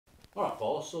All right,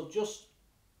 Paula. So just,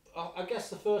 I guess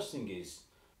the first thing is,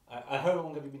 how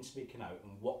long have you been speaking out,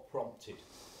 and what prompted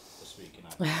the speaking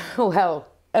out? Well,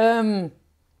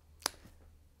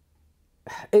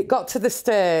 it got to the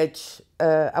stage,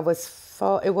 I was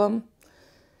 41,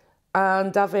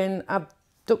 and having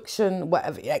abduction,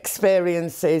 whatever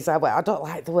experiences, I don't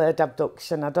like the word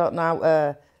abduction, I don't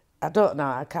know,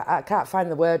 I can't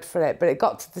find the word for it, but it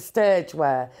got to the stage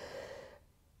where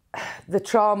the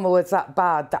trauma was that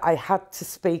bad that I had to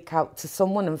speak out to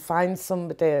someone and find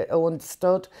somebody who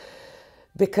understood,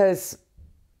 because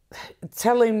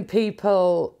telling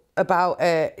people about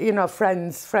it, you know,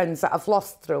 friends that I've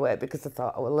lost through it because I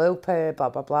thought, oh, loopy, blah,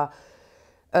 blah, blah.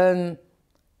 And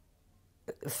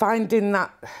finding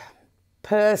that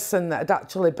person that had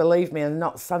actually believed me and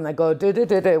not stand there go do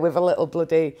with a little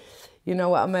bloody, you know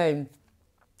what I mean,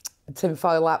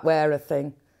 tinfoil hat wearer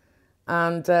thing.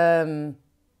 And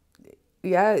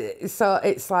yeah, so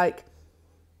it's like,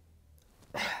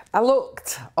 I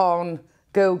looked on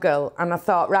Google and I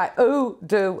thought, right,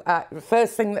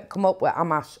 first thing that come up with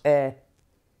Amash A.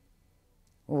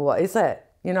 What is it?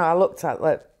 You know, I looked at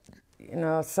it, you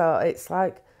know, so it's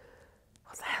like,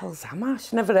 what the hell's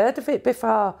Amash? Never heard of it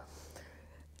before.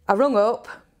 I rung up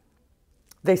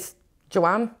this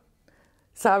Joanne.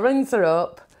 So I rings her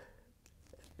up,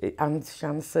 she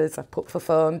answers, I put the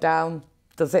phone down,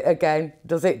 does it again,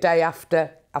 does it day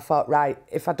after. I thought, right,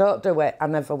 if I don't do it, I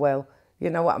never will. You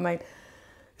know what I mean?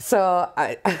 So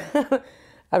I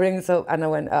rings up and I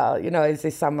went, oh, you know, is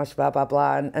this Amash, blah, blah,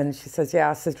 blah. And she says, yeah.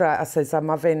 I says, right. I says, I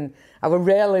was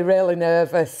really, really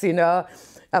nervous, you know.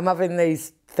 I'm having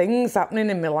these things happening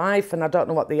in my life and I don't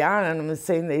know what they are. And I'm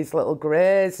seeing these little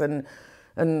greys and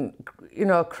you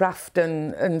know, craft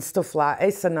and stuff like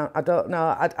this. And I don't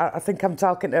know, I think I'm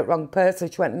talking to the wrong person.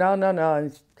 She went, no.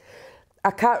 And I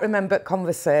can't remember the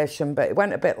conversation, but it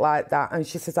went a bit like that. And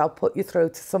she says, I'll put you through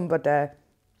to somebody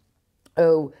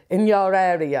who, in your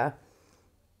area,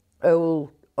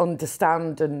 who'll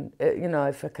understand and, you know,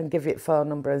 if I can give you a phone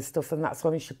number and stuff. And that's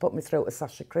when she put me through to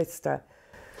Sasha Christie.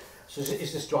 So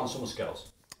is this Joanne Summerscales?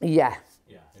 Yeah.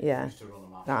 Yeah. Used to run a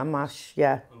mash. That mash,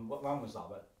 yeah. And when was that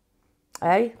bit?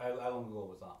 Eh? How long ago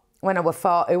was that? When I was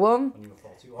 41. When you were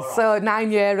 41. All right. So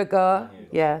 9 years ago. 9 years ago.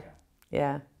 Yeah. Okay.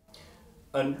 Yeah.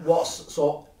 And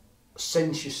so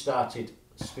since you started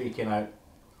speaking out,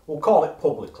 we'll call it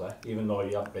publicly, even though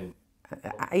you haven't been.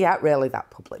 You ain't really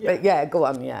that public, but yeah, go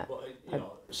on, yeah. But, you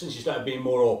know, since you started being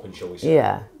more open, shall we say?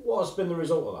 Yeah. What has been the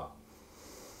result of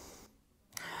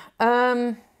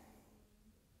that?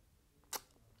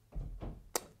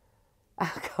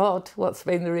 Oh God, what's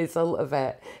been the result of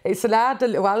it? It's an hard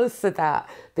to answer that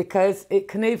because it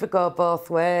can either go both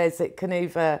ways. It can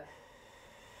either.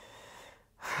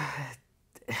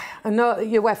 I know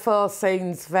UFO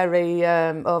scene's very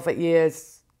over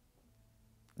years.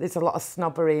 There's a lot of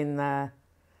snobbery in there,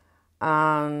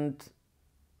 and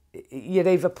you're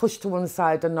either pushed to one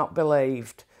side and not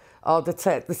believed, or they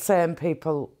take the same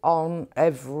people on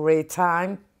every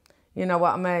time. You know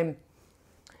what I mean?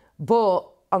 But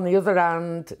on the other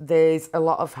hand, there's a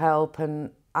lot of help,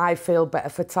 and I feel better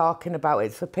for talking about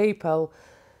it for people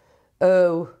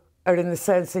who are in the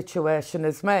same situation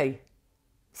as me.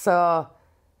 So,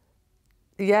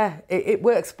 yeah, it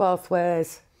works both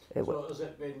ways. So has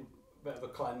it been a bit of a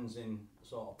cleansing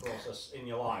sort of process in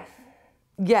your life?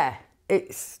 Yeah,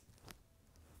 it's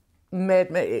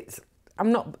made me,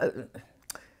 I'm not,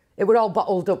 it were all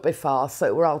bottled up before, so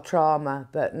it were all trauma,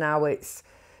 but now it's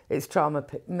trauma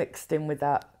mixed in with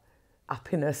that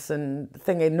happiness and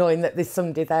thinking, knowing that there's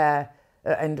somebody there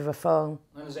at the end of a phone.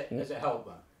 And has it helped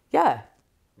then? Yeah.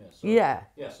 Yeah.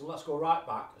 So let's go right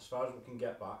back as far as we can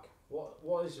get back.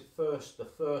 What is the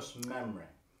first memory?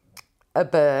 A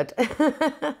bird.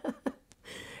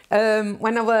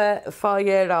 When I was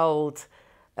 4-year-old,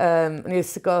 I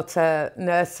used to go to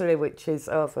nursery, which is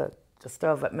just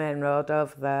over at Main Road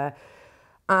over there,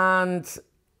 and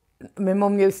my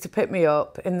mum used to pick me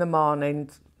up in the morning,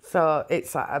 so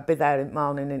it's like I'd be there in the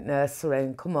morning in nursery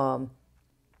and come home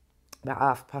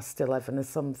about 11:30 or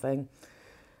something.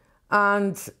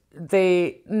 And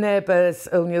the neighbours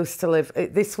who used to live,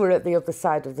 this were at the other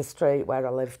side of the street where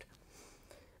I lived,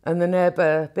 and the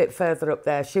neighbour a bit further up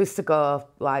there, she used to go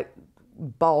like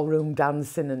ballroom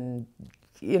dancing and,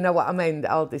 you know what I mean,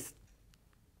 all these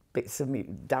bits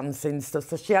of dancing stuff.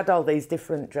 So she had all these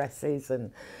different dresses,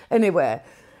 and anyway,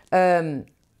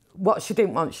 what she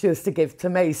didn't want, she used to give to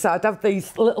me. So I'd have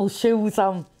these little shoes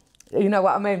on, you know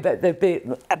what I mean, but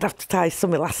I'd have to tie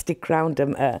some elastic around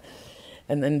them,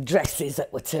 and then dresses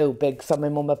that were too big. So my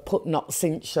mum had put knots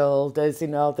in shoulders, you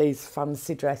know, these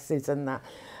fancy dresses and that.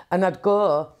 And I'd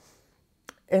go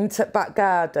into the back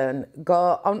garden,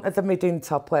 go onto the midden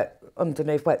top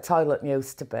underneath where the toilet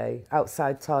used to be,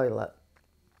 outside toilet,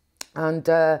 and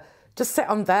just sit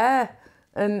on there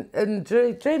and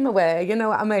dream away, you know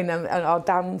what I mean, and or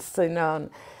dancing on,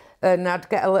 and I'd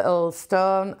get a little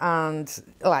stone and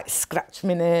like scratch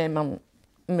my name on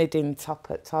midden top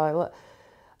at toilet,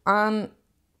 and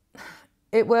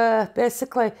it were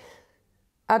basically,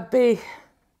 I'd be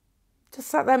just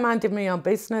sat there minding my own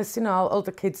business, you know, all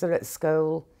the kids are at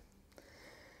school.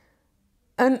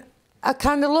 And I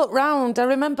kind of looked round, I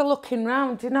remember looking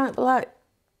round, you know, like,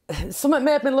 something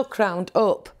made me look round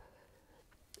up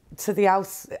to the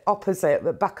house opposite,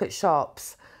 but back at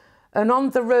shops. And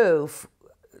on the roof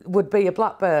would be a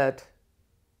blackbird.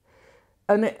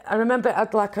 And I remember it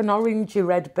had like an orangey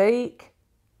red beak.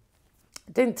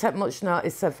 Didn't take much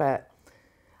notice of it.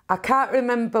 I can't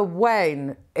remember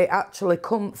when it actually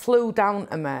flew down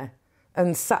to me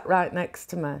and sat right next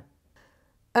to me.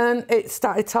 And it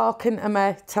started talking to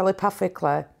me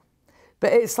telepathically.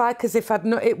 But it's like as if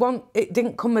it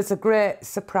didn't come as a great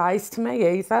surprise to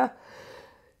me either.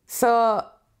 So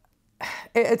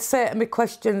it'd say to me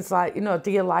questions like, you know,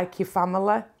 do you like your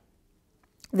family?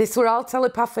 These were all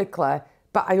telepathically,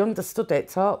 but I understood it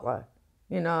totally.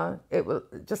 You know, it was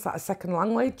just like a second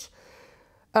language.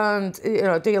 And, you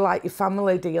know, do you like your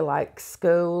family? Do you like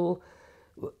school?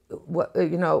 What,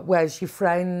 you know, where's your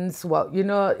friends? What, you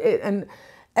know, and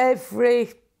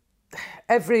every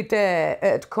day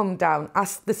it'd come down,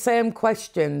 ask the same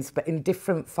questions, but in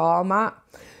different format.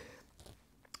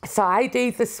 So I'd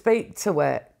either speak to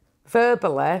it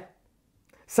verbally,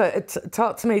 so it'd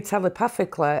talk to me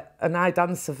telepathically, and I'd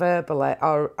answer verbally,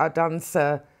 or I'd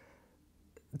answer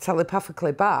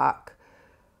telepathically back,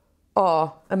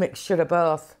 or a mixture of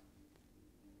both.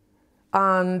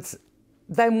 And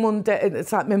then one day,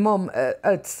 it's like my mum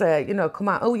would say, you know, come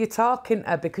out, oh, you're talking to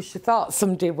her, because she thought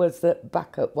somebody was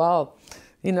back at wall,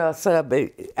 you know, so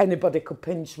anybody could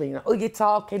pinch me, you know, oh, you're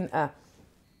talking to her.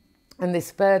 And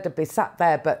this bird would be sat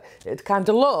there, but it'd kind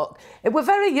of look, it were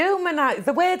very human,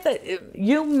 the way that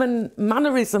human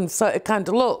mannerisms sort of kind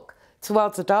of look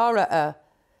towards the door at her,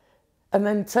 and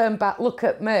then turn back, look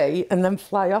at me, and then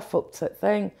fly off up to the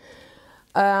thing.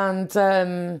 And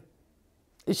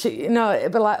she, you know,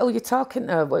 it'd be like, oh, you're talking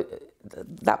to her,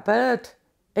 that bird,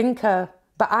 Inca.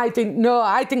 But I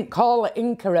didn't call it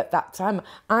Inca at that time.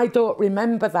 I don't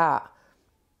remember that.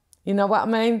 You know what I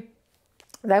mean?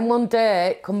 Then one day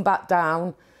it come back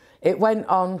down. It went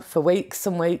on for weeks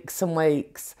and weeks and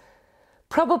weeks.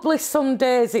 Probably some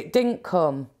days it didn't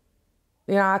come.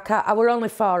 You know, I were only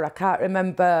 4, I can't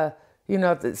remember, you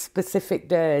know, the specific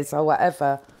days or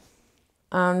whatever.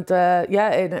 And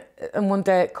yeah, and one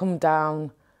day it come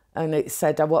down and it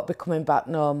said, I won't be coming back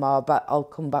no more, but I'll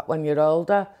come back when you're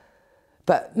older.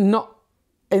 But not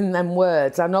in them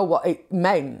words. I know what it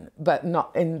meant, but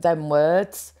not in them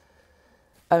words.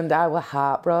 And I were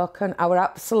heartbroken. I were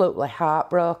absolutely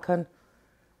heartbroken.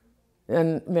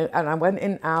 And I went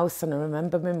in the house and I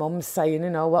remember my mum saying, you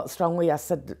know, what's wrong with you? I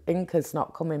said, Inca's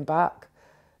not coming back.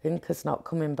 Inca's not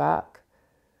coming back.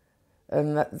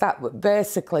 And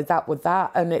basically that was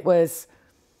that. And it was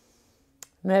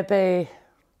maybe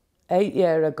 8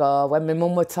 years ago when my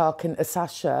mum were talking to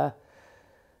Sasha,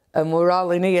 and we were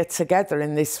all in here together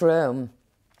in this room.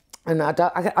 And I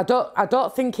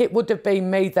don't think it would have been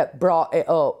me that brought it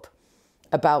up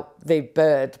about the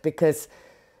bird, because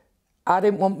I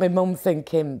didn't want my mum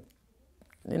thinking,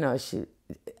 you know,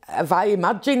 have I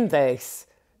imagined this?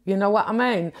 You know what I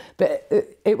mean? But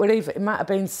it might have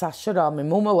been Sasha or my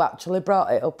mum who actually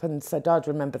brought it up and said, oh, do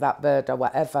you remember that bird or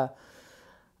whatever?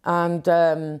 And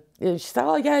she said,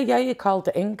 oh, yeah, you called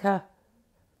it Inca.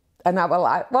 And I was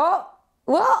like, what?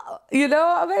 What? You know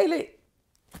what I mean?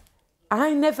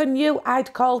 I never knew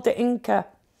I'd called it Inca.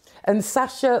 And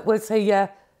Sasha was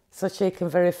here, so she can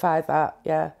verify that,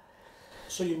 yeah.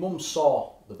 So your mum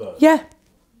saw the bird? Yeah.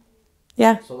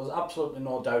 Yeah. So there's absolutely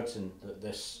no doubting that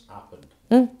this happened?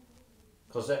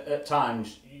 Because at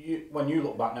times, when you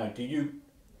look back now, do you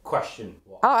question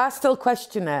what? Oh, I still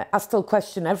question it. I still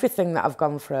question everything that I've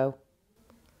gone through.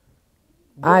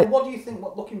 What do you think,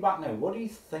 looking back now, what do you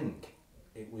think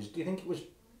it was? Do you think it was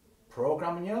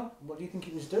programming you? What do you think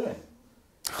it was doing?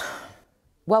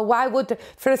 Well,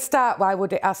 for a start, why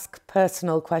would it ask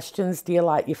personal questions? Do you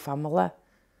like your family?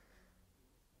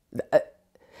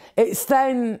 It's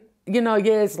then, you know,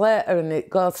 years later, and it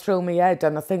goes through my head,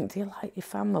 and I think, do you like your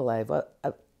family? But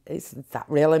is that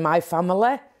really my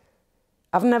family?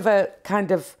 I've never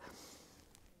kind of,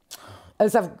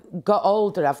 as I've got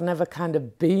older, I've never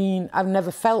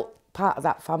felt part of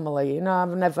that family, you know,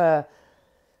 I've never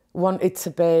wanted to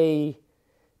be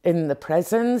in the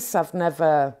presence. I've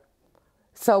never...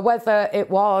 So whether it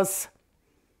was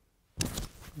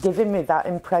giving me that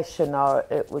impression or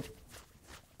it would...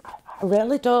 I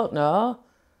really don't know.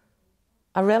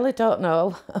 I really don't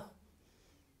know.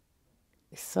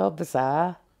 It's so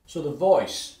bizarre. So the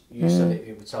voice, you said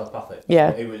it was telepathic.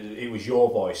 Yeah. It was your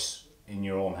voice in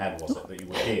your own head, was it, that you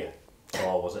would hear?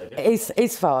 Or was it a different...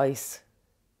 It's voice.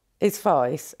 It's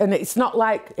voice. And it's not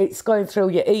like it's going through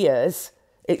your ears.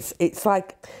 It's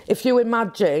like, if you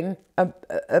imagine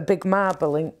a big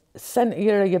marble in the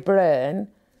centre of your brain,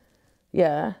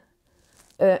 yeah,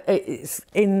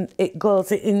 it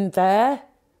goes in there,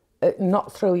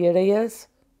 not through your ears.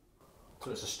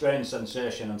 So it's a strange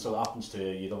sensation until it happens to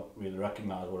you, you don't really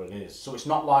recognise what it is. So it's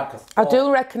not like a thought. I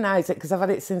do recognise it because I've had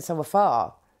it since I was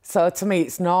 4. So to me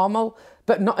it's normal,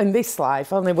 but not in this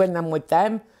life, only when I'm with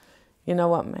them. You know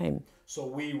what I mean? So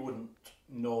we wouldn't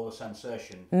know the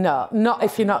sensation? No, not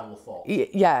if you're not...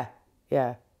 Yeah.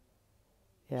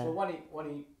 So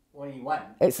when he went...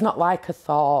 It's not like a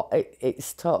thought,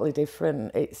 it's totally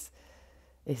different. It's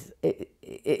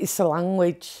a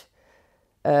language,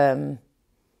 I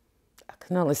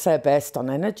can only say based on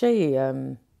energy,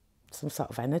 some sort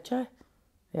of energy,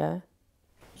 yeah.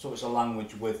 So it's a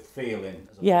language with feeling?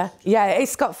 Yeah,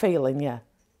 it's got feeling, yeah.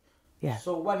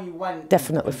 So when he went...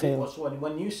 Definitely feeling. So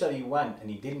when you said he went and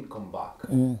he didn't come back,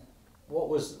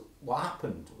 what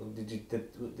happened?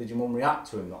 Did your mum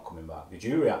react to him not coming back? Did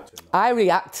you react to him? I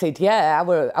reacted, yeah.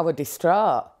 I were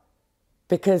distraught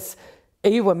because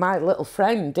he were my little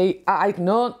friend. Even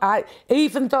though I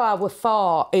was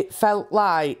 4, it felt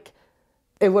like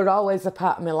it were always a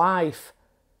part of my life,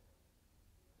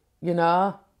 you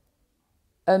know,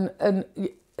 and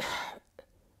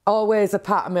always a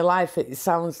part of my life. It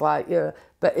sounds like, yeah,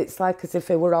 but it's like as if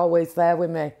he were always there with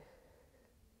me.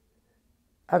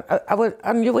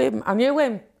 I knew him. How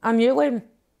long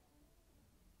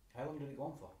did it go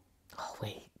on for? Oh,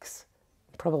 weeks.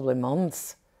 Probably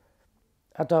months.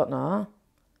 I don't know.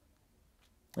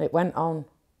 It went on.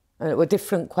 And it were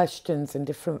different questions in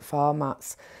different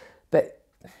formats. But,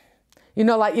 you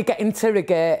know, like you get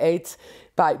interrogated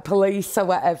by police or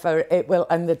whatever,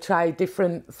 and they try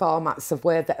different formats of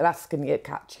where they're asking you to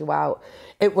catch you out.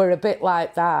 It were a bit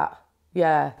like that,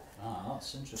 yeah. Ah,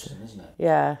 that's interesting, isn't it?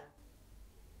 Yeah.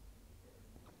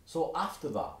 So after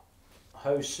that,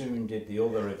 how soon did the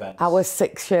other events... I was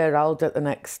 6-year-old at the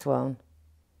next one.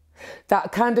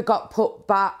 That kind of got put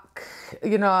back,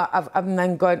 you know, I'm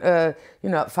then going to, you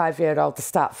know, at 5-year-old to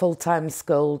start full-time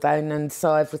school then, and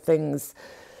so everything's...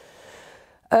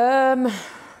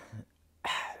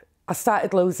 I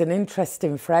started losing interest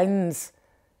in friends.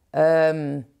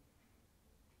 Yeah.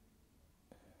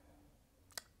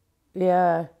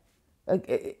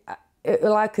 It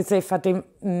was like as if I didn't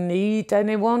need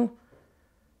anyone.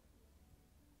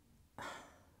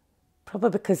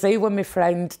 Probably because he was my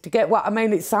friend. Do you get what I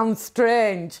mean? It sounds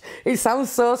strange. It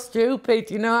sounds so stupid,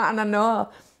 you know, and I know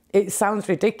it sounds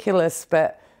ridiculous,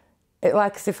 but it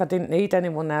like as if I didn't need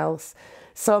anyone else.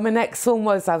 So my next one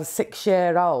was I was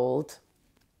 6-year-old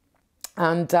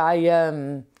and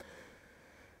I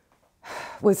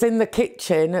was in the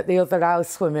kitchen at the other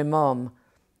house with my mum.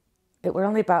 It were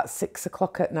only about 6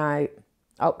 o'clock at night,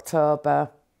 October,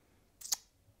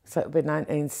 so it would be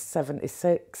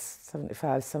 1976,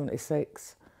 75,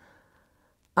 76.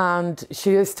 And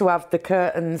she used to have the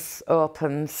curtains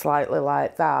open slightly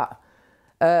like that.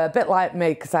 A bit like me,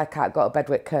 because I can't go to bed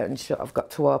with curtains shut, I've got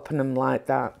to open them like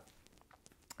that.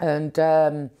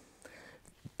 And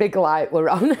big light were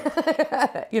on,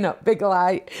 you know, big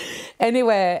light.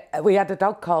 Anyway, we had a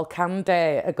dog called Candy,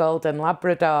 a golden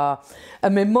Labrador,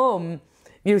 and my mum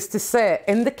used to sit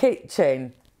in the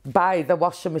kitchen by the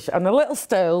washing machine on a little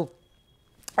stool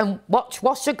and watch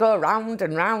washer go round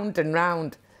and round and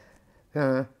round.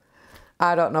 I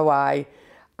don't know why.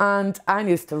 And I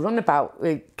used to run about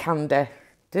with Candy,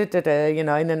 you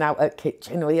know, in and out of the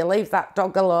kitchen. Will you leave that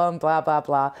dog alone, blah, blah,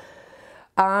 blah.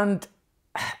 And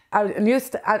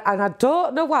I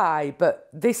don't know why, but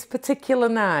this particular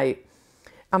night,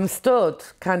 I'm stood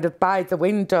kind of by the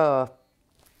window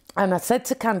and I said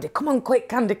to Candy, come on quick,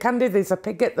 Candy, there's a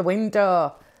pig at the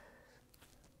window.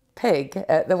 Pig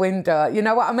at the window. You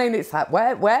know what I mean? It's like,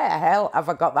 where the hell have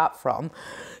I got that from?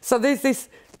 So there's this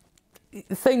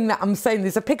thing that I'm saying,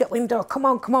 there's a pig at the window, come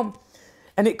on.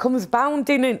 And it comes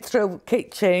bounding in through the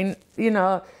kitchen, you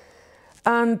know,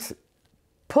 and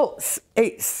puts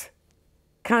its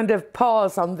kind of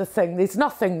paws on the thing. There's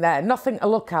nothing there, nothing to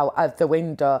look out of the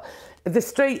window. The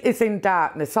street is in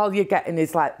darkness. All you're getting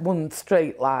is like one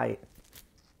street light.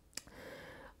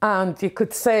 And you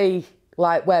could see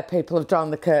like where people have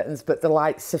drawn the curtains, but the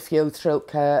lights are few through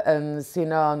curtains, you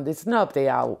know, and there's nobody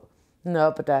out.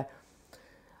 Nobody.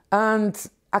 And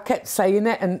I kept saying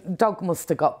it, and dog must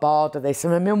have got bored of this,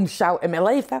 and my mum shouted at me,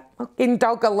 leave that fucking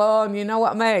dog alone, you know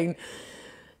what I mean?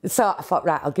 So I thought,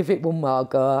 right, I'll give it one more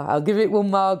go. I'll give it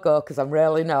one more go, because I'm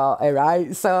really naughty,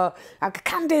 right? So I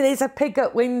Candy, there's a pig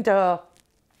at window.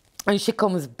 And she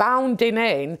comes bounding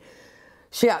in.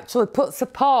 She actually puts her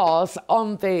paws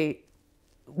on the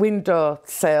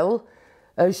windowsill,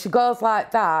 and she goes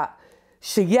like that.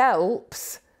 She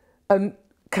yelps and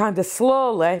kind of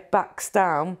slowly backs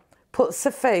down, puts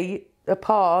her feet, her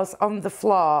paws on the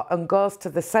floor, and goes to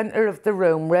the centre of the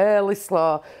room really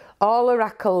slow, all her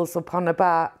hackles up on her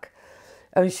back,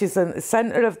 and she's in the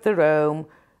centre of the room,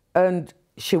 and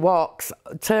she walks,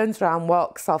 turns around,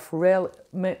 walks off, really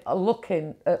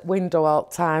looking at window all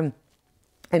the time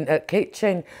in her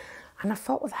kitchen. And I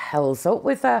thought, what the hell's up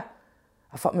with her?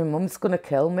 I thought, my mum's going to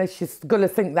kill me. She's going to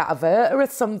think that I've hurt her or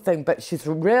something. But she's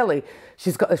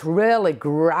got this really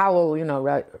growl, you know,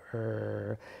 right?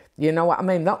 You know what I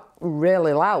mean? Not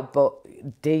really loud,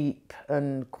 but deep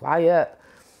and quiet.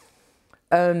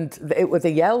 And it was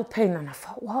a yelping, and I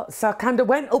thought, what? So I kind of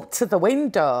went up to the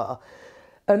window,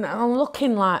 and I'm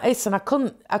looking like this, and I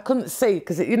couldn't see,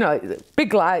 because, you know,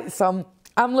 big lights on.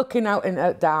 I'm looking out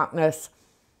into darkness.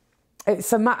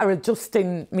 It's a matter of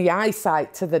adjusting my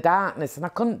eyesight to the darkness, and I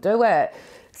couldn't do it.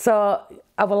 So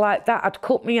I was like that. I'd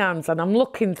cut my hands, and I'm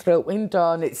looking through the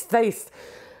window, and it's this.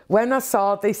 When I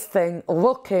saw this thing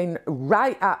looking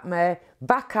right at me,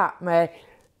 back at me,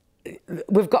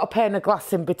 we've got a pane of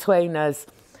glass in between us,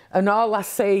 and all I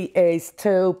see is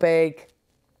two big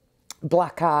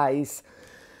black eyes.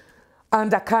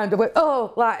 And I kind of went,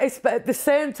 oh, like this, but at the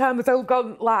same time as I've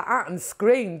gone like that and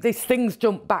screamed, this thing's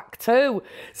jumped back too.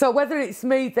 So whether it's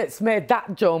me that's made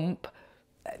that jump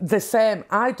the same,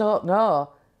 I don't know.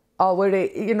 Or were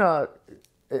it, you know,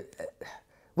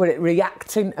 were it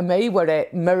reacting to me? Were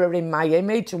it mirroring my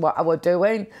image and what I was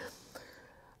doing?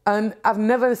 And I've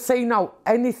never seen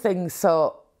anything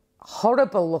so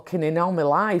horrible looking in all my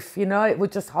life, you know, it was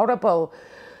just horrible.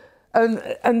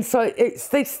 And so it's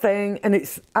this thing, and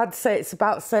I'd say it's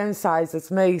about the same size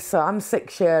as me, so I'm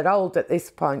 6 years old at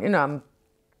this point, you know, I'm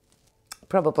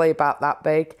probably about that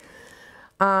big.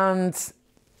 And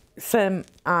same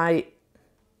height,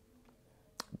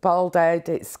 bald head,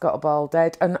 it's got a bald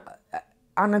head, and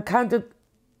I'm kind of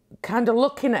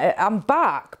looking at it. I'm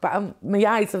back, but my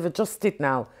eyes have adjusted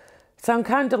now. So I'm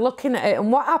kind of looking at it,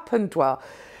 and what happened was,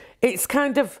 it's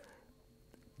kind of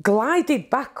glided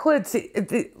backwards.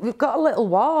 We've got a little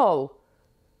wall,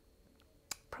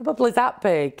 probably that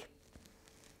big,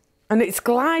 and it's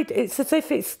as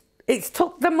if it's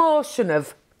took the motion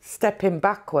of stepping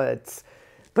backwards,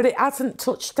 but it hasn't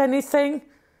touched anything.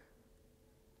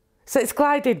 So it's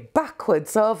glided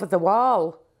backwards over the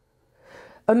wall.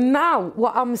 And now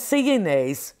what I'm seeing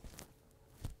is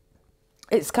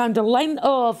it's kind of leant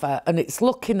over, and it's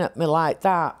looking at me like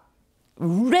that,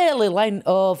 really leant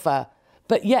over.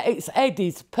 But yet its head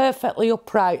is perfectly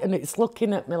upright, and it's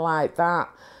looking at me like that.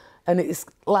 And it's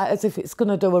like as if it's going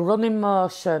to do a running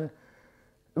motion.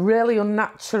 Really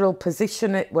unnatural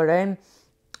position it we're in.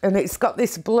 And it's got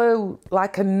this blue,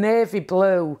 like a navy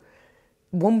blue,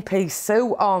 one-piece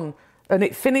suit on. And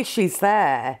it finishes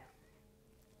there.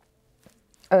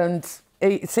 And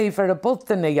it's either above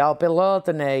the knee or below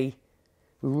the knee.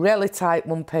 Really tight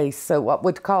one-piece suit, what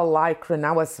we'd call lycra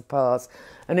now, I suppose.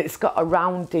 And it's got a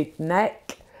rounded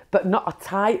neck, but not a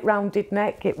tight rounded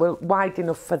neck. It was wide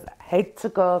enough for the head to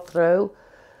go through.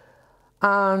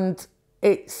 And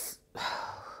it's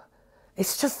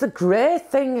just a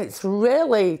great thing. It's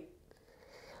really,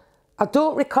 I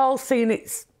don't recall seeing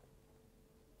its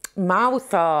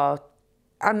mouth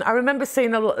and I remember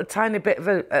seeing a tiny bit of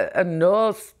a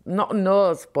nose, not a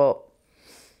nose, but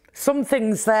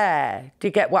something's there. Do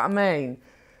you get what I mean?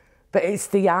 But it's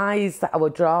the eyes that I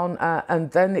were drawn at,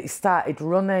 and then it started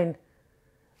running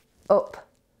up.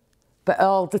 But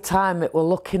all the time it were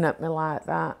looking at me like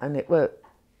that, and it were,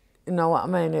 you know what I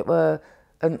mean? It were,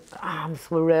 and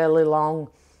arms were really long.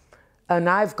 And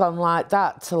I've gone like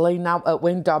that to lean out at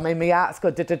window. I mean, my heart's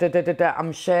go da-da-da-da-da-da.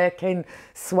 I'm shaking,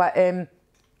 sweating.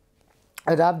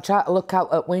 And I'm trying to look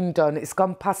out at window, and it's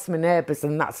gone past my neighbours,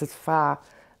 and that's as far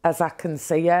as I can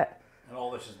see it. And all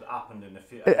this has happened in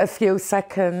a few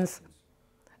seconds.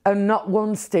 And not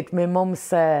once did my mum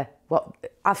say, "What?"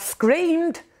 I've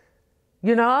screamed,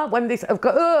 you know, when this, I've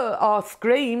got, or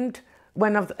screamed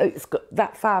when it's got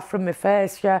that far from my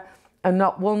face, yeah. And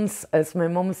not once, as my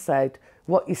mum said,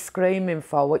 "What you screaming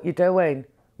for? What you doing?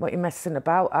 What you messing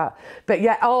about at?" But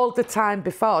yet all the time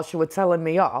before, she was telling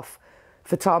me off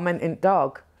for tormenting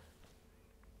dog.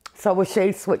 So was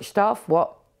she switched off?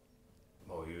 What?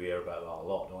 Well, you hear about that a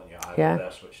lot, don't you? Either Yeah.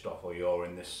 they're switched off or you're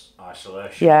in this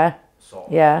isolation. Yeah. Sort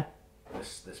of Yeah.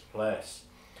 this place.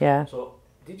 Yeah. So,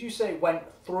 did you say it went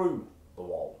through the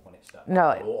wall when it stepped?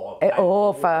 No, it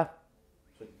over.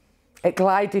 It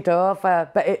glided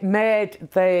over, but it made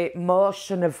the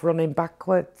motion of running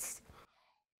backwards.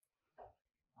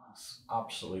 That's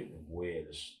absolutely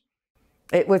weird.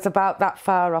 It was about that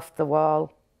far off the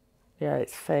wall. Yeah,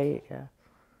 its feet, yeah.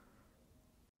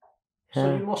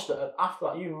 So you must have, after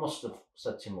that, you must have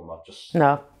said to your mum, I've just...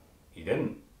 No. You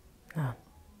didn't? No.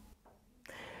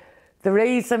 The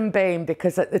reason being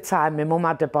because at the time my mum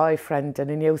had a boyfriend and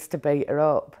he used to beat her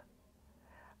up.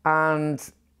 And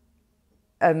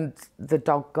the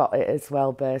dog got it as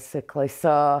well, basically.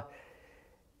 So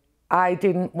I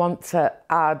didn't want to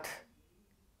add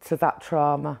to that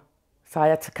trauma. So I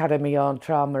had to carry my own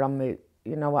trauma on me,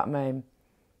 you know what I mean?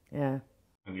 Yeah.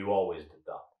 And you always did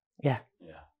that? Yeah.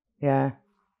 Yeah. Yeah.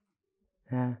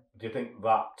 Yeah. Do you think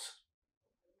that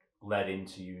led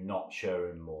into you not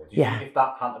sharing more? Do you Yeah. think if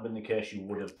that hadn't been the case, you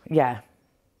would have? Yeah.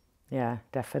 Yeah,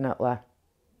 definitely. Are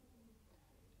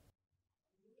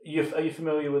you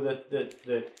familiar with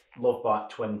the love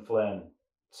bite twin flame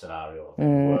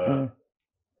scenario?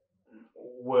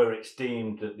 Where it's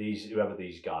deemed that whoever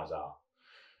these guys are,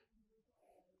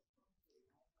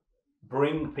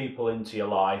 bring people into your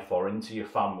life or into your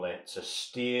family to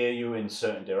steer you in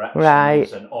certain directions,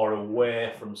 right, or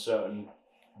away from certain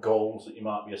goals that you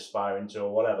might be aspiring to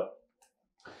or whatever.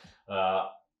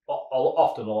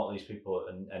 Often a lot of these people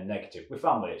are negative. With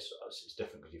family, it's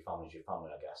different because your family's your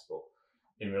family, I guess. But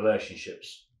in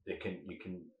relationships, they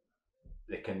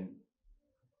can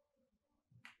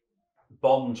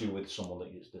bond you with someone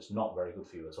that's not very good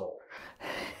for you at all.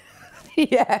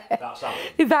 Yeah, that's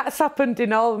happened. That's happened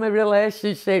in all my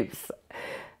relationships,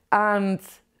 and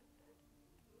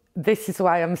this is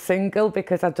why I'm single,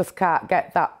 because I just can't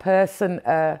get that person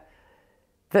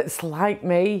that's like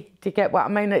me. Do you get what I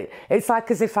mean? It's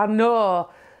like as if I know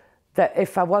that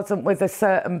if I wasn't with a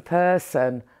certain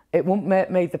person, it wouldn't make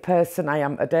me the person I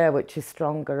am today, which is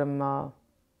stronger and more.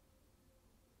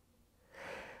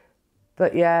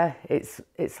 But yeah,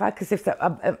 it's like as if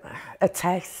a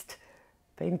test,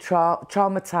 being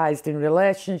traumatised in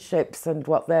relationships and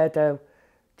what they do.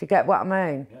 Do you get what I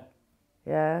mean? Yeah.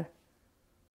 Yeah.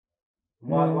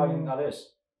 Why do you think that is?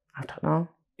 I don't know.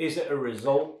 Is it a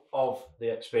result of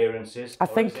the experiences? I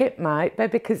think it might be,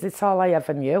 because it's all I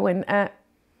ever knew, isn't it?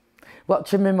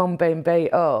 Watching my mum being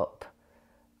beat up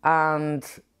and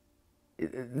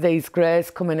these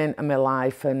greys coming into my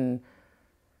life and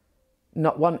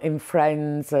not wanting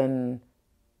friends, and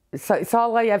so it's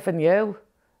all I ever knew.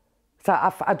 So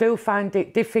I do find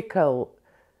it difficult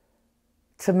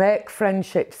to make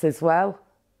friendships as well.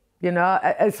 You know,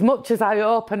 as much as I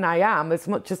open I am, as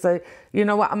much as you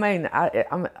know what I mean,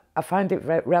 I find it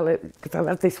really, because I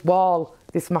have this wall,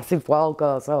 this massive wall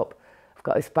goes up. I've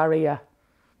got this barrier.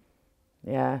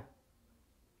 Yeah.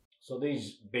 So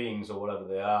these beings, or whatever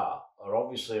they are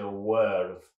obviously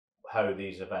aware of how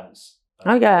these events...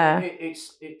 Oh yeah.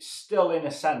 It's still in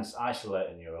a sense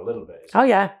isolating you a little bit. Oh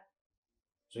yeah.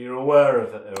 So you're aware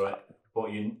of it,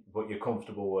 but you're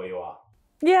comfortable where you are.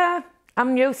 Yeah,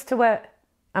 I'm used to it.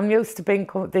 I'm used to being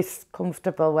this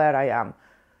comfortable where I am,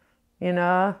 you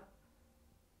know.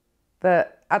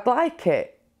 But I'd like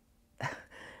it.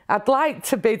 I'd like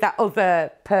to be that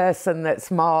other person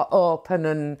that's more open,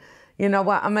 and you know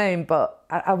what I mean. But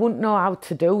I wouldn't know how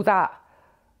to do that.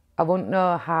 I wouldn't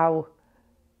know how.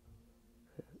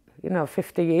 You know,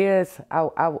 50 years,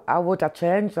 how would I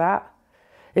change that?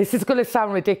 This is going to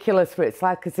sound ridiculous, but it's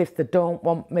like as if they don't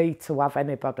want me to have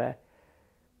anybody.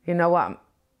 You know what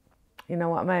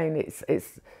I mean?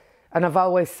 It's, and I've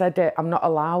always said it. I'm not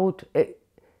allowed. It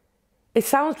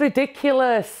sounds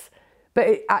ridiculous,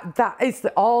 but that is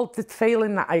all the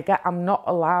feeling that I get. I'm not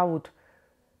allowed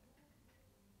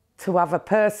to have a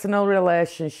personal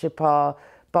relationship or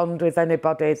bond with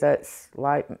anybody that's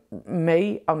like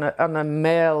me on a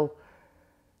male,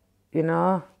 you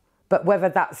know. But whether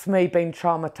that's me being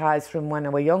traumatised from when I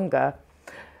was younger,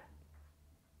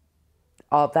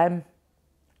 or them,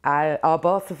 or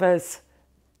both of us,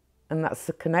 and that's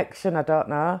the connection, I don't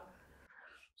know.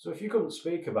 So if you couldn't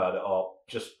speak about it, or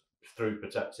just through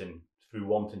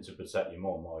wanting to protect your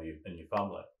mum or and your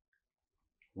family,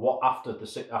 what after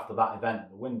that event,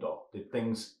 the window, did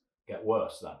things get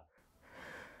worse then?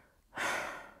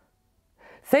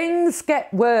 Things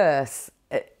get worse.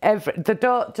 They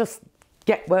don't just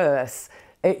get worse.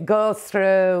 It goes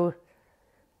through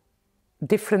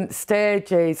different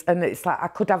stages, and it's like I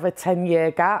could have a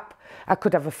 10-year gap. I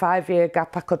could have a 5-year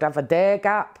gap, I could have a day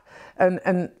gap.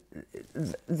 And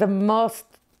the most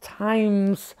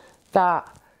times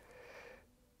that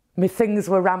my things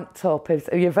were ramped up is,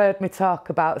 you've heard me talk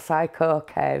about Psycho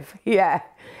Cave, yeah.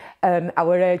 And I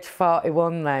were age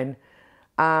 41 then,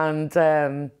 and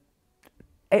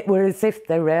it was as if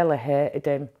they really hated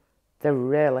him. They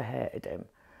really hated him.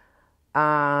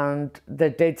 And they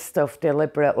did stuff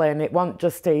deliberately, and it wasn't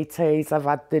just ETs. I've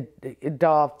had the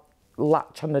door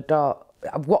latch on the door.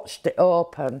 I've watched it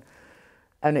open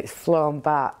and it's flown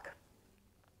back.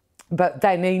 But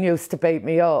then he used to beat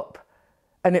me up,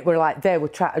 and it were like they were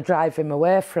trying to drive him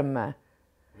away from me.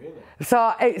 Really?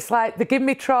 So it's like they give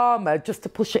me trauma just to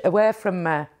push it away from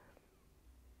me.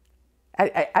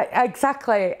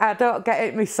 Exactly, I don't get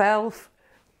it myself.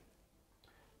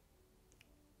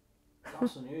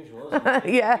 That's unusual, isn't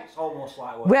it? Yeah. It's almost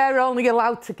like... We're only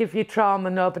allowed to give you trauma,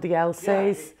 nobody else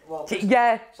is. Well,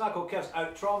 yeah. Psycho Kev's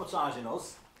out traumatising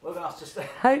us. We're going to have to stay.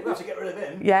 We're going to have to get rid of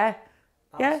him. Yeah.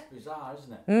 That's bizarre,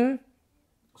 isn't it? Mm.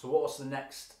 So what was the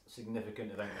next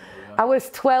significant event? I was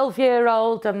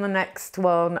 12-year-old on the next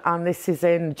one, and this is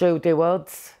in Judy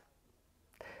Woods,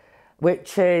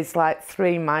 which is like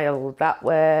 3 miles that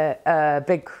way, a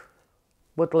big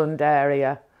woodland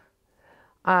area.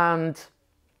 And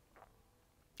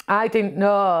I didn't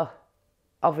know,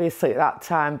 obviously at that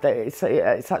time, that it's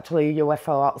actually a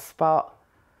UFO hotspot.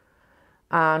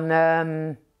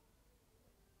 And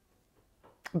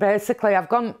basically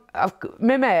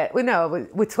my mate, we know,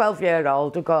 we're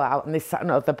 12-year-old, we go out and this, that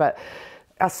and other, but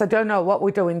I said, I don't know what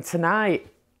we're doing tonight.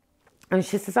 And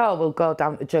she says, oh, we'll go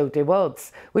down to Judy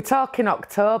Woods. We're talking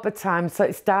October time, so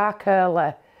it's dark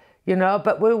early, you know,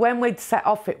 but when we'd set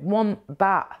off, it wasn't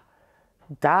that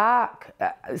dark.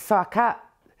 So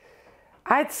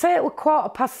I'd say it was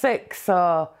 6:15,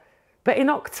 so, but in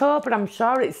October, I'm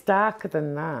sure it's darker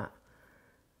than that.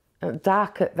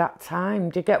 Dark at that time,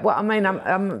 do you get what I mean?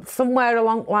 I'm somewhere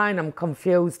along the line, I'm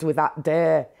confused with that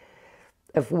day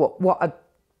of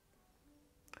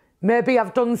maybe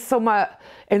I've done something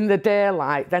in the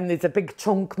daylight, then there's a big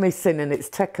chunk missing and it's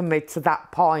taken me to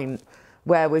that point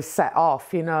where we set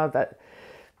off, you know,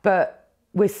 but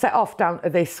we set off down to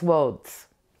this woods,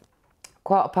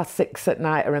 6:15 at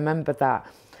night, I remember that.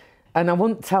 And I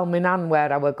wouldn't tell my nan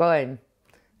where I were going.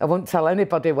 I wouldn't tell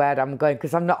anybody where I'm going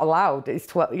because I'm not allowed. It's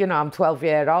 12, you know, I'm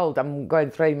 12-year-old, I'm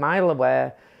going 3 miles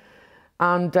away.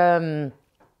 And I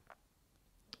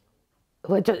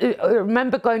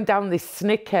remember going down this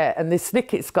snicket, and this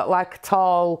snicket's got like a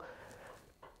tall,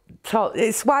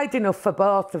 it's wide enough for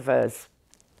both of us.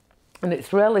 And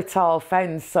it's really tall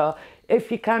fence, so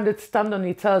if you kind of stand on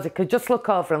your toes, you could just look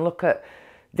over and look at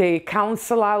the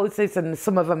council houses, and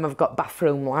some of them have got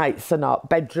bathroom lights or not,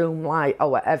 bedroom light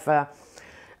or whatever.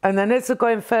 And then as we're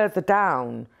going further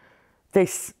down,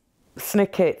 this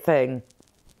snicket thing,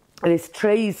 these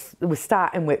trees, we're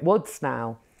starting with woods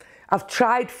now. I've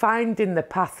tried finding the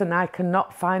path and I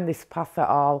cannot find this path at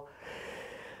all.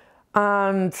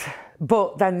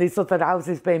 But then there's other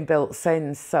houses being built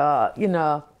since, so, you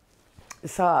know,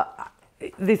 so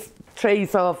this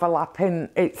trees overlapping.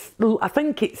 I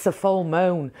think it's a full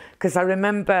moon, because I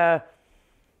remember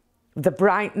the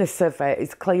brightness of it.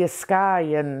 It's clear sky,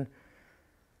 and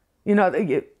you know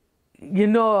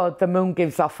the moon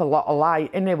gives off a lot of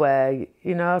light anyway,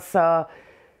 you know, so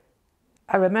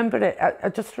I remember it. I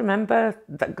just remember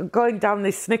going down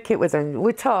this snicket with them.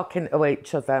 We're talking to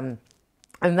each other,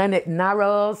 and then it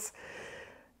narrows,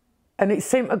 and it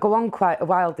seemed to go on quite a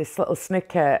while, this little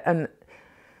snicket,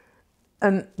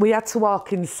 and we had to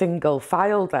walk in single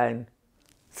file then.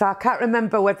 So I can't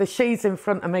remember whether she's in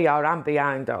front of me or I'm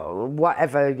behind or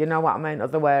whatever, you know what I mean,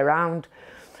 other way around.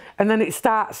 And then it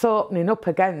starts opening up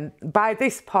again. By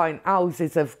this point,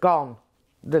 houses have gone,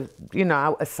 you know,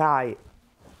 out of sight.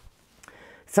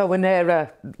 So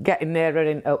we're getting nearer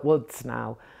into woods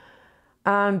now.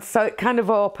 And so it kind of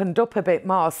opened up a bit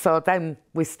more. So then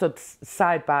we stood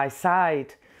side by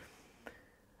side.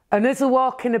 And as we're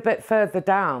walking a bit further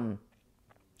down,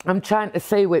 I'm trying to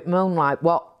see with moonlight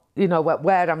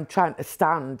where I'm trying to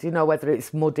stand, you know, whether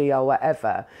it's muddy or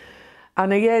whatever.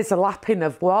 And I hear a lapping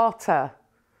of water.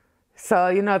 So,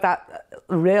 you know, that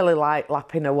really light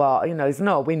lapping of water, you know, there's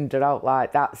no wind or out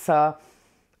like that. So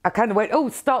I kind of went, oh,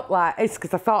 stop like this,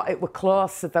 because I thought it were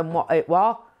closer than what it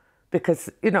was, because,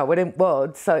 you know, we're in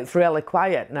woods, so it's really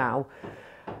quiet now.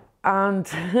 And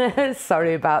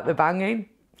sorry about the banging.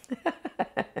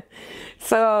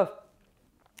 So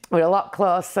we're a lot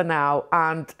closer now,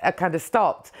 and I kind of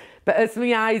stopped. But as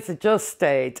my eyes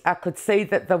adjusted, I could see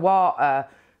that the water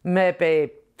maybe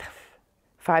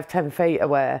 5-10 feet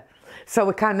away. So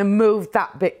we kind of moved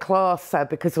that bit closer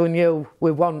because we knew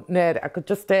we weren't near it. I could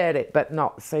just hear it but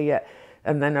not see it.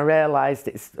 And then I realised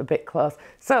it's a bit close.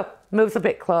 So moves a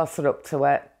bit closer up to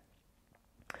it.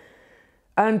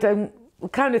 And we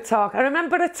kind of talk. I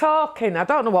remember her talking. I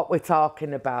don't know what we're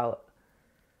talking about.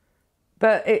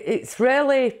 But it's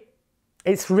really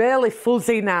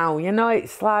fuzzy now. You know,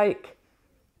 it's like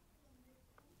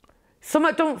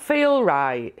something don't feel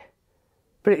right,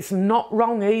 but it's not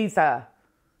wrong either.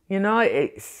 You know,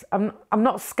 I'm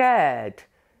not scared,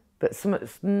 but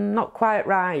something's not quite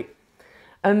right.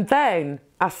 And then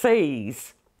I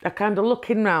kind of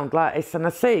looking round like this, and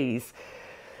I sees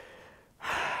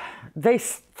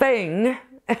this thing,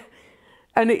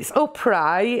 and it's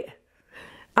upright,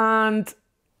 and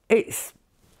it's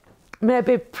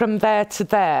maybe from there to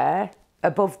there,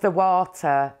 above the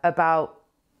water, about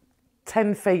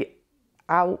 10 feet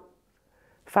out,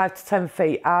 5 to 10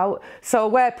 feet out. So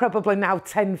we're probably now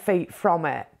 10 feet from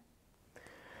it.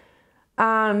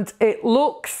 And it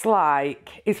looks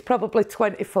like it's probably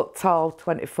 20 foot tall,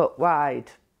 20 foot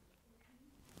wide.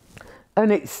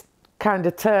 And it's kind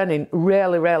of turning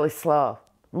really, really slow.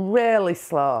 Really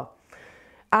slow.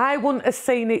 I wouldn't have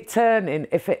seen it turning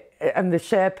and the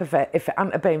shape of it if it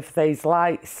hadn't been for these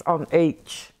lights on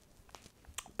each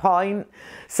point.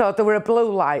 So there were a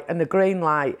blue light and a green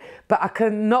light, but I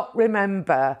cannot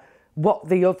remember what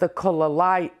the other colour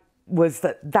light was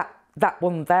that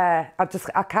one there. I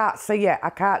can't see it. I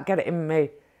can't get it in me.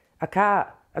 I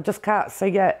just can't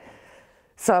see it.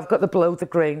 So I've got the blue, the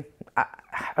green.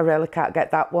 I really can't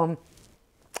get that one.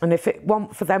 And if it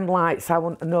weren't for them lights, I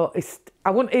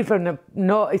wouldn't even have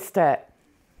noticed it.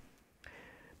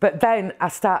 But then I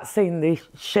start seeing the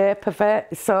shape of it.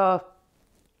 So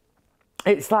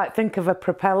it's like, think of a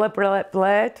propeller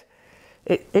blade.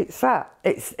 It's that.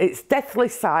 It's deathly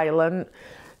silent.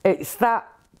 It's that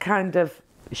kind of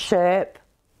shape,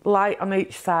 light on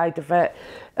each side of it.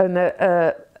 And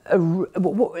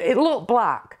it looked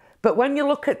black. But when you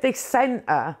look at this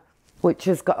centre, which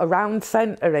has got a round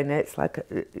centre in it, it's like,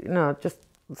 you know, just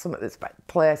something that's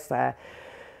placed there.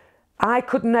 I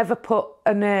could never put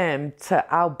a name to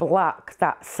how black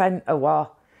that centre was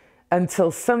until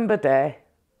somebody,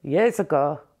 years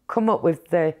ago, come up with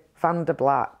the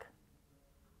Vanderblack.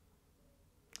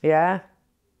 Yeah?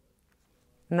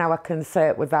 Now I can say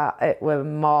it without it were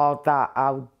more that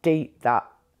how deep that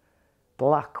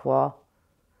black was.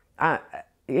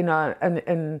 You know,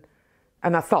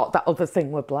 and I thought that other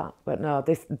thing was black, but no,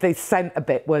 this centre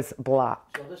bit was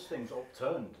black. So this thing's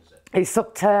upturned, is it? It's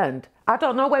upturned. I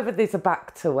don't know whether there's a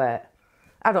back to it.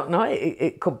 I don't know.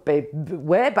 It could be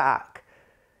way back.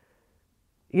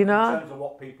 You know? In terms of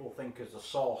what people think is a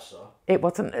saucer. It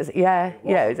wasn't as, yeah,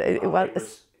 it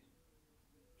was.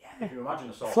 Yeah. If you imagine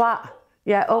a saucer. Flat.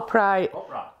 Yeah, upright.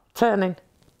 Upright. Turning.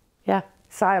 Yeah,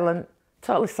 silent.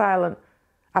 Totally silent.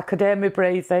 I could hear me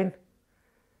breathing.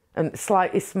 And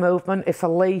slightest movement, if a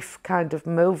leaf kind of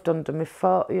moved under my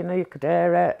foot, you know, you could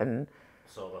hear it. And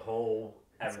so the whole,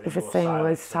 everything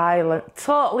was silent,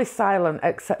 totally silent,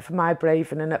 except for my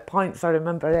breathing. And at points I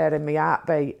remember hearing my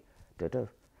heartbeat. And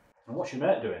what's your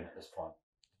mate doing at this point?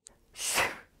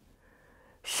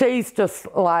 She's just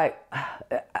like,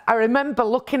 I remember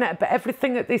looking at it, but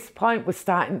everything at this point was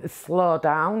starting to slow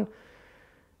down.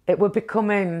 It was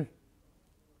becoming,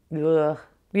 you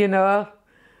know,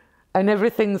 and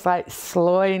everything's like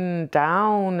slowing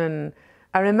down. And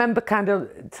I remember kind of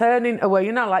turning away,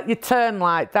 you know, like you turn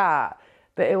like that,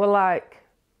 but it was like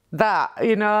that,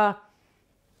 you know.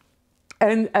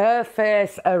 And her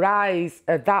face, her eyes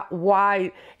are that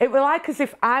wide. It was like as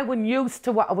if I wasn't used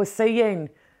to what I was seeing,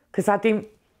 because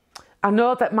I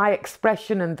know that my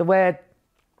expression and the way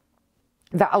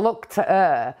that I looked at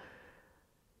her,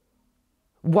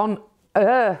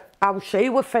 how she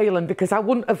was feeling, because I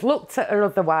wouldn't have looked at her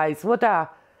otherwise, would I?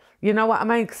 You know what I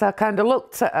mean? Because I kind of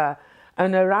looked at her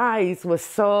and her eyes were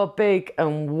so big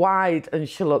and wide and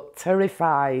she looked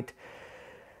terrified.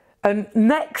 And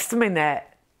next minute,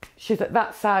 she's at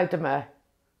that side of me.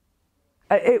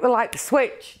 It was like the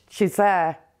switch, she's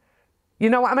there. You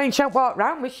know what I mean? She hadn't walked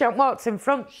round me, she hadn't walked in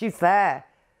front, she's there,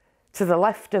 to the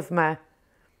left of me.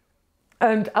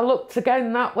 And I looked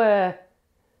again that way,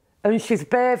 and she's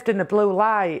bathed in a blue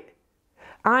light.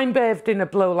 I'm bathed in a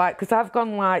blue light because I've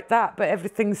gone like that, but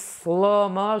everything's slow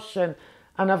motion.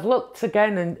 And I've looked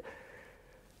again and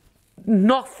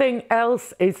nothing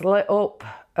else is lit up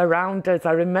around us.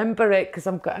 I remember it because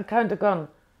I'm kind of gone.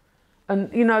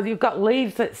 And, you know, you've got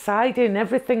leaves at side and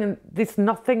everything, and there's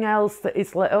nothing else that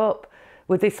is lit up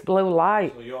with this blue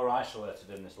light. So you're isolated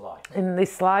in this light? In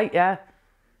this light, yeah.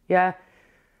 Yeah.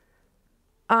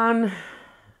 And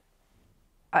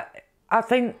I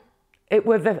think it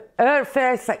was her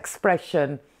face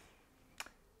expression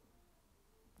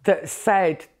that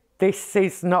said, this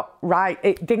is not right.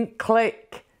 It didn't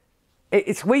click.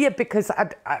 It's weird because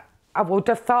I would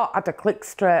have thought I'd have clicked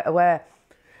straight away.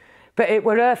 But it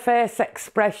was her face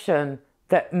expression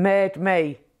that made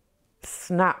me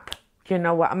snap, you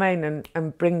know what I mean,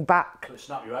 and bring back. So it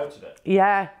snapped you out of it?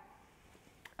 Yeah.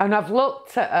 And I've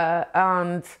looked at her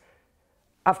and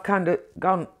I've kind of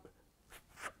gone,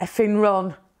 effing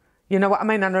run. You know what I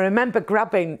mean? And I remember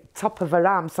grabbing top of her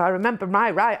arm. So I remember my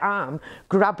right arm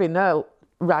grabbing her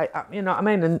right arm, you know what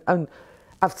I mean? And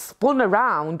I've spun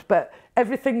around, but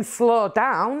everything slowed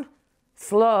down.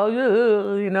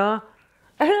 Slow, you know.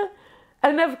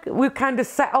 And we kind of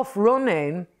set off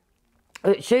running.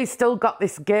 She's still got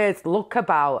this gazed look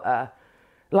about her.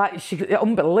 Like,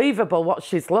 unbelievable what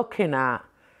she's looking at.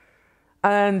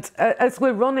 And as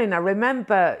we're running, I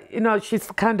remember, you know, she's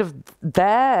kind of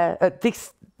there at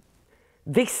this,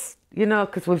 you know,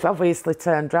 because we've obviously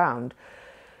turned round.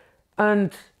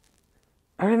 And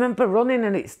I remember running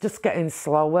and it's just getting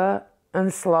slower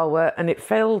and slower. And it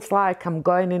feels like I'm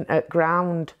going into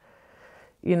ground,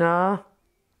 you know.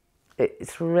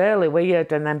 It's really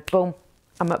weird. And then, boom,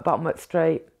 I'm at Bottom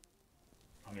Street.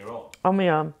 On your own? On my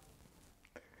own.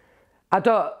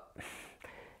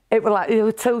 It was like, there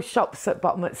were two shops at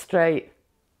Bottom Street.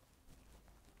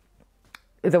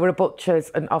 There were a butcher's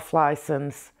and off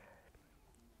licence.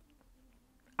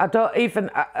 I don't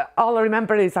even, all I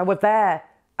remember is I was there.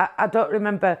 I don't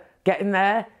remember getting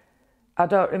there. I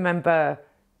don't remember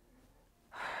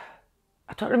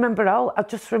all. I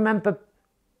just remember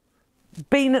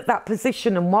being at that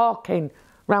position and walking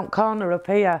round corner up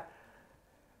here.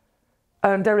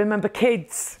 And I remember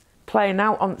kids playing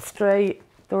out on the street.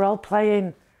 They were all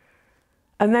playing.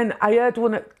 And then I heard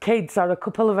one of the kids, or a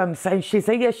couple of them, saying, she's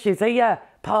here,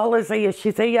 Paula's here,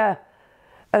 she's here.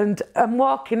 And I'm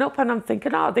walking up and I'm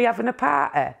thinking, oh, they're having a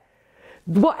party.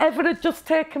 Whatever had just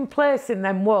taken place in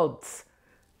them woods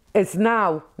is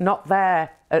now not there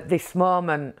at this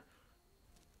moment.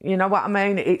 You know what I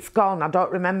mean? It's gone, I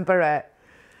don't remember it.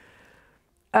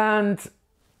 And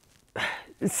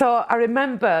so I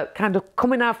remember kind of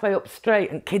coming halfway up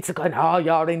straight and kids are going, oh,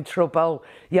 you're in trouble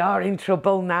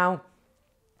now.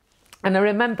 And I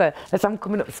remember as I'm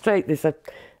coming up straight, there's a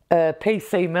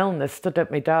PC milliner stood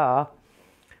at my door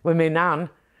with my nan,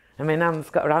 and my nan's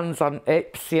got her hands on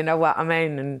hips, you know what I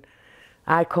mean? And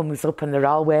I comes up and they're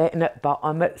all waiting at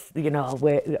bottom, you know,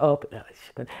 waiting up.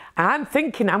 I'm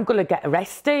thinking I'm going to get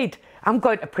arrested. I'm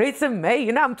going to prison, me.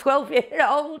 You know, I'm 12 years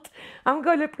old. I'm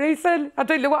going to prison. I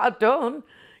don't know what I've done.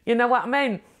 You know what I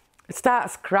mean? I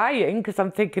starts crying because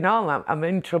I'm thinking, oh, I'm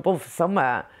in trouble for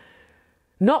somewhere.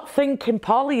 Not thinking,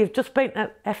 Paula, you've just been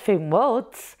at effing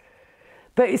woods.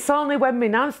 But it's only when my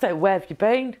nan said, where have you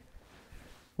been?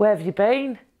 Where have you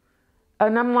been?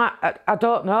 And I'm like, I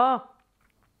don't know.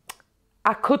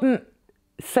 I couldn't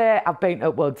say I've been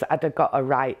at woods. I'd have got a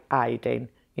right hiding.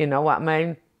 You know what I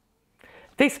mean?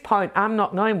 At this point, I'm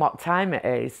not knowing what time it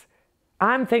is.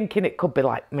 I'm thinking it could be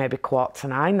like maybe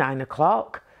 9:15, 9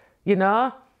 o'clock, you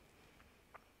know?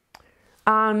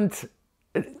 And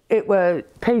it was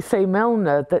PC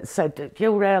Milner that said, do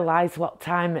you realise what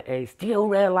time it is? Do you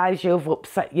realise you've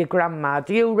upset your grandma?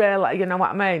 Do you realise, you know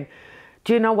what I mean?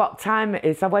 Do you know what time it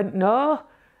is? I went, no.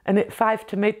 And it's 5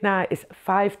 to midnight. It's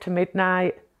 5 to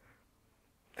midnight.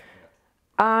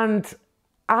 And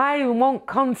I wasn't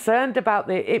concerned about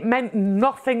it. It meant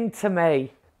nothing to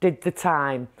me, did the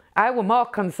time. I was more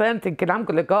concerned thinking I'm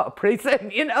going to go to prison,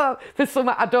 you know, for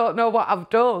something I don't know what I've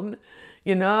done,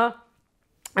 you know.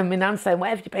 And my nan saying,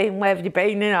 where have you been? Where have you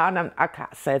been? You know, and I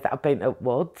can't say that I've been at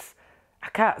woods. I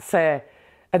can't say.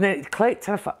 And then it clicked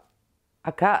and I thought, I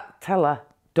can't tell her.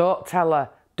 Don't tell her.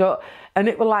 Don't. And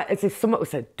it was like as if someone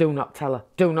said, do not tell her.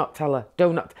 Do not tell her.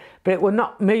 Do not. But it was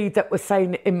not me that was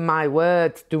saying it in my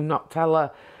words, do not tell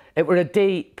her. It was a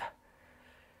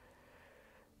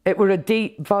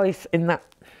deep voice in that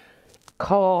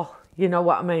core. You know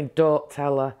what I mean? Don't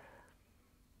tell her.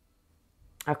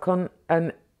 I couldn't.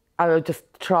 And I was just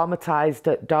traumatised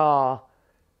at door.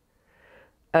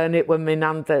 And it was my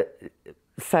nan that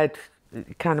said,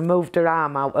 kind of moved her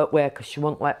arm out at way because she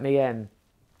wouldn't let me in.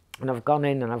 And I've gone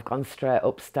in and I've gone straight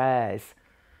upstairs.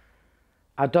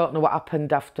 I don't know what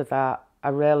happened after that. I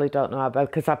really don't know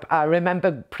about, because I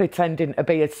remember pretending to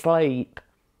be asleep.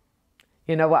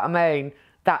 You know what I mean?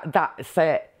 That's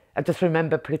it. I just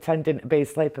remember pretending to be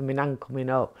asleep and my nan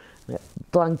coming up,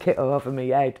 blanket over my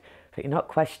head. But you're not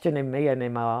questioning me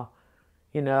anymore,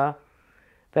 you know?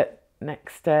 But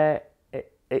next day,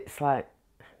 it's like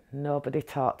nobody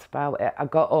talked about it. I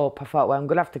got up, I thought, well, I'm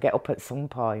going to have to get up at some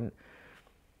point.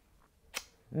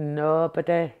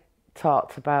 nobody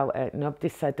talked about it. Nobody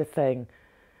said a thing.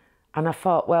 And I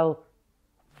thought, well,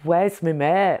 where's my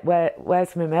mate?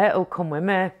 Where's my mate who'll come with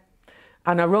me?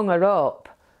 And I rung her up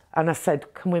and I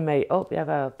said, can we meet up?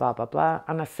 Yeah, blah, blah, blah.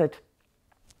 And I said,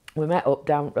 we met up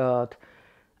down road.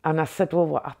 And I said, well,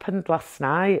 what happened last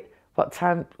night? What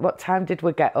time did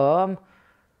we get home?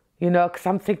 You know, because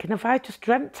I'm thinking, have I just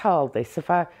dreamt all this?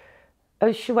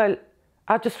 And she went,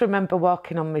 I just remember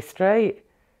walking on my street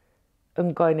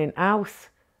and going in house.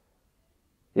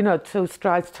 You know, 2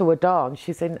 strides to her door and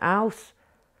she's in house.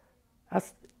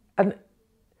 And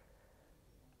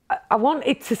I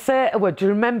wanted to say to her, do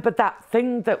you remember that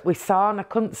thing that we saw? And I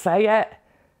couldn't say it.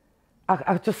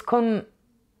 I just couldn't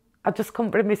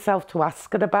bring myself to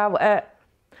ask her about it.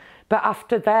 But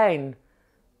after then,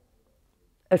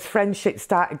 as friendship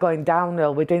started going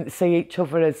downhill, we didn't see each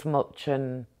other as much,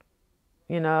 and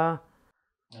you know.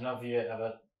 And have you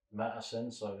ever met her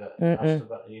since, or asked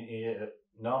about you?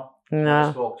 No? No.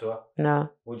 Never spoke to her? No.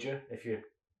 Would you, if you?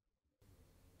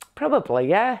 Probably,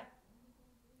 yeah.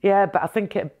 Yeah, but I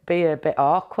think it'd be a bit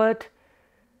awkward.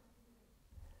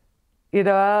 You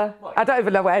know, What? I don't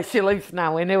even know where she lives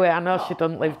now anyway. I know she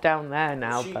doesn't live down there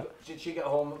now. Did she get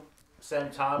home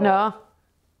same time? No.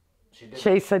 She did?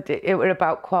 She said it was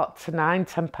about 9:15,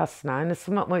 9:10, or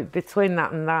something between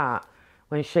that and that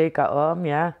when she got home,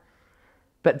 yeah.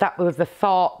 But that was the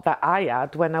thought that I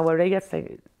had when I were here,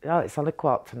 thinking, oh, it's only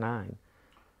 9:15.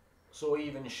 So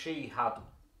even she had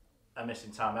a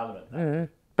missing time element then?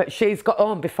 But she's got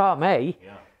home before me.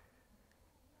 Yeah.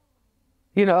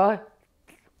 You know,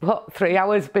 what, 3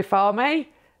 hours before me?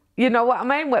 You know what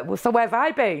I mean? So where have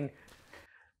I been?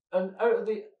 And out of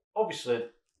obviously,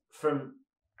 from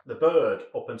the bird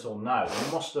up until now,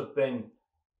 there must have been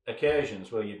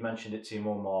occasions where you've mentioned it to your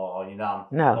mum or your nan.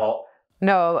 No.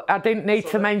 No, I didn't need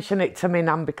to mention it to my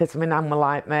nan because my nan were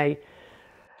like me.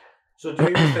 So do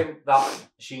you think that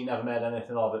she never made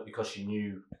anything of it because she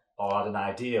knew or had an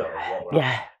idea of what would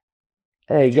happen?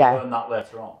 Did you learn that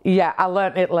later on? Yeah, I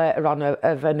learnt it later on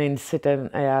of an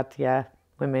incident I had, yeah,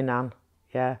 with my nan,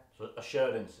 yeah. So a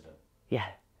shared incident? Yeah.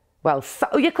 Well, so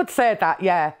you could say that,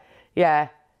 yeah, yeah.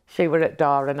 She were at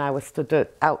door and I was stood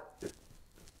out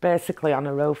basically on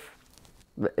a roof.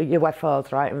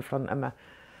 UFOs right in front of me,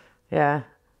 yeah.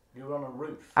 You were on a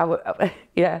roof?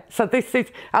 Yeah, so this is,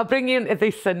 I'll bring you into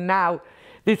this, and now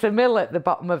there's a mill at the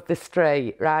bottom of the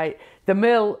street, right? The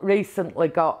mill recently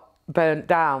got burnt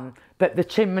down, but the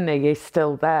chimney is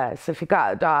still there. So if you go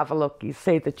out the door, have a look, you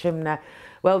see the chimney.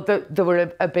 Well, there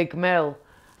were a big mill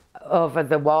over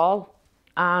the wall,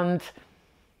 and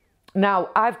now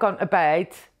I've gone to bed,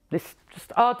 this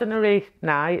just ordinary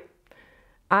night,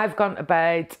 I've gone to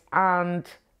bed, and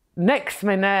next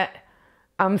minute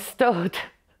I'm stood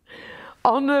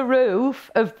on the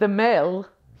roof of the mill,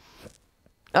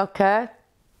 okay,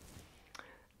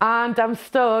 and I'm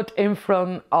stood in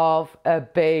front of a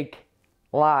big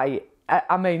light.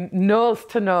 I mean, nose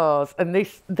to nose, and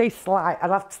this light,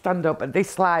 I'd have to stand up, and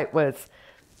this light was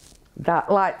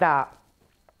like that,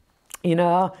 you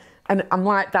know, and I'm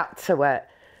like that to it.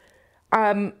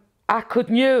 I could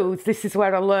use, this is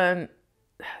where I learned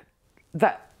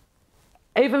that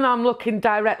even though I'm looking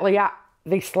directly at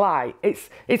this light, it's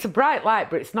a bright light,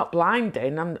 but it's not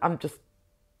blinding. I'm just,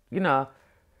 you know,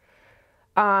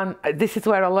 and this is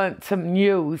where I learnt to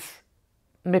use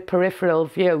my peripheral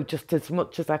view just as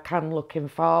much as I can looking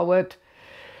forward.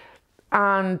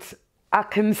 And I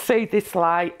can see this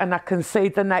light, and I can see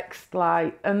the next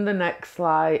light and the next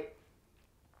light,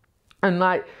 and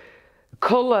like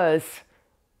colours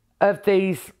of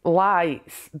these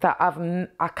lights that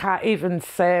I can't even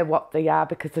say what they are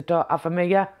because I don't have them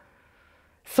here.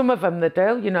 Some of them they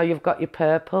do, you know, you've got your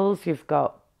purples, you've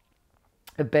got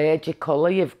a beigey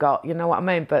colour, you've got, you know what I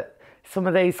mean, but some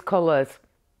of these colours,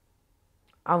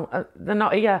 they're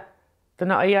not here, they're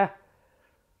not here,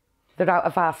 they're out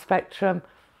of our spectrum.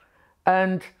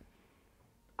 And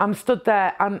I'm stood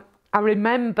there, and I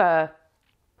remember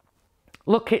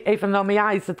looking, even though my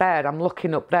eyes are there, I'm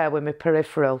looking up there with my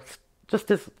peripherals,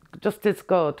 just as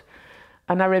good.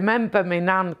 And I remember my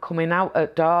nan coming out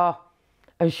at door,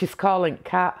 and she's calling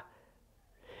Cat,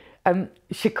 and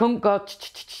she couldn't go,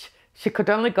 she could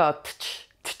only go,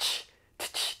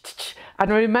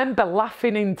 and I remember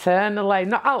laughing internally,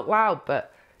 not out loud,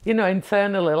 but, you know,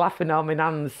 internally laughing on my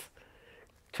nan's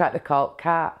trying to call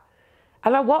Cat.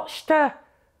 And I watched her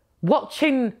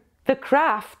watching the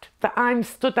craft that I'm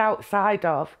stood outside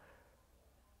of.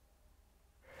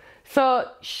 So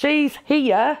she's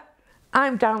here,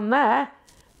 I'm down there,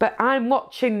 but I'm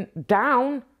watching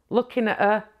down, looking at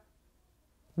her,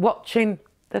 watching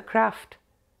the craft.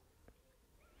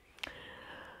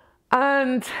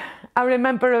 And I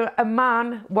remember a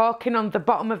man walking on the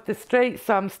bottom of the street,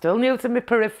 so I'm still using my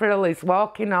peripheral. He's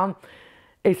walking on,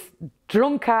 he's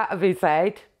drunk out of his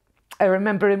head. I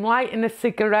remember him lighting a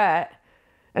cigarette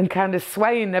and kind of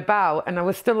swaying about, and I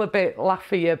was still a bit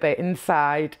laughy a bit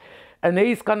inside, and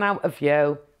he's gone out of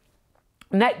view.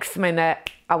 Next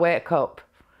minute, I wake up.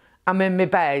 I'm in my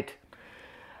bed.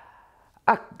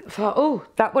 I thought, oh,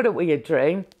 that would a weird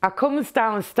dream. I comes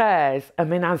downstairs and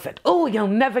my nan said, oh, you'll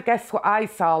never guess what I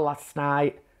saw last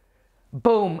night.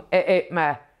 Boom, it hit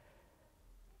me.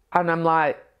 And I'm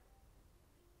like,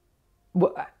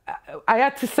 I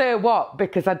had to say what,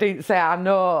 because I didn't say I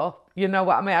know. You know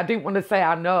what I mean? I didn't want to say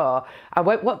I know. I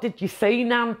went, what did you see,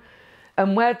 Nan?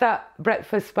 And where that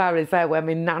breakfast bar is there, where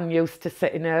my nan used to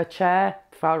sit in her chair,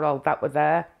 before all that were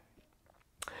there.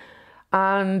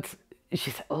 And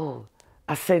she said, oh,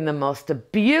 I seen the most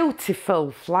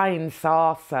beautiful flying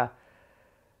saucer.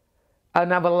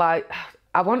 And I was like,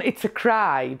 I wanted to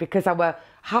cry because I was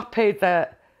happy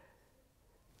that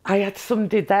I had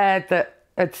somebody there that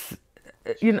had,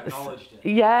 you know,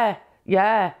 yeah,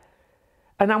 yeah.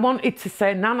 And I wanted to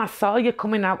say, Nan, I saw you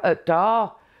coming out at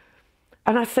door.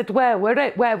 And I said, where were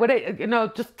it? You know,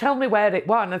 just tell me where it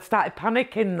was. And I started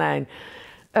panicking then.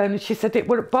 And she said, it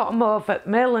were at bottom over at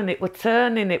mill and it were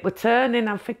turning.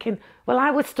 I'm thinking, well,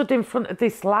 I was stood in front of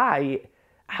this light.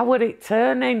 How were it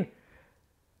turning?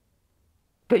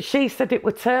 But she said it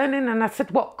were turning, and I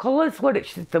said, what colours were it?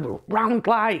 She said, they were round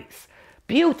lights,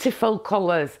 beautiful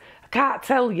colours. I can't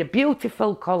tell you,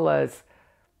 beautiful colours.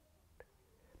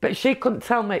 But she couldn't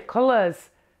tell me colours.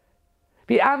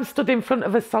 But I'm stood in front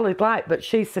of a solid light, but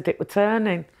she said it were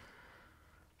turning.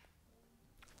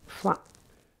 Flat.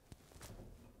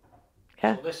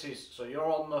 Yeah. So you're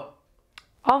on the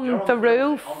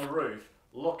roof. On the roof,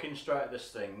 looking straight at this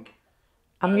thing.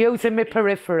 I'm using my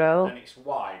peripheral. And it's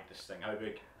wide, this thing. How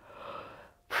big?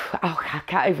 Oh, I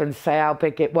can't even say how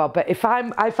big it was. But if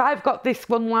I've got this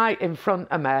one light in front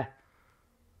of me,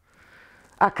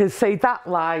 I can see that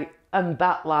light and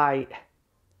that light.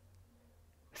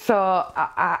 So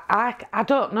I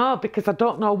don't know, because I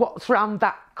don't know what's round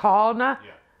that corner.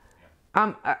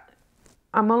 Yeah.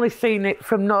 I'm only seeing it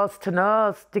from nose to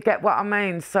nose. Do you get what I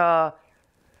mean? So.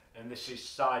 And this is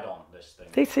side on, this thing?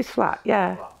 This is flat,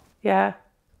 yeah. Flat. Yeah.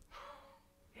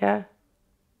 Yeah.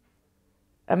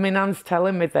 And my nan's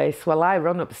telling me this. Well, I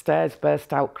run upstairs,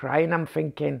 burst out crying. I'm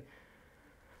thinking,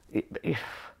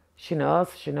 she knows.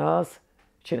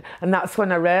 And that's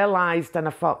when I realised, and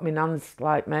I thought, my nan's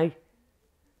like me.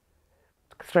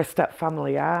 Because rest that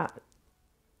family out.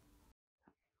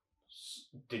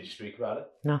 Did you speak about it?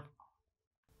 No.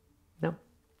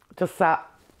 Just that.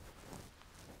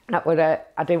 That was it.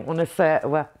 I didn't want to say it to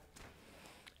her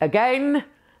again,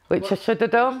 which I should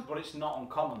have done. But it's not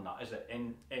uncommon, that, is it?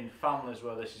 In families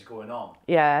where this is going on.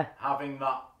 Yeah. Having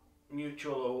that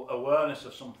mutual awareness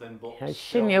of something, but yeah,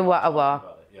 she knew what I was.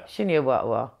 Yeah. She knew what I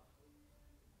was.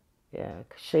 Yeah,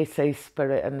 because she sees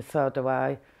spirit and so do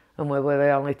I. And we were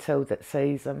the only two that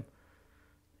sees them.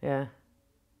 Yeah.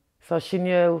 So she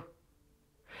knew.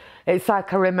 It's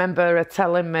like I remember her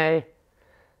telling me,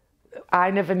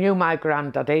 I never knew my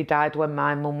granddad. He died when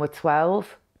my mum was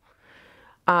 12.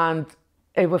 And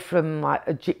he was from like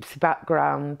a gypsy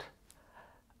background.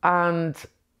 And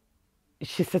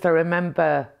she said, I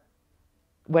remember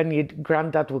when your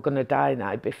granddad were going to die the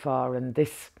night before, and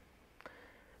this,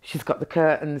 she's got the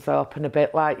curtains open a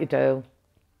bit like you do.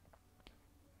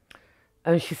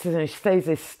 And she says, and she sees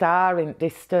this star in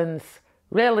distance,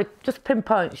 really just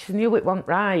pinpoint. She knew it wasn't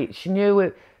right. She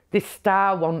knew this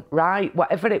star wasn't right,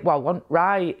 whatever it was, wasn't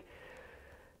right.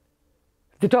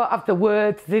 They don't have the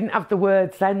words, they didn't have the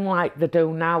words then like they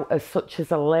do now, as such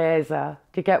as a laser.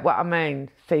 Do you get what I mean?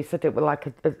 She said it was like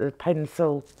a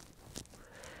pencil.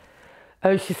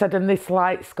 And she said, and this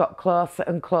light's got closer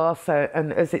and closer,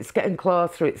 and as it's getting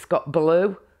closer, it's got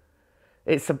blue.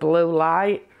 It's a blue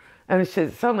light. And she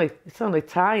said, it's only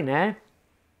tiny.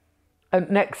 And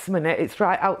next minute, it's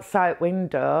right outside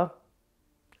window,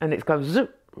 and it's gone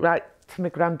zoop, right to my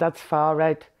granddad's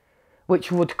forehead,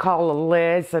 which we would call a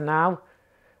laser now.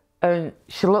 And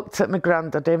she looked at my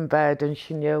granddad in bed and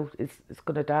she knew it's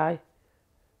going to die.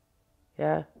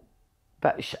 Yeah.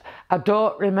 But I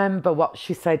don't remember what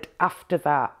she said after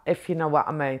that, if you know what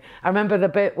I mean. I remember the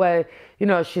bit where, you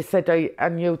know, she said, I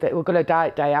knew that we were going to die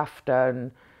the day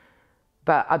after.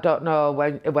 But I don't know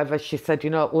whether she said, you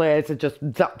know, laser just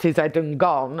zapped his head and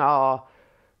gone, or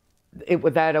it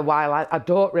was there a while. I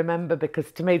don't remember,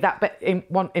 because to me that bit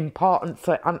wasn't important,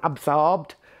 so it wasn't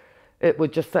absorbed. It was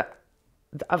just that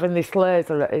having this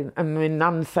laser, and my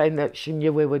nan saying that she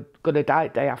knew we were going to die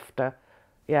the day after.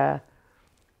 Yeah.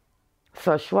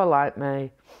 So she was like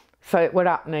me. So it were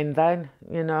happening then,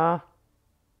 you know.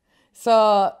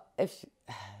 So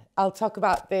I'll talk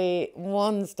about the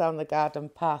ones down the garden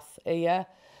path here.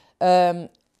 I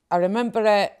remember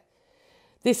it.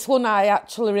 This one I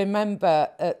actually remember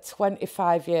at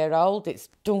 25-year-old. It's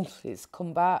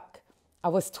come back. I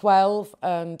was 12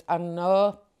 and I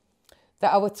know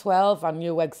that I was 12. I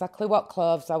knew exactly what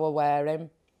clothes I were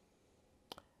wearing.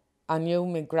 I knew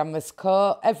my grandma's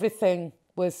coat. Everything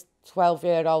was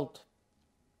 12-year-old.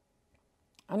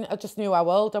 And I just knew how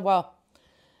old I was.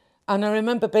 And I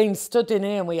remember being stood in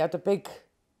here and we had a big,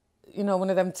 you know, one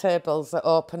of them tables that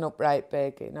open up right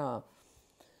big, you know.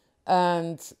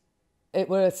 And it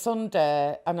were a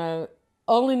Sunday, and I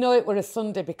only know it were a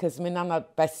Sunday because my nan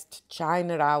had best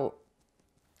china out,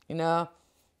 you know,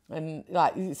 and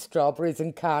like strawberries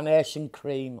and carnation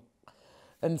cream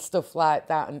and stuff like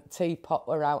that, and teapot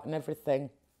were out and everything.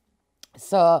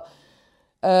 So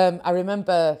I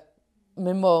remember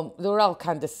my mum, they were all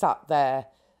kind of sat there,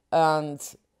 and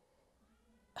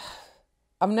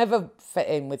I've never fit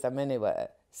in with them anyway.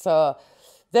 So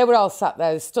they were all sat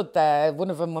there, stood there. One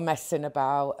of them were messing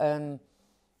about and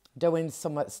doing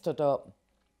something, stood up.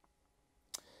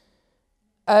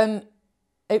 And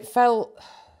it felt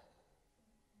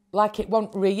like it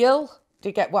wasn't real. Do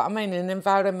you get what I mean? An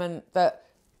environment that,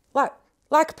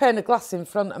 like a pane of glass in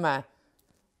front of me.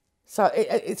 So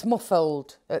it's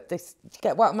muffled at this. Do you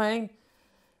get what I mean?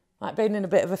 Like being in a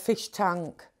bit of a fish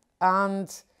tank.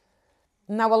 And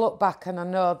now I look back and I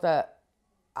know that,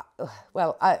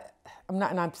 well, I'm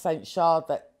 99% sure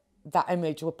that that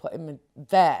image we're putting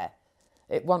there,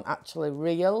 it wasn't actually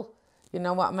real. You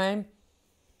know what I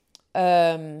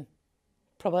mean?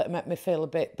 Probably to make me feel a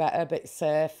bit better, a bit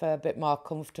safer, a bit more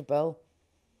comfortable.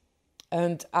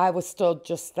 And I was stood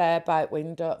just there by the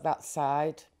window at that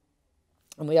side.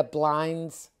 And we had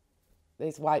blinds,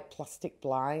 these white plastic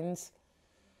blinds.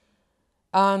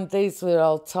 And these were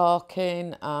all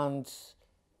talking, and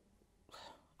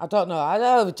I don't know,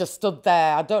 I just stood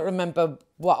there. I don't remember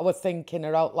what I was thinking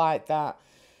or out like that.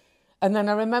 And then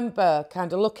I remember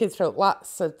kind of looking through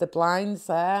lots of the blinds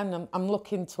there, and I'm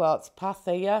looking towards the path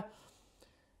here.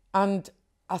 And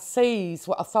I sees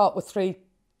what I thought were 3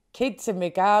 kids in my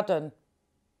garden,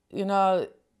 you know,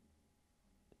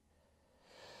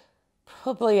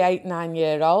 probably 8,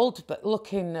 9-year-old, but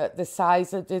looking at the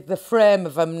size of the frame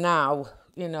of them now,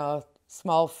 you know,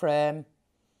 small frame.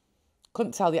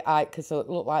 Couldn't tell you height because it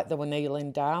looked like they were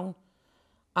kneeling down.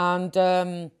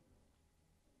 And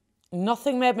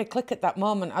nothing made me click at that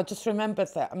moment. I just remembered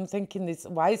that I'm thinking,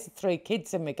 why is there 3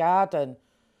 kids in my garden?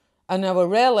 And I were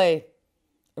really,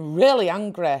 really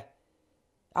angry.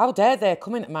 How dare they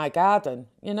come into my garden?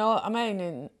 You know what I mean?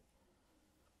 And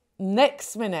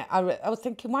next minute, I was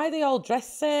thinking, why are they all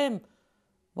dressed same?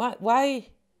 Why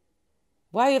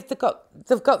have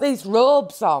they've got these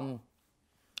robes on?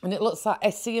 And it looks like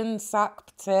Hessian sack,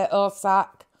 potato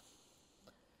sack.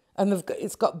 And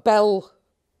it's got bell.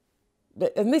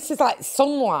 And this is like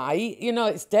sunlight, you know,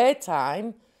 it's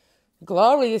daytime.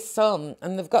 Glorious sun.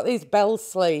 And they've got these bell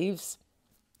sleeves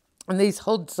and these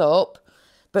hoods up.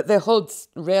 But the hood's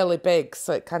really big,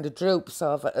 so it kind of droops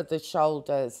over at the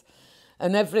shoulders.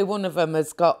 And every one of them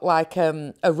has got like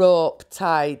a rope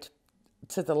tied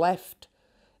to the left.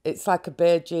 It's like a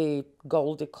beigey,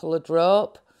 goldy coloured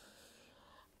rope.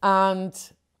 And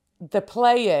they're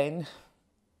playing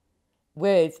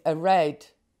with a red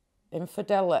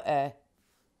Infidelity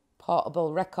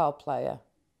portable record player.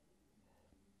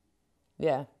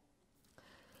 Yeah.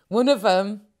 One of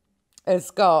them has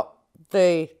got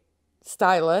the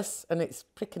stylus and it's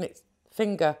pricking its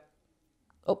finger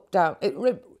up, down.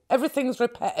 Everything's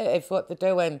repetitive what they're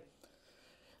doing.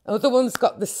 The other one's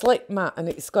got the slip mat and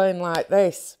it's going like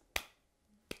this.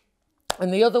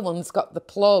 And the other one's got the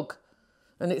plug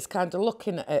and it's kind of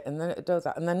looking at it and then it does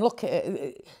that. And then look at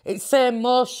it. It's same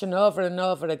motion over and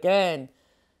over again.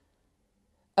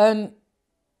 And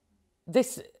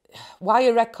this, why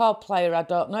a record player, I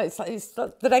don't know. It's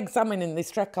like they're examining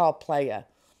this record player.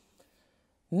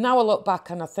 Now I look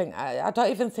back and I think, I don't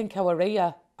even think I were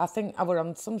here. I think I were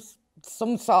on some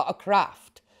sort of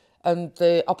craft and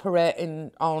they're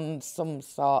operating on some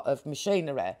sort of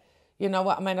machinery. You know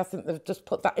what I mean? I think they've just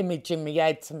put that image in my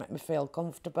head to make me feel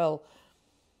comfortable.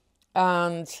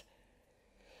 And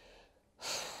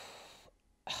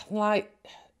I'm like,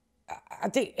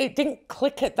 it didn't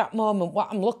click at that moment what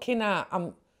I'm looking at.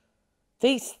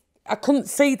 I couldn't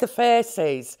see the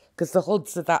faces because the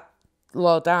hoods are that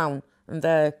low down and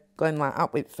they're going like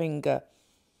that with finger.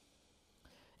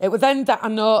 It was then that I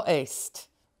noticed,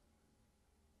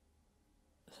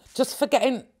 just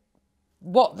forgetting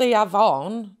what they have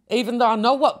on, even though I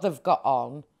know what they've got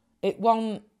on, it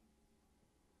wasn't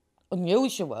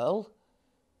unusual.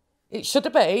 It should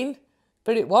have been,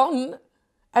 but it wasn't.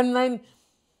 And then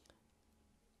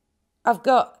I've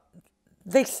got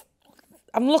this,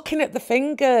 I'm looking at the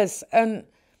fingers and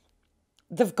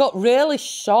they've got really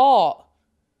short,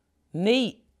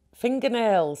 neat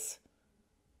fingernails,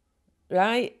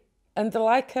 right? And they're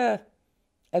like a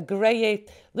grey,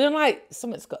 they're like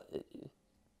something's got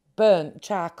burnt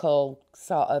charcoal,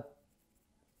 sort of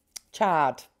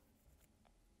charred,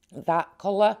 that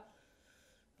colour,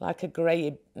 like a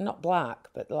grey, not black,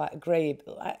 but like a grey,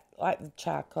 like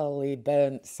charcoal-y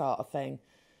burnt sort of thing.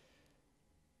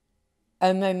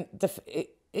 And then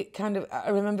it kind of, I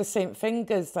remember seeing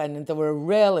fingers then, and they were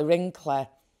really wrinkly,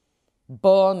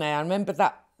 bony. I remember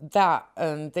that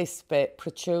and this bit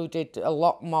protruded a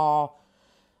lot more,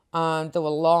 and they were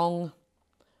long.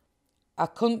 I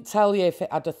couldn't tell you if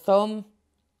it had a thumb,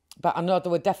 but I know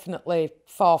there were definitely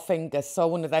 4 fingers, so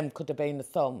one of them could have been a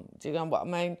thumb. Do you know what I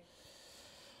mean?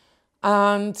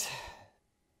 And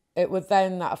it was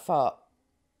then that I thought,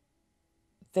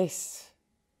 these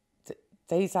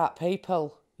aren't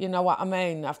people. You know what I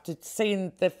mean? After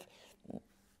seeing the,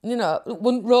 you know,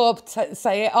 wouldn't robe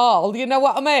say it all? You know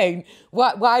what I mean?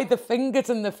 Why the fingers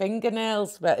and the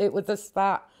fingernails? But it was just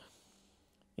that,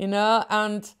 you know.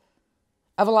 And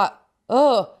I was like,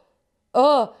 oh.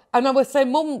 And I was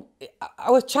saying, Mum,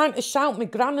 I was trying to shout my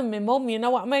gran and my mum, you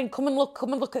know what I mean? Come and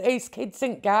look at these kids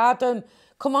in garden.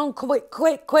 Come on,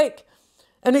 quick.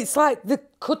 And it's like they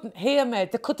couldn't hear me.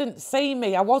 They couldn't see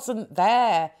me. I wasn't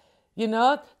there, you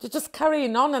know. They're just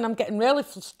carrying on and I'm getting really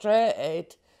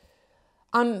frustrated.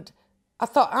 And I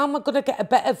thought, how am I going to get a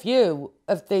better view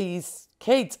of these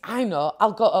kids? I know,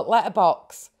 I'll go to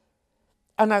Letterbox.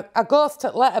 And I goes to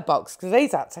Letterbox, because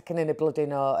these aren't taking any bloody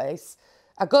notice.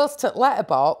 I goes to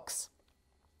Letterbox,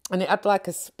 and it had like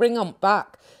a spring on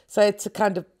back, so I had to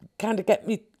kind of get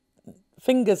me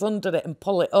fingers under it and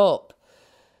pull it up,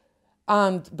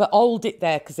 but hold it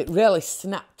there because it really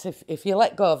snapped. If you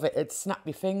let go of it, it'd snap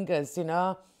your fingers, you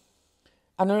know.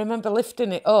 And I remember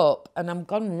lifting it up, and I'm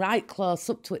gone right close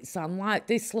up to it, so I'm like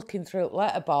this, looking through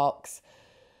Letterbox,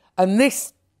 and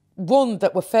this one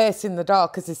that were facing the door,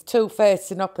 because there's 2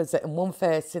 facing opposite and 1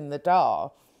 facing the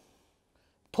door,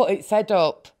 put its head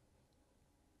up,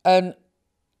 and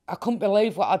I couldn't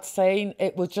believe what I'd seen.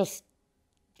 It were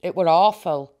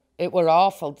awful. It were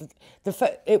awful.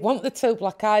 It wasn't the 2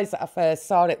 black eyes that I first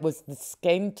saw. It was the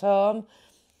skin tone,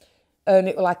 and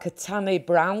it was like a tanny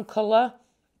brown colour.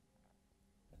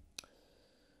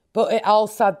 But it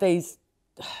also had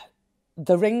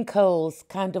the wrinkles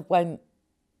kind of went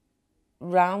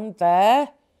round there,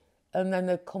 and then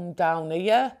they'd come down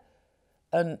here,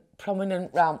 and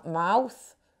prominent round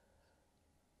mouth.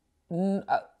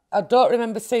 I don't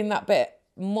remember seeing that bit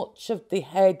much of the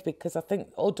head, because I think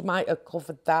Ud might have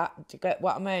covered that. Do you get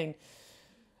what I mean?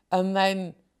 And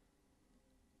then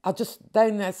I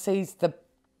sees the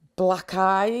black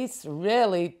eyes,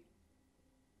 really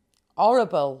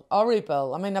horrible.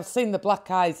 I mean, I've seen the black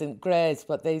eyes in greys,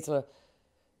 but these are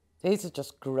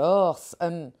just gross.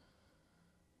 And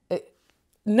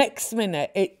next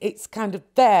minute it's kind of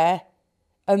there,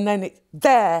 and then it's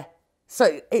there.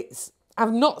 So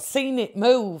I've not seen it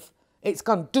move. It's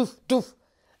gone doof, doof,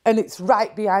 and it's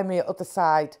right behind me at other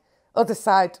side,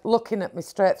 looking at me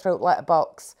straight through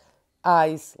Letterbox,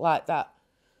 eyes like that.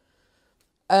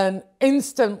 And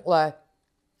instantly,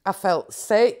 I felt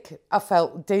sick. I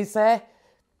felt dizzy.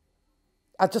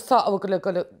 I just thought I was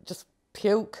gonna just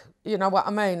puke. You know what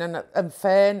I mean? And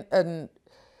faint. And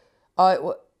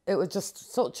it was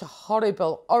just such a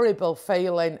horrible, horrible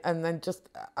feeling. And then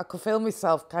I could feel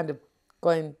myself kind of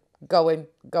going,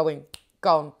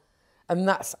 gone. And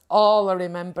that's all I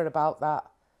remember about that.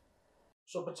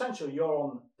 So potentially you're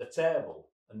on the table,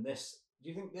 and do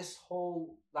you think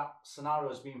that scenario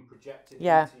has been projected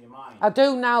into your mind? I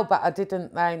do now, but I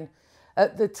didn't then.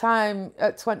 At the time,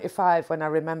 at 25, when I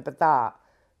remembered that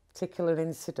particular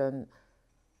incident,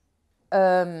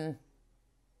 I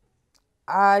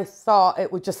thought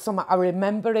it was just something I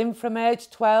remember him from age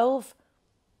 12,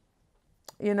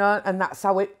 you know, and that's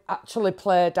how it actually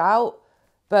played out.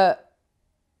 But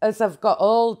as I've got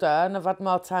older and I've had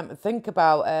more time to think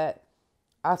about it,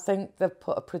 I think they've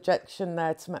put a projection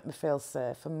there to make me feel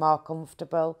safe and more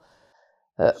comfortable.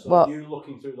 So you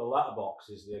looking through the letterbox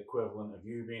is the equivalent of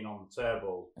you being on the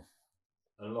table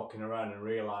and looking around and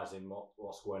realising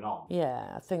what's going on?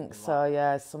 Yeah, I think so,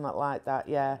 yeah, something like that,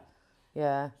 yeah.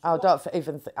 I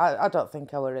don't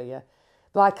think I were here.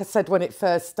 Like I said, when it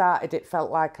first started, it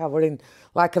felt like I were in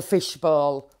like a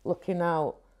fishbowl looking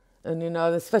out. And, you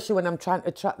know, especially when I'm trying to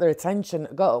attract their attention,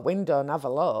 go to a window and have a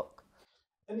look.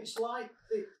 And it's like,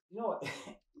 you know,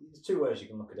 there's two ways you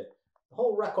can look at it. The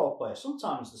whole record player,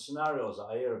 sometimes the scenarios that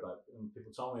I hear about and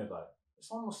people tell me about, it's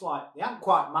almost like they haven't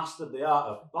quite mastered the art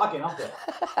of bagging, have they?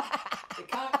 They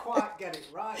can't quite get it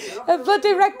right. A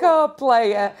bloody record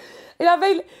player. You know what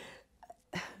I mean?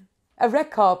 A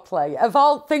record player. Of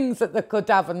all things that they could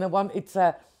have, and they wanted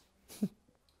to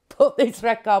put this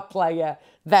record player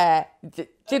there. Do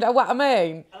you know what I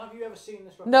mean? And have you ever seen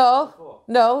this record player before?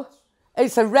 No.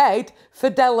 It's a red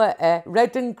Fidelity,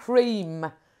 red and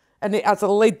cream. And it has a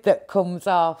lid that comes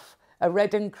off. A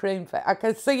red and cream. I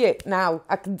can see it now.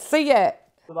 I can see it.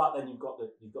 For that, then you've got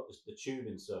the tube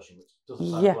insertion, which doesn't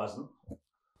sound pleasant.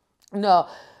 No.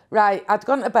 Right, I'd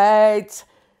gone to bed,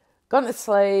 gone to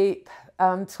sleep.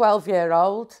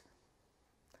 12-year-old.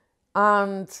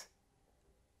 And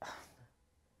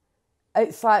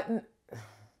it's like,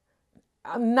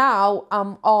 now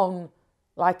I'm on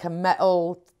like a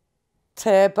metal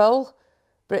table,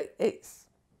 but it's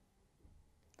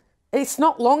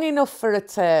not long enough for a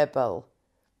table,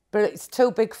 but it's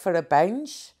too big for a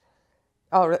bench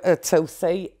or a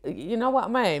two-seat. You know what I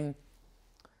mean?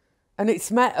 And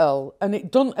it's metal, and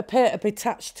it doesn't appear to be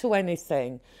attached to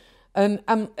anything. And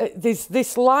there's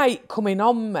this light coming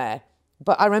on me,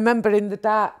 but I remember in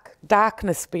the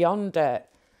darkness beyond it.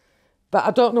 But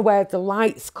I don't know where the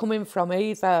light's coming from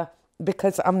either,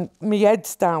 because my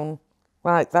head's down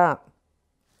like that,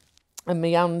 and my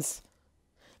hands.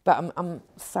 But I'm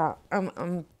sat.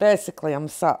 I'm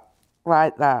sat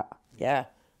like that. Yeah,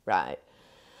 right.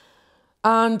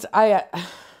 And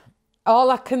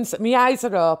all I can, my eyes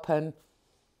are open.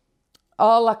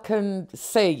 All I can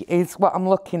see is what I'm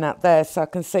looking at there. So I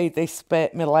can see this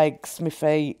bit, my legs, my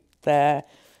feet there.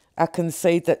 I can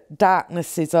see that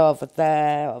darkness is over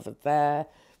there.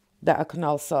 That I can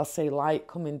also see light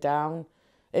coming down.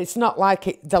 It's not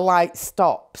like the light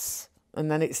stops and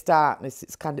then it's darkness.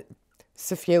 It's kind of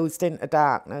suffused into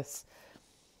darkness.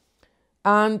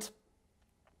 And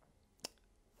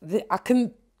I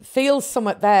can feel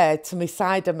something there to my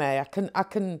side of me.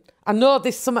 I know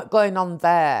there's something going on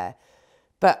there.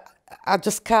 But I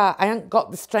just can't, I ain't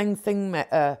got the strength in me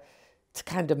to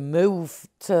kind of move,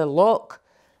 to look.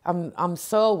 I'm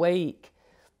so weak.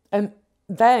 And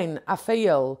then I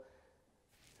feel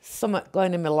something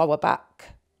going in my lower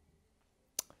back.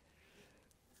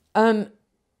 And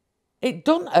it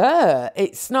doesn't hurt.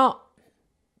 It's not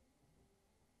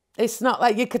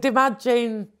like you could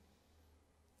imagine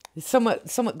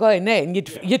something going in,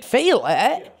 you'd feel it.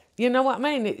 Yeah. You know what I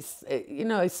mean? It's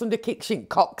if somebody kicks you in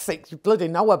coccyx, you bloody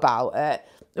know about it.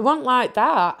 It wasn't like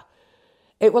that.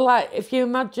 It was like, if you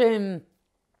imagine,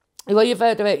 well, you've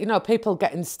heard of it, people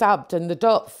getting stabbed and they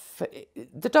don't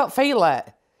feel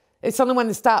it. It's only when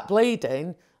they start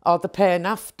bleeding or the pain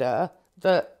after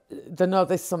that they know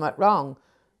there's something wrong.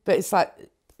 But it's like,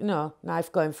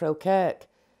 knife going through cake.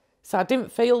 So I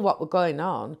didn't feel what was going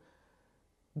on.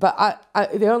 But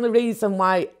the only reason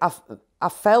why I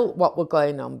felt what was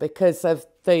going on because of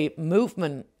the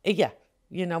movement here.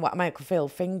 You know what I mean? I could feel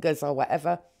fingers or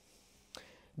whatever.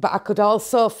 But I could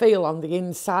also feel on the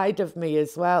inside of me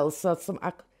as well. So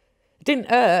it didn't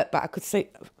hurt, but I could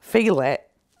feel it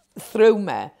through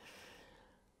me.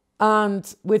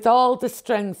 And with all the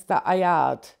strength that I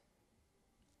had,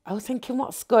 I was thinking,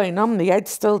 what's going on? The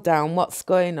head's still down, what's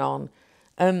going on?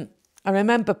 And I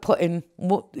remember putting,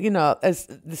 as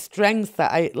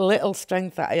the little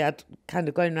strength that I had kind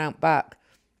of going round back,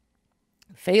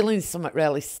 feeling something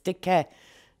really sticky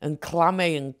and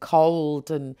clammy and cold,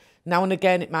 and now and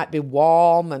again it might be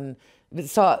warm, and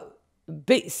so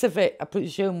bits of it I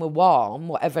presume were warm,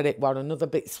 whatever it was, and other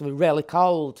bits were really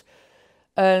cold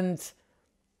and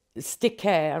sticky.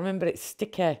 I remember it's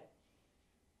sticky.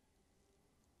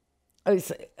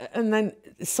 And then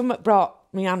something brought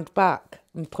my hand back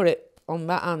and put it on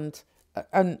that hand,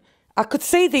 and I could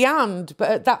see the hand, but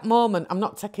at that moment I'm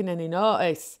not taking any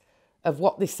notice of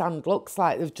what this hand looks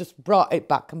like. They've just brought it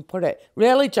back and put it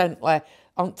really gently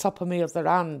on top of my other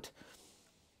hand.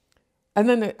 And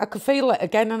then I could feel it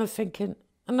again, and I'm thinking,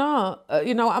 no,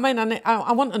 you know what I mean?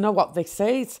 I want to know what this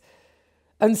is.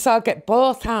 And so I get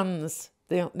both hands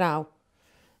now,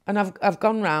 and I've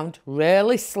gone round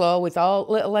really slow with all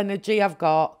little energy I've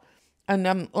got, and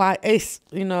I'm like this,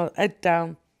 head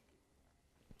down.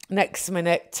 Next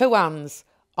minute, 2 hands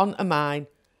onto mine.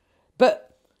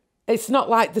 But it's not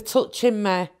like they're touching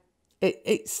me.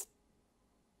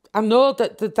 I know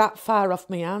that they're that far off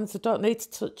my hands. They don't need to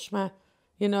touch me,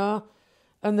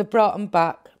 And they brought them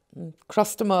back and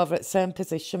crossed them over at the same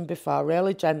position before,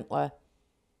 really gently.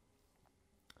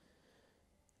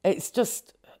 It's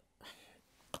just,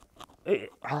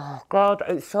 oh God,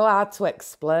 it's so hard to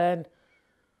explain.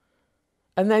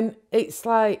 And then it's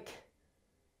like,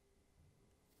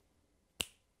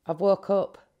 I've woke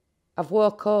up.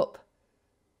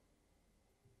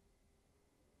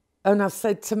 And I've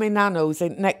said to my nan who's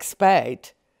in next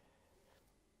bed,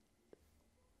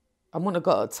 I'm going to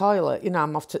go to the toilet. You know,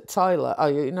 I'm off to the toilet. Oh,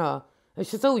 you know. And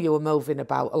she says, oh, you were moving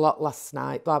about a lot last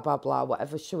night, blah, blah, blah,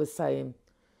 whatever she was saying.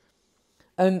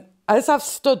 And as I've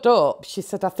stood up, she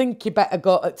said, I think you better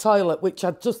go to the toilet, which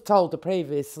I'd just told her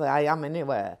previously, I am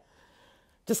anyway.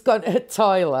 Just going to the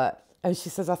toilet. And she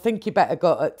says, I think you better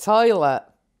go to the toilet.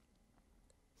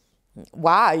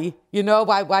 Why? You know,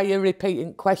 why you're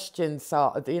repeating questions,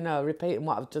 sort of, you know, repeating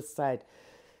what I've just said.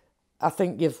 I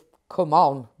think you've come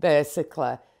on,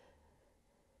 basically.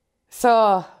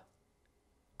 So,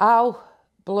 our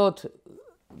blood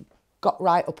got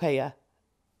right up here.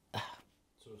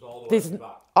 So it's all the way up your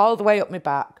back? All the way up my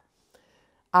back.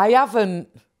 I haven't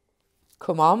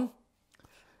come on,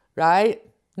 right?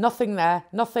 Nothing there,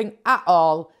 nothing at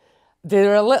all.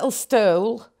 There's a little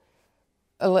stool,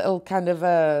 a little kind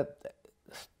of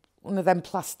one of them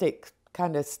plastic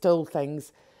kind of stool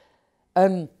things.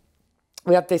 And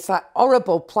we had this like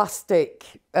horrible plastic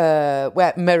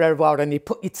where mirror war, and you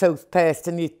put your toothpaste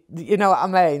and you know what I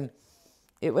mean?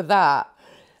 It was that.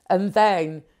 And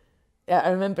then I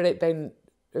remember it being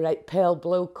right pale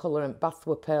blue colour, and bath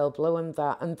were pale blue and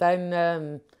that. And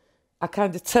then I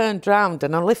kind of turned round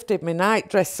and I lifted my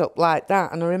nightdress up like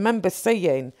that, and I remember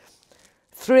seeing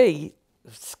 3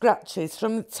 scratches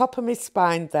from the top of my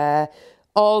spine there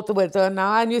all the way down.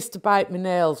 Now, I used to bite my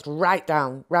nails right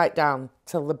down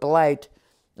till the blade.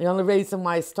 The only reason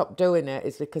why I stopped doing it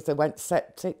is because I went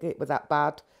septic. It was that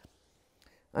bad.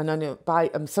 And I didn't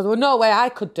bite them. So there was no way I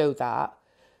could do that.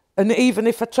 And even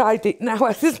if I tried it now,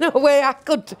 there's no way I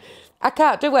could. I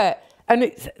can't do it. And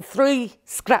it's 3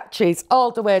 scratches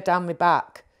all the way down my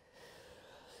back.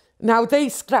 Now,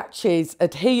 these scratches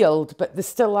had healed, but they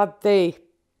still had the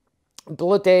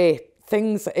bloody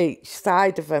things at each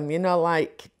side of them, you know,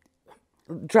 like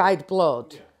dried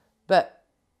blood, but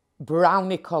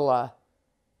browny colour.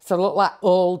 So they look like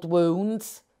old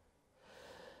wounds.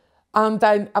 And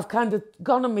then I've kind of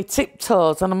gone on my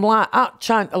tiptoes and I'm like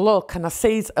trying to look, and I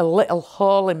see a little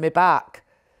hole in my back.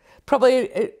 Probably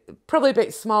a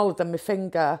bit smaller than my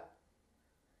finger.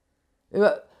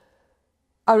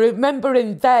 I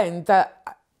remembering then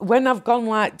that when I've gone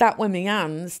like that with my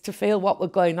hands to feel what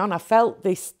was going on, I felt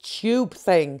this tube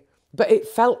thing, but it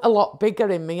felt a lot bigger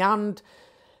in my hand.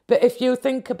 But if you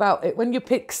think about it, when you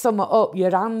pick something up,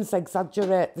 your hands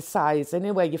exaggerate the size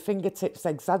anyway. Your fingertips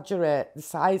exaggerate the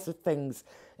size of things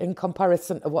in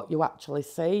comparison to what you actually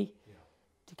see. Yeah.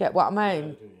 Do you get what I mean?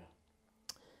 Yeah, I do, yeah.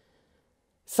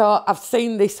 So I've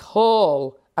seen this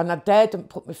hole and I daredn't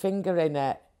put my finger in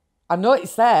it. I know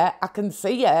it's there, I can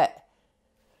see it.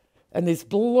 And there's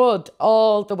blood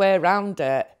all the way around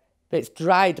it. But it's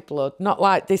dried blood, not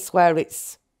like this where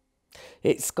it's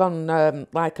gone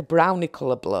like a browny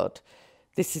colour blood.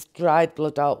 This is dried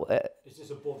blood out. Is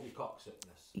this above your coccyx?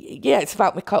 Yeah, it's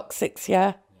about my coccyx,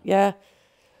 yeah.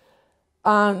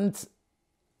 And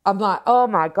I'm like, oh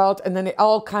my God. And then it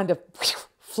all kind of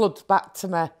floods back to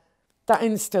me. That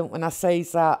instant when I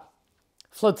sees that,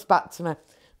 floods back to me.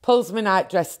 Pulls my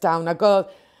nightdress down.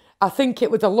 I think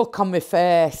it was a look on my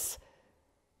face.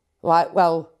 Like,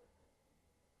 well,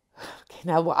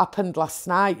 you know, what happened last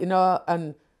night, you know,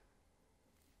 and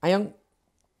I don't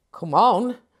come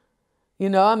on, you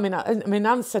know. I mean,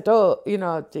 Nan said, oh, you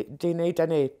know, do you need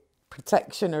any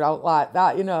protection or out like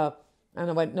that, you know? And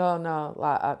I went, no,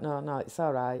 like that, no, it's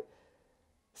all right.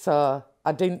 So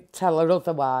I didn't tell her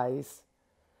otherwise.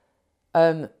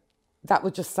 And that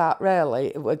was just that, really.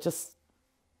 It was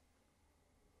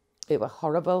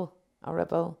horrible.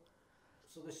 So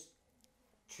this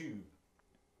tube?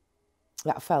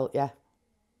 That I felt, yeah.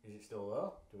 Is it still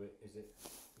there?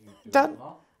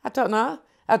 I don't know.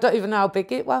 I don't even know how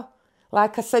big it was.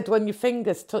 Like I said, when your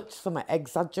fingers touch something, it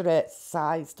exaggerates the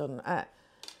size, doesn't it?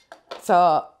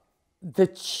 So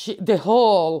the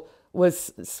hole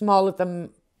was smaller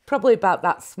than, probably about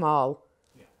that small.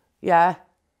 Yeah.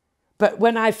 But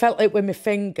when I felt it with my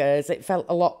fingers, it felt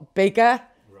a lot bigger.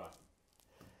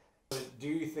 Right. Do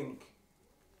you think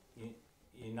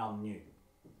your nan knew?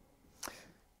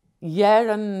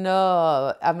 Yeah and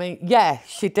no. I mean, yeah,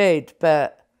 she did,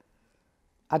 but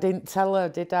I didn't tell her,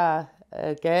 did I?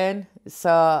 Again.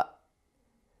 So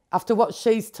after what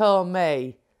she's told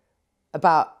me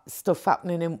about stuff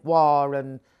happening in war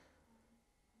and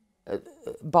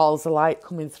balls of light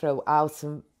coming through house,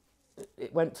 and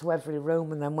it went to every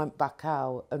room and then went back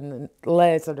out, and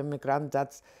laser in my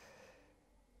granddad's.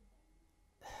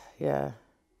 yeah.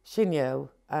 She knew,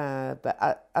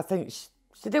 but I think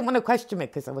she didn't want to question me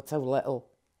because I was too little.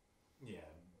 Yeah.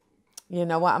 You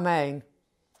know what I mean?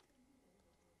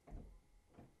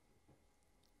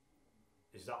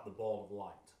 Is that the ball of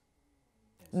light?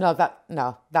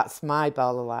 No, that's my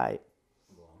ball of light.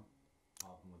 Go on.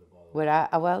 What happened with the ball of light? Where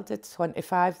I welded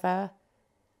 25 there.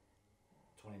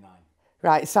 29.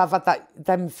 Right, so I've had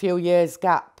them few years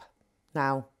gap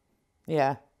now.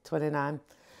 Yeah, 29.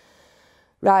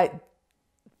 Right,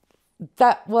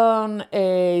 that one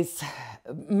is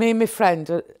me and my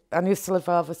friend. I used to live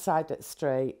over side of the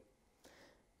street,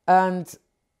 and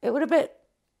it was a bit.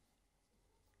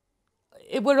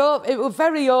 It was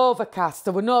very overcast.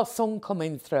 There was no sun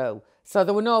coming through, so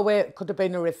there was no way it could have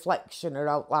been a reflection or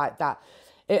out like that.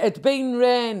 It had been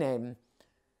raining,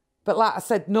 but like I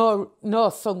said, no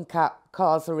sun can't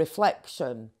cause a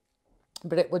reflection.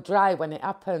 But it was dry when it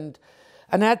happened.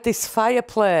 And I had this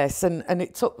fireplace, and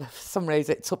it took, for some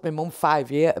reason, it took my mum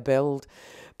 5 years to build.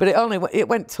 But it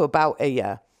went to about a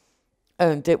year.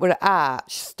 And it were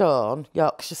arch stone,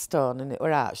 Yorkshire stone, and it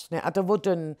were arched. And it had a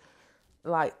wooden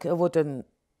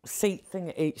seat thing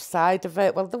at each side of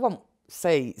it. Well, there weren't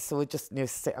seats, so we just knew to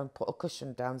sit and put a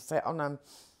cushion down, sit on them.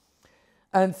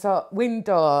 And so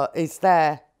window is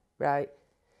there, right?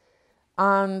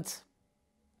 And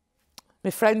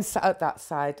my friend sat at that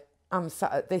side, I'm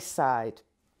sat at this side.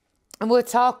 And we're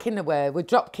talking away. We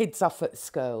dropped kids off at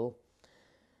school.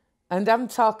 And I'm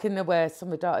talking away. So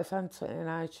my daughter, if I'm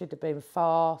 29, she'd have been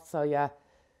 4. So yeah,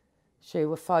 she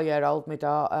was 4-year-old, my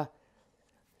daughter.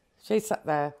 She sat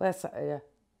there, we're sat here.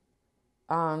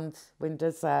 And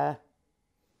windows there.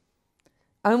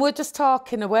 And we're just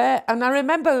talking away. And I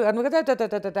remember, and I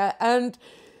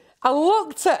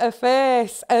looked at her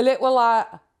face, and it was like,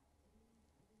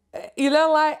 you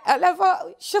know, like, and I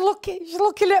thought, she's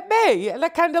looking at me. And I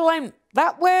kind of went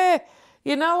that way,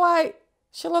 you know, like,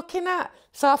 she's looking at.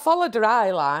 So I followed her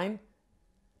eye line.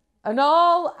 And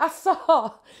all I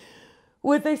saw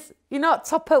with this, you know,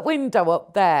 top of window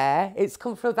up there, it's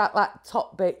come through that, like,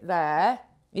 top bit there,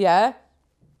 yeah?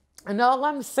 And all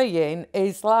I'm seeing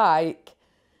is, like,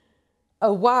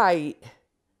 a white,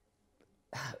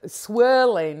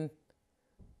 swirling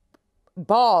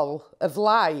ball of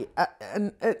light,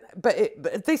 but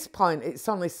at this point it's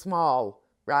only small,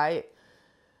 right?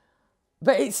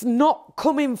 But it's not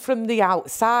coming from the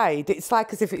outside. It's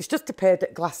like as if it's just appeared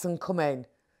at glass and come in.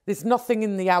 There's nothing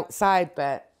in the outside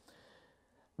bit.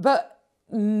 But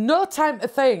no time to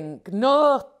think,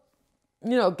 no,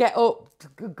 you know, get up,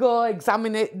 go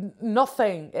examine it,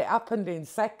 nothing. It happened in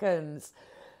seconds.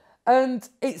 And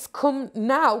it's coming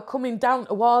down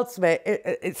towards me.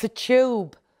 It's a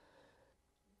tube.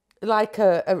 Like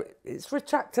it's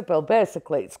retractable,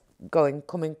 basically. It's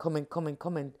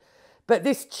coming. But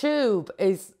this tube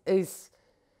is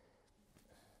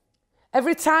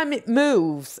every time it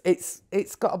moves,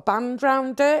 it's got a band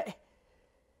round it.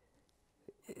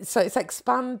 So it's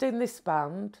expanding this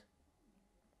band.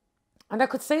 And I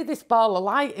could see this ball of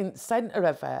light in the centre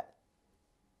of it.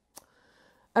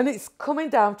 And it's coming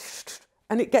down,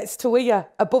 and it gets to here,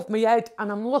 above my head, and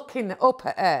I'm looking up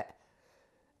at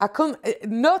it.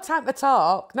 No time to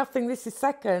talk, nothing, this is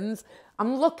seconds.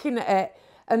 I'm looking at it,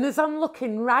 and as I'm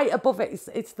looking right above it,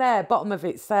 it's there, bottom of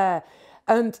it's there.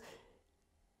 And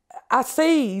I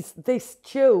see this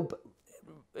tube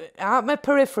at my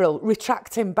peripheral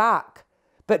retracting back,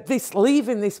 but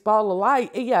leaving this ball of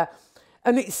light here,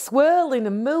 and it's swirling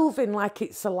and moving like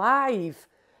it's alive.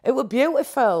 It was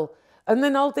beautiful. And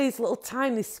then all these little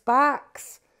tiny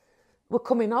sparks were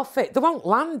coming off it. They weren't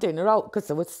landing or out because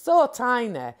they were so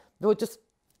tiny. They were just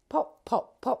pop,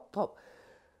 pop, pop, pop,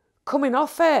 coming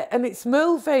off it, and it's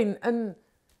moving. And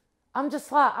I'm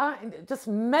just like, just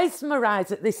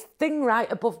mesmerised at this thing right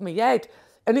above my head.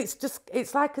 And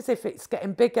it's like as if it's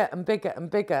getting bigger and bigger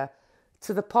and bigger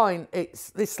to the point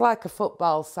it's like a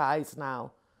football size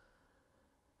now.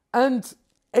 And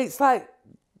it's like,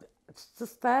 it's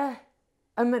just there.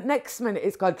 And the next minute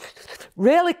it's gone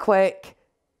really quick,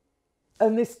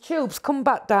 and this tube's come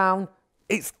back down.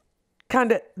 It's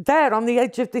kind of there on the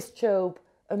edge of this tube,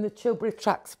 and the tube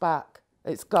retracts back.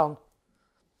 It's gone.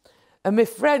 And my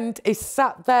friend is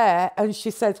sat there, and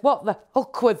she says, "What the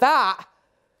hook with that?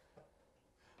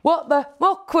 What the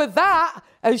muck with that?"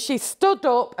 And she stood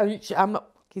up, and I'm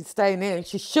not staying here, and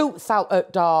she shoots out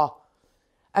at door.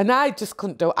 And I just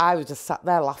couldn't do it. I was just sat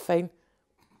there laughing.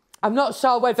 I'm not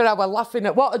sure whether I was laughing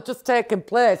at what had just taken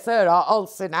place there or whole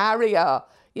scenario.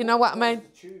 You know what I mean?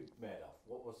 What was the tube made of?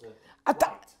 What was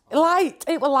the light?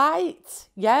 It was light.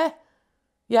 Yeah.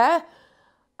 Yeah.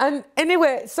 And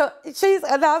anyway, so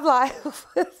and I'm like,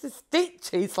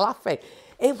 Stitch, she's laughing.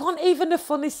 It wasn't even a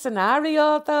funny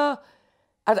scenario, though.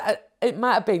 It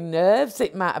might have been nerves,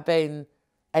 it might have been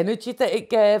energy that it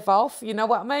gave off, you know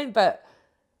what I mean? But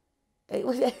it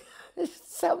was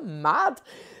so mad.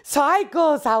 So I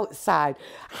goes outside.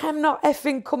 I'm not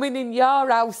effing coming in your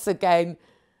house again.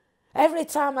 Every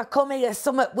time I come here,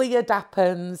 something weird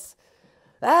happens.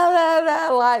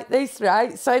 Like this,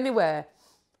 right? So anyway,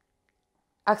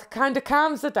 I kind of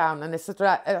calms her down and I said,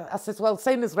 right, I said, well,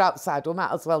 seeing as we're outside, we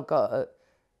might as well go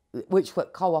to, which were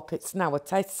Co-op, it's now a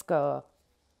Tesco.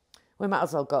 We might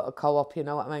as well go to Co-op, you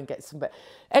know what I mean, get some bit.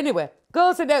 Anyway,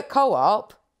 goes in at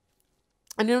Co-op,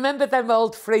 and you remember them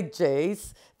old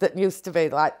fridges that used to be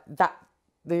like that,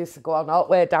 they used to go on all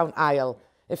the way down aisle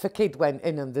if a kid went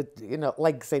in and the, you know,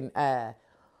 legs in air.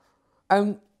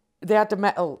 And it had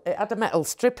a metal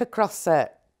strip across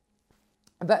it.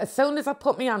 But as soon as I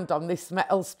put my hand on this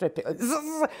metal strip, it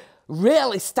was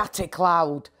really static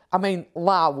loud. I mean,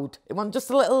 loud. It wasn't just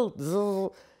a little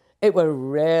zzz. It was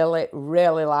really,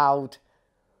 really loud.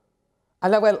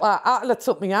 And I went like that and I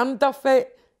took my hand off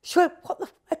it. She went, what the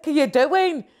heck are you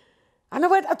doing? And I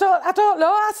went, I don't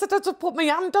know. I said, I just put my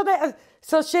hand on it.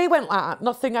 So she went like that,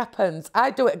 nothing happens.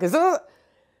 I do it, goes, ugh.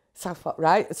 So I thought,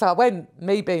 right. So I went,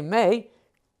 me being me,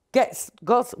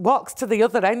 walks to the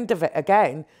other end of it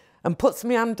again and puts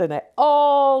my hand in it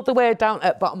all the way down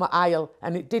at the bottom of the aisle.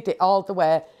 And it did it all the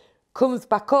way. Comes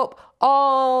back up,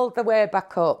 all the way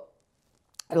back up.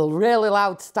 A really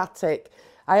loud static.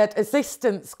 I had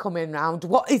assistants coming round.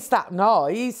 What is that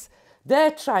noise?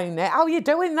 They're trying it. How are you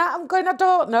doing that? I'm going, I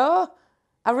don't know.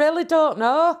 I really don't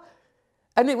know.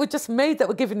 And it was just me that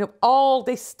were giving up all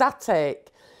this static.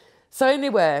 So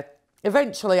anyway,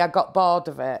 eventually I got bored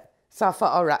of it. So I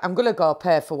thought, all right, I'm going to go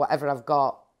pay for whatever I've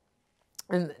got.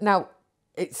 And now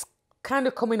it's kind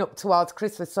of coming up towards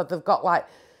Christmas, so they've got like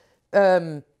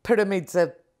pyramids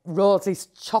of Rosie's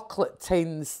chocolate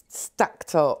tins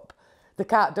stacked up. They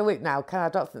can't do it now, I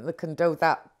don't think they can do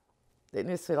that. It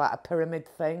needs to be like a pyramid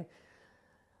thing.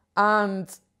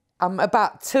 And I'm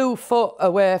about 2 foot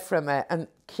away from it and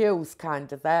queue's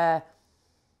kind of there.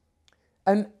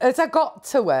 And as I got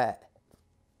to it,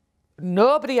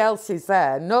 nobody else is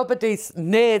there. Nobody's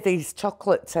near these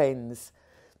chocolate tins.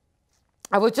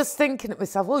 I was just thinking to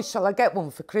myself, oh, shall I get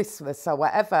one for Christmas or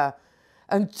whatever?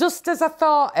 And just as I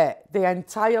thought it, the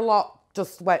entire lot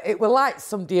just went, it was like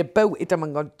somebody had booted them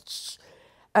and gone, shh,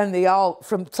 and they all,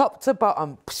 from top to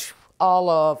bottom, all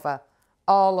over.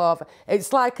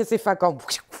 It's like as if I'd gone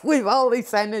with all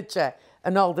this energy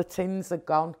and all the tins are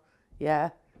gone, yeah.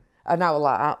 And I was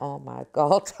like, oh my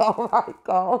God.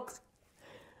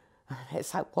 And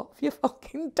it's like, what have you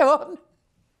fucking done?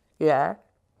 Yeah.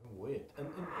 Weird. And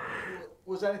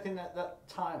was there anything at that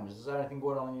time? Was there anything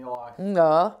going on in your life?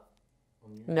 No.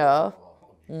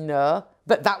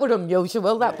 But that was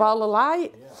unusual, that ball of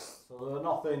light. Yeah. So there was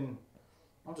nothing.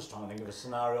 I'm just trying to think of a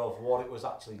scenario of what it was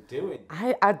actually doing.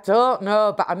 I don't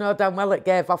know, but I know damn well it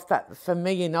gave off that for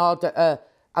me in order to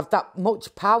have that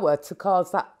much power to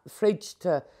cause that fridge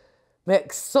to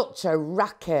make such a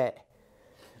racket.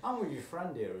 And with your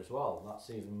friend here as well, that's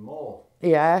even more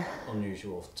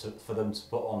unusual for them to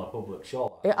put on a public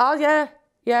show.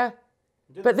 Yeah.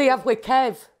 But they have with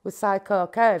Kev, with Psycho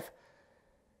Kev.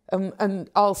 And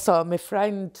also my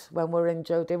friend when we were in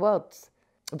Jodie Woods.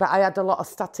 But I had a lot of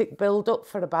static build-up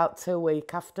for about 2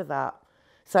 weeks after that.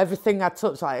 So everything I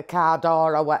touched, like a car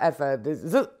door or whatever,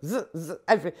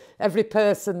 every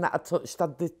person that I touched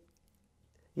had the...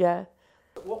 Yeah.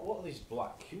 What are these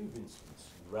black cube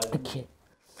instruments?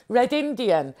 Red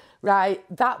Indian, right,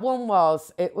 that one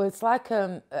was, it was like,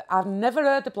 I've never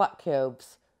heard of black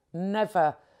cubes,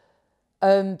 never.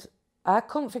 And I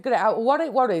couldn't figure it out. What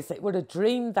it was a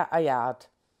dream that I had.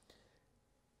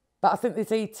 But I think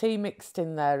there's ET mixed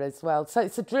in there as well. So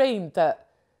it's a dream that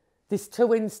there's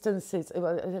 2 instances,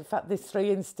 in fact there's 3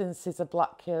 instances of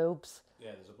black cubes.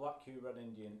 Yeah, there's a black cube Red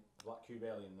Indian, black cube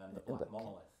alien, then the black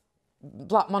monolith.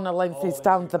 Black monolith is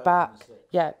down the back.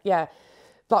 Yeah.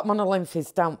 Black monolith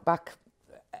is down back.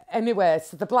 Anyway,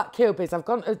 so the black cube is, I've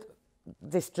gone to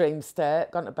this dream state,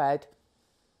 gone to bed.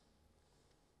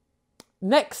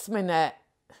 Next minute,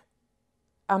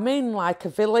 I'm in like a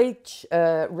village,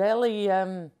 really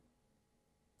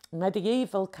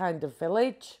medieval kind of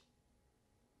village.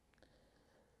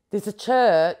 There's a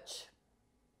church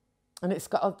and it's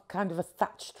got a kind of a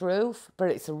thatched roof, but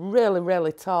it's really,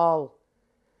 really tall.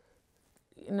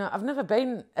 You know, I've never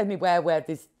been anywhere where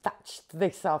there's thatched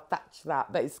this or thatched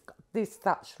that, but it's got this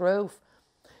thatched roof.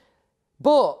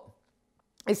 But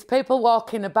it's people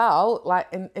walking about, like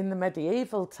in the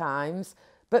medieval times,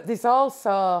 but there's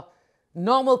also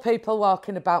normal people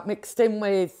walking about mixed in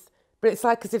with But it's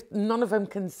like as if none of them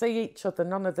can see each other,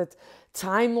 none of the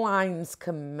timelines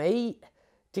can meet.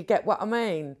 Do you get what I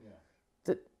mean?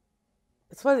 Yeah.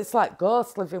 It's what it's like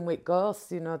ghosts, living with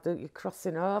ghosts, you know, that you're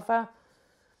crossing over.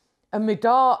 And my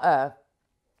daughter,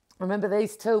 I remember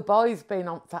these two boys being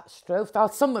on thatched roof.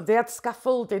 They had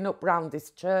scaffolding up round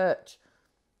this church,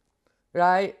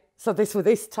 right? So this was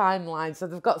this timeline. So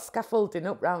they've got scaffolding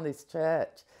up round this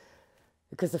church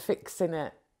because they're fixing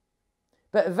it.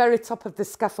 But at the very top of the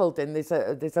scaffolding, there's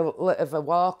a little of a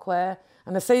walkway.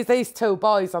 And I see these two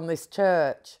boys on this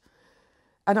church.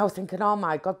 And I was thinking, oh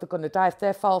my God, they're going to die. If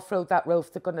they fall through that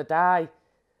roof, they're going to die.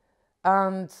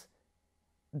 And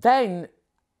then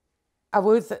it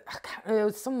was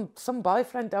some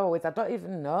boyfriend I was with. I don't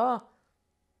even know.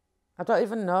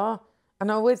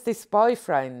 And I was with this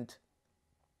boyfriend.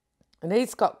 And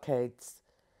he's got kids.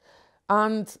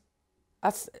 And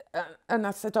I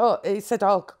said, he said,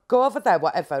 oh, go over there,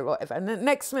 whatever. And the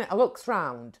next minute I looks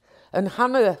round and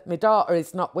Hannah, my daughter,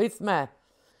 is not with me.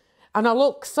 And I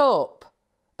looks up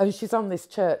and she's on this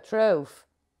church roof.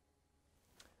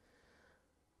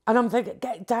 And I'm thinking,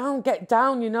 get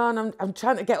down, you know, and I'm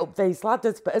trying to get up these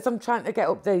ladders. But as I'm trying to get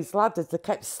up these ladders, they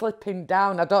kept slipping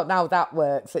down. I don't know how that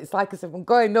works. It's like as if I'm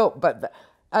going up, but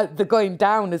they're going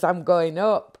down as I'm going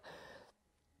up.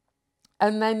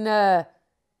 And then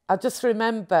I just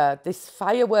remember this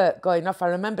firework going off. I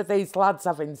remember these lads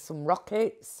having some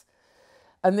rockets.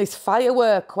 And this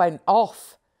firework went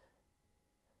off.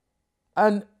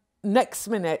 And next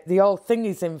minute, the whole thing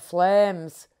is in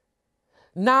flames.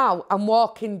 Now I'm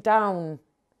walking down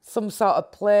some sort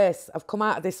of place. I've come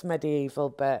out of this medieval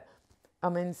bit.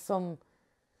 I'm in some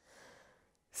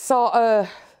sort of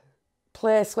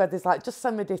place where there's like just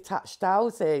semi-detached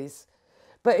houses.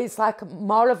 But it's like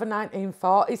more of a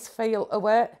 1940s feel to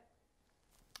it.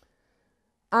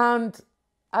 And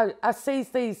I see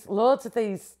loads of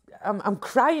these, I'm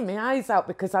crying my eyes out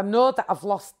because I know that I've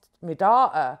lost my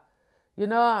daughter. You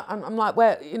know, I'm like,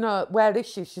 where is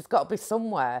she? She's got to be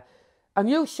somewhere. I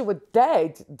knew she was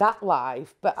dead, that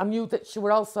life, but I knew that she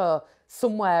was also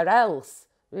somewhere else.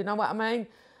 You know what I mean?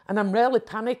 And I'm really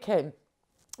panicking.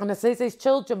 And I see these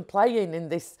children playing in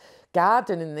this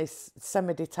garden in this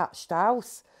semi-detached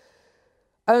house.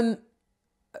 And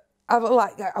I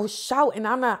was shouting,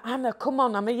 Anna, come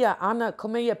on, I'm here, Anna,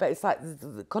 come here. But it's like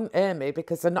they couldn't hear me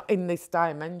because they're not in this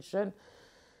dimension.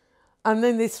 And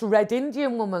then this red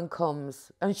Indian woman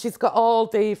comes and she's got all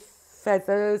the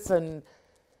feathers and,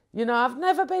 you know, I've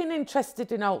never been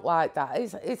interested in out like that.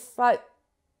 It's like,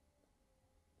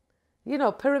 you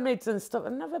know, pyramids and stuff.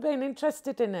 I've never been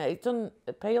interested in it. It doesn't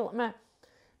appeal to me.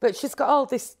 But she's got all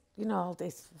this, you know, all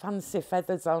these fancy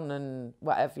feathers on and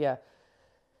whatever. Yeah.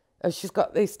 And she's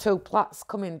got these two plaits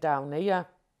coming down here.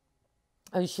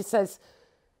 And she says,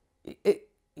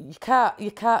 you can't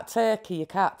take her, you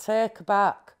can't take her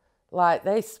back like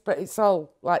this, but it's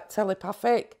all like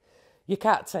telepathic. You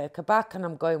can't take her back. And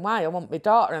I'm going, why? I want my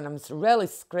daughter. And I'm really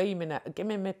screaming at her, give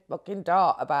me my fucking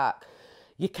daughter back.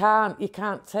 You can't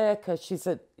take her.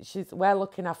 We're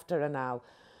looking after her now.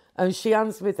 And she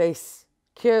hands me this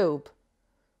cube,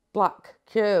 black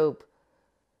cube.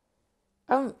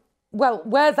 Well,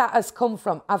 where that has come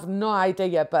from, I've no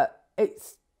idea, but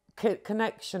it's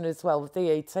connection as well with the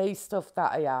ET stuff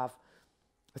that I have.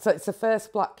 So it's the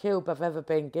first black cube I've ever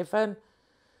been given.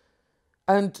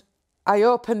 And I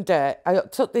opened it, I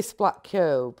took this black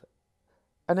cube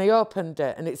and I opened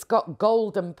it and it's got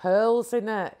golden pearls in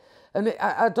it. And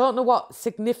I don't know what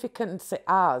significance it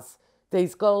has,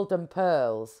 these golden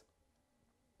pearls.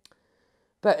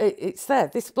 But it's there,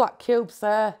 this black cube's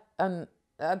there. And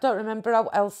I don't remember how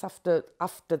else after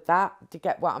that, do you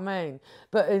get what I mean?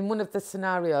 But in one of the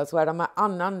scenarios where I'm at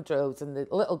Anne Andrews and the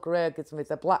little grey gives me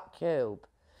the black cube,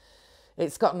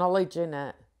 it's got knowledge in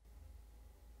it.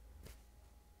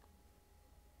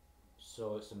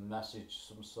 So it's a message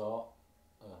of some sort?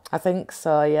 I think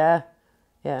so, yeah.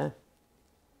 Yeah.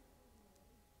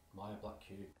 Why a black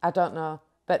cube? I don't know.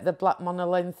 But the black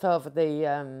monolith over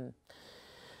the...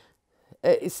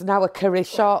 it's now a curry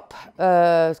shop,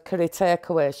 curry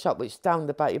takeaway shop, which is down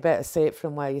the back. You better see it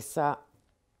from where you sat.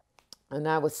 And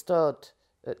I was stood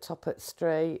at top of the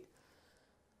street.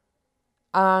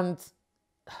 And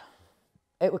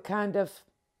it was kind of...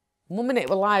 One minute it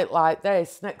was light like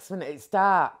this, next minute it's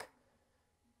dark.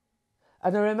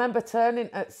 And I remember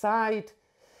turning outside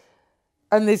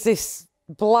and there's this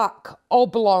black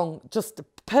oblong, just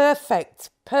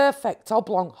perfect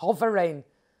oblong hovering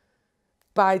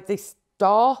by this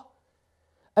door.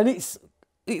 And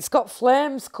it's got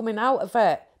flames coming out of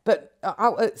it, but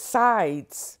out at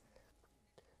sides.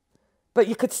 but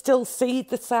you could still see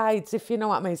the sides, if you know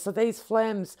what I mean. So these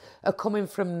flames are coming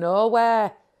from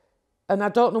nowhere. And I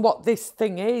don't know what this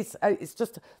thing is. It's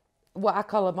just what I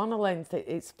call a monolith.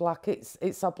 It's black,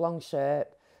 it's oblong shape,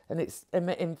 and it's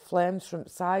emitting flames from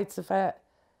sides of it.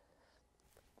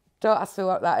 Don't ask me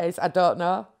what that is. I don't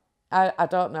know. I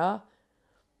don't know.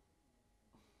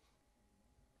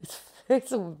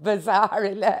 It's bizarre,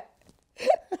 isn't it?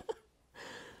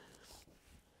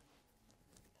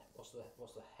 What's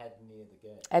the head near the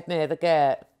gate? Head near the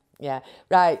gate, yeah.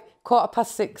 Right,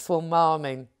 6:15 one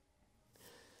morning.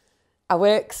 I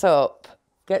wakes up,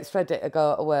 gets ready to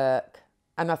go to work,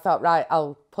 and I thought, right,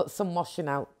 I'll put some washing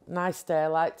out. Nice day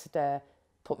like today,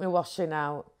 put my washing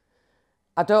out.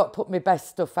 I don't put my best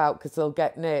stuff out because they'll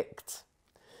get nicked.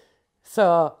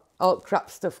 So all crap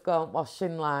stuff go on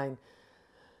washing line.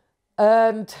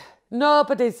 And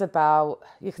nobody's about.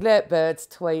 You can hear birds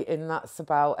tweeting, that's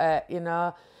about it, you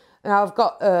know. And I've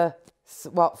got a,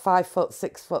 5 foot,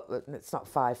 6 foot, it's not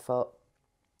 5 foot,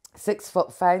 6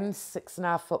 foot fence,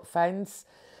 6.5 foot fence.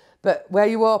 But where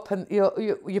you open,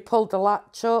 you pull the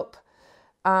latch up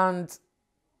and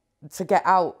to get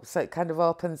out, so it kind of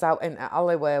opens out into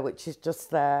alleyway, which is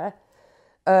just there.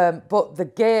 But the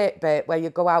gate bit where you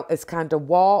go out is kind of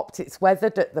warped. It's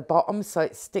weathered at the bottom, so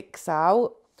it sticks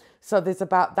out. So there's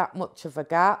about that much of a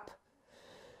gap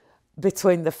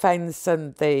between the fence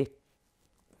and the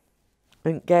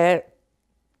gate.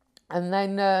 And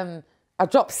then I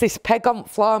dropped this peg on the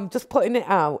floor. I'm just putting it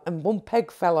out, and one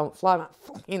peg fell on the floor. I'm like,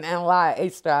 fucking hell, like,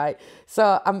 it's right.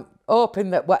 So I'm hoping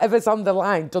that whatever's on the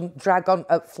line doesn't drag on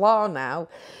the floor now.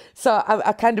 So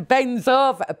I kind of bends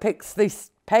over and picks this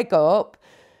peg up,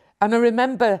 and I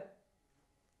remember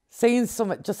seeing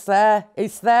something just there.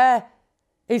 It's there.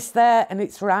 It's there, and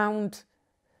it's round.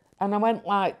 And I went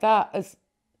like that,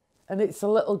 and it's a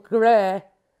little grey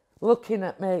looking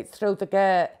at me through the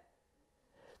gate.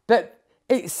 But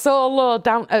it's so low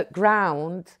down at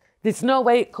ground, there's no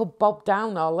way it could bob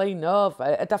down or lean over.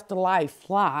 It'd have to lie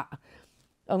flat,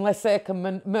 unless they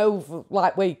can move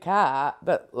like we can't.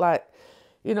 But like,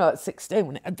 you know, at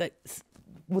 16,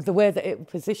 with the way that it was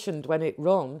positioned when it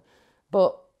run,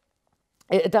 but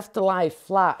it'd have to lie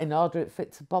flat in order for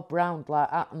it to bob round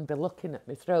like that and be looking at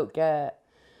me through the gate.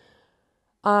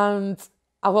 And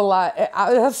I was like,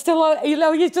 I'm still, you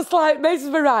know, you're just like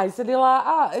mesmerised, and you're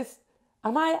like,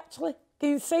 am I actually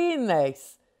seeing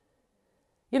this?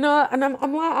 You know, and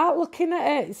I'm like looking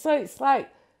at it. So it's like,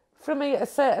 from me to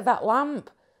say to that lamp,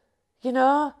 you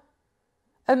know.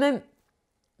 And then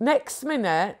next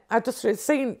minute, I just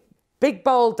seen big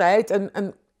bald head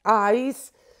and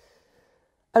eyes.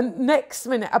 And next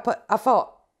minute, I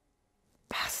thought,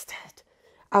 bastard.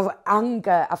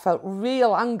 I felt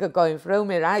real anger going through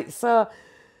me, right? So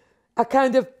I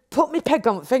kind of put my peg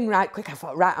on the thing right quick. I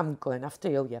thought, right, I'm going after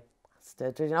you, you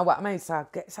bastard. You know what I mean? So I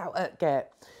gets out at the gate.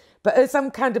 But as I'm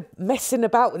kind of messing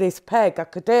about with this peg, I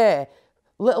could hear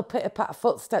little pitter-patter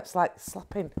footsteps like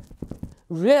slapping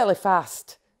really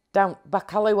fast down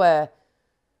back alleyway.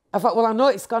 I thought, well, I know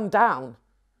it's gone down.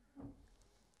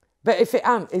 But if it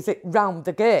ain't, is it round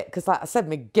the gate? Because like I said,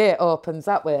 my gate opens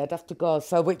that way. I'd have to go,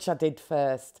 so which I did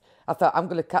first. I thought, I'm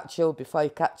going to catch you before you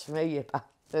catch me, you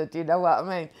bastard. You know what I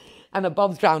mean? And a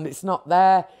bob's round, it's not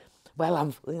there. Well,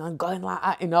 I'm going like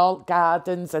that in all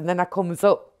gardens, and then I comes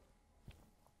up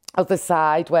other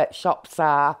side where shops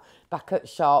are, back at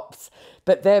shops.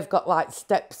 But they've got like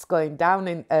steps going down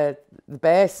in the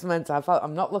basement. I thought,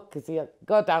 I'm not looking, so you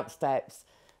go down steps,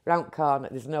 round corner.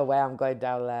 There's no way I'm going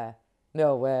down there.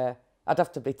 No way. I'd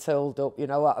have to be tooled up, you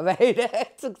know what I mean?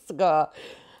 to go.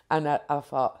 And I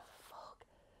thought, fuck.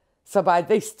 So by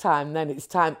this time, then it's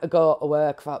time to go to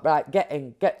work. I thought, right,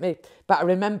 get me. But I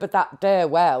remember that day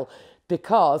well,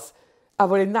 because I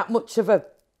was in that much of a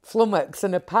flummox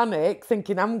and a panic,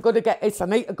 thinking, I'm going to get this. I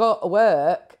need to go to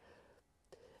work.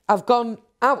 I've gone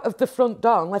out of the front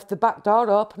door and left the back door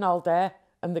open all day,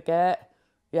 and the gate,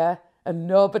 yeah, and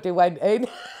nobody went in.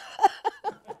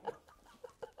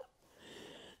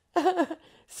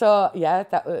 So, yeah,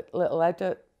 that little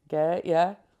head gate,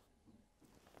 yeah.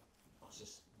 That's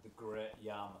just the Great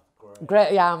Yarmouth Grey.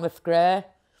 Great Yarmouth Grey.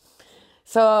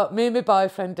 So, me and my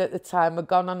boyfriend at the time had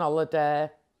gone on holiday.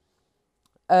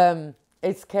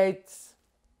 His kids,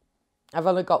 I've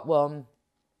only got one.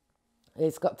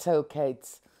 He's got 2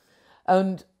 kids.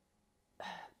 And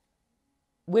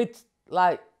we'd,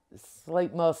 like,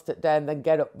 sleep most of the day and then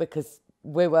get up because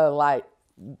we were, like,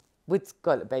 we'd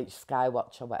go to the beach,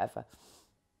 Skywatch or whatever.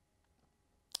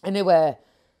 Anyway,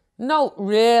 not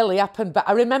really happened, but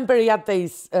I remember he had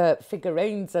these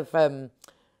figurines of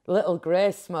little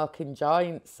grey smoking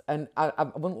joints, and I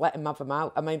wouldn't let him have them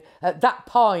out. I mean, at that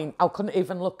point, I couldn't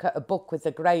even look at a book with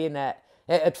a grey in it.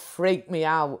 It had freaked me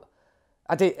out.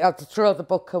 I'd throw the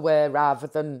book away rather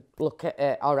than look at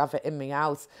it or have it in my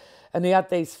house. And he had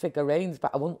these figurines,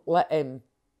 but I wouldn't let him,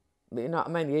 you know what I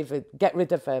mean, either get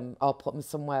rid of him or put him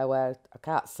somewhere where I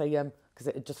can't see him, because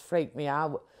it had just freaked me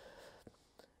out.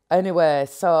 Anyway,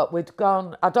 so we'd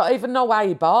gone, I don't even know why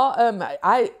he bought them.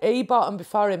 He bought them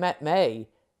before he met me.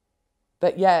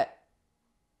 But yet,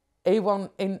 he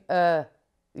wasn't into,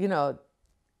 you know,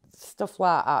 stuff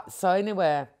like that. So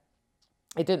anyway,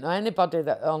 he didn't know anybody,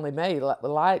 that only me were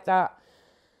like that.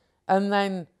 And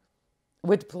then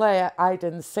we'd play hide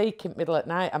and seek in middle at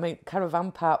night. I mean,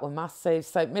 caravan park were massive.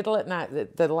 So middle at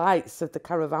night, the lights of the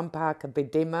caravan park would be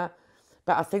dimmer.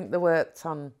 But I think they worked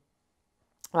on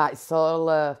like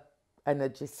solar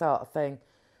energy sort of thing,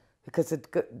 because it'd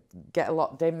get a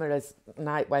lot dimmer as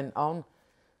night went on.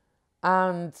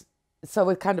 And so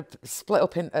we kind of split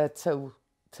up into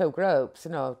two groups,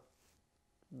 you know,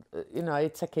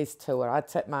 he'd take his tour, I'd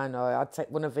take mine, or I'd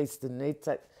take one of his, and he'd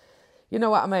take, you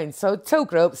know what I mean? So two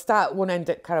groups, start one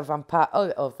end at caravan park,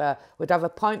 other. We'd have a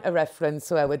point of reference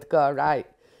where we'd go, right,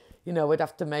 you know, we'd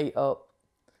have to meet up,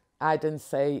 hide and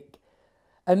seek.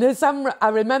 And as I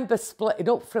remember splitting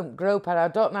up from group, and I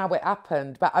don't know how it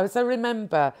happened, but as I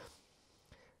remember,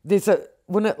 there's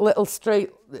one at little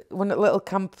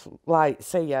camp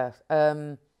lights here,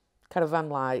 caravan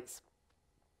lights,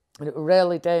 and it was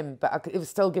really dim, but it was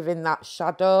still giving that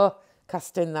shadow,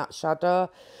 casting that shadow.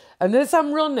 And as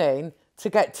I'm running to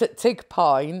get to Tig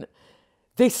Point,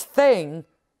 this thing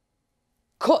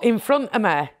cut in front of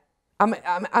me.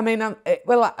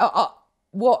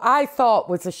 What I thought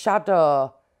was a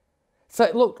shadow. So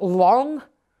it looked long,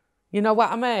 you know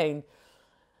what I mean?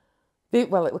 It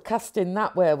was casting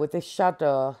that way with this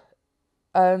shadow.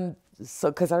 And so,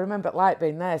 because I remember the light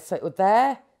being there, so it was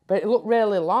there, but it looked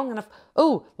really long. And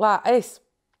like this.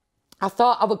 I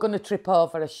thought I was going to trip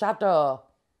over a shadow.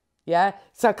 Yeah?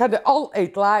 So I kind of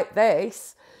altered like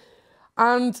this.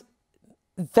 And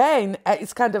then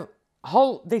it's kind of,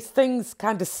 this thing's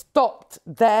kind of stopped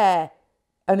there.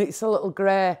 And it's a little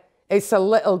grey.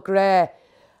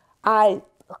 I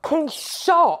fucking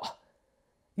shot.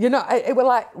 You know, it was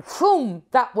like, boom,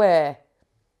 that way.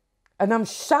 And I'm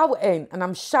shouting.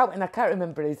 I can't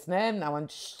remember his name now. I'm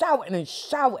shouting and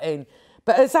shouting.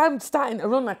 But as I'm starting to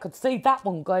run, I could see that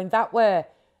one going that way.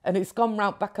 And it's gone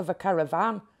round back of a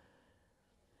caravan.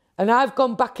 And I've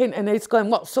gone back in, and he's going,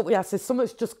 what's up with you? I said,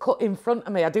 something's just cut in front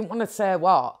of me. I didn't want to say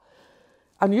what.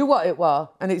 I knew what it was,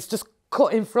 and it's just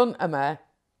cut in front of me.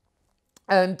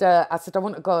 And I said, I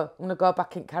want to go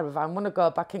back in caravan.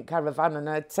 And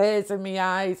I had tears in my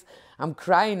eyes. I'm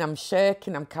crying, I'm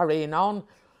shaking, I'm carrying on.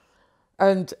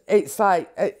 And it's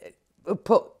like,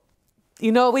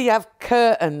 we have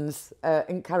curtains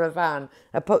in caravan.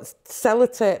 I put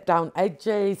sellotape down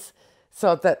edges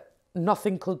so that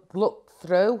nothing could look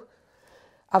through.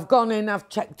 I've gone in, I've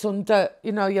checked under,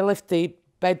 you lift the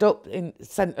bed up in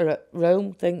centre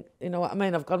room thing, you know what I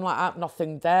mean? I've gone like that,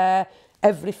 nothing there.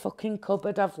 Every fucking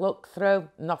cupboard I've looked through,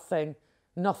 nothing.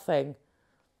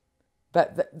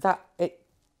 But it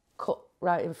cut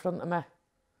right in front of me.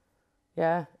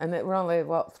 Yeah, and it were only,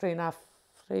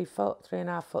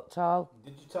 3.5 foot tall.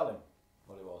 Did you tell him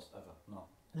what it was, ever?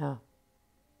 No.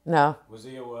 No. Was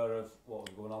he aware of what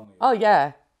was going on with you? Oh,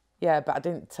 yeah. Yeah, but I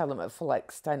didn't tell him at full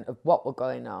extent of what was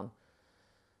going on.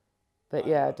 But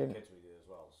yeah, I didn't. Kids with you as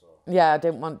well, so. Yeah, I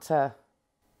didn't want to. A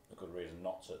good reason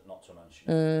not to mention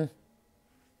it.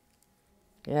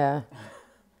 Yeah.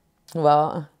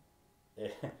 What? Yeah.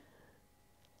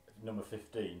 Number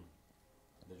 15,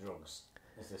 the drugs.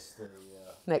 Is this the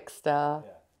next door?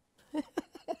 Yeah.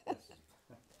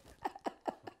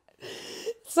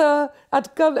 So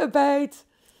I'd gone to bed.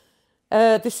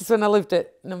 This is when I lived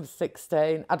at number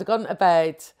 16. I'd gone to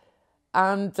bed,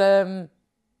 and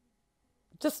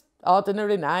just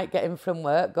ordinary night, getting from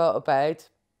work, go to bed.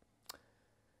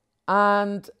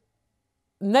 And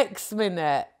next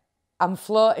minute, I'm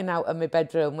floating out of my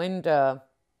bedroom window.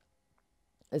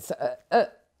 It's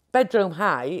at bedroom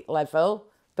height level,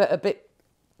 but a bit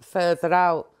further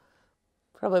out,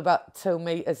 probably about 2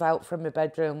 metres out from my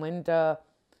bedroom window.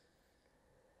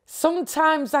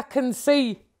 Sometimes I can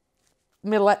see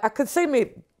my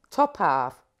top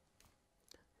half.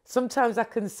 Sometimes I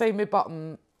can see my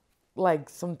bottom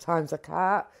legs. Sometimes I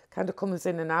can't. Kind of comes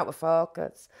in and out of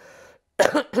focus.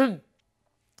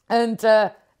 And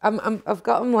I've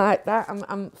got them like that.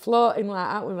 I'm floating like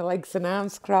that with my legs and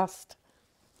arms crossed.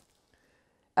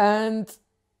 And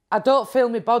I don't feel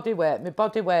my body weight. My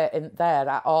body weight isn't there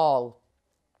at all.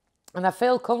 And I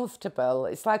feel comfortable.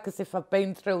 It's like as if I've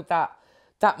been through that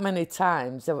many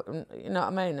times. You know what I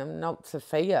mean? I'm not to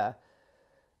fear.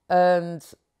 And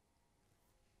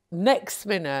next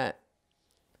minute,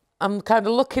 I'm kind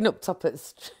of looking up top at the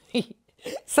street.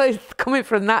 So it's coming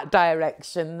from that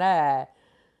direction there.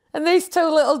 And these two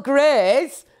little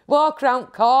greys walk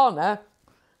round corner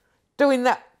doing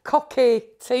that cocky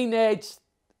teenage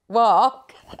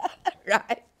walk,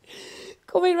 right?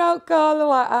 Coming round corner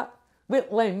like that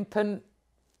with limp and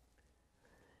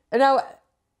I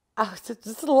was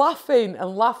just laughing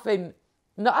and laughing.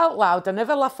 Not out loud. I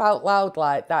never laugh out loud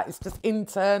like that. It's just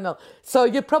internal. So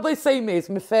you probably see me as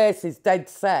my face is dead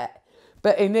set.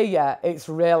 But in here, it's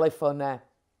really funny.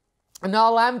 And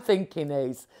all I'm thinking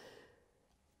is,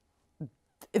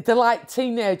 they're like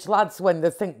teenage lads when they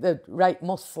think they're right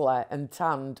muscly and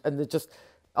tanned and they're just,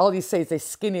 all you see is this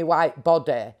skinny white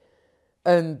body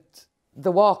and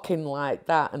they're walking like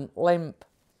that and limp.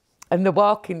 And they're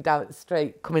walking down the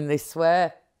street coming this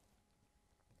way.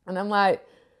 And I'm like,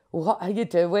 what are you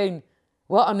doing?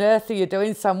 What on earth are you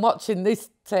doing? So I'm watching this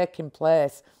taking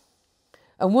place.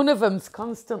 And one of them's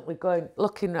constantly going,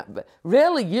 looking at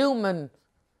really human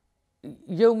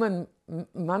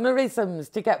mannerisms.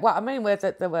 Do you get what I mean? Where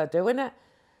they were doing it.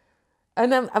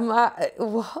 And I'm like,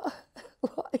 what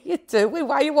are you doing?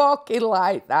 Why are you walking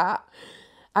like that?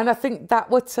 And I think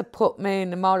that would to put me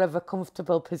in a more of a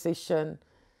comfortable position.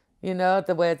 You know,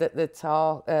 the way that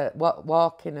they're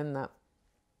walking and that.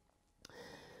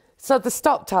 So they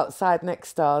stopped outside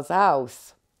next door's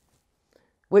house,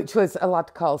 which was a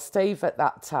lad called Steve at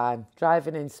that time,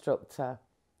 driving instructor.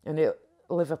 And a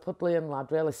Liverpudlian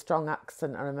lad, really strong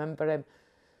accent, I remember him.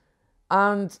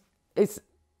 And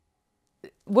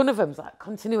one of them's like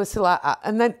continuously like that.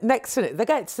 And then next minute, they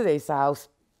get to this house.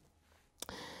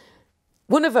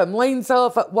 One of them leans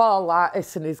over at wall like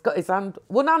this and he's got his hand,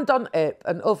 one hand on hip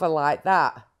and other like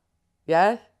that.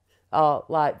 Yeah? Or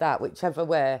like that, whichever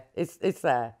way is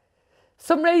there.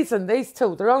 Some reason these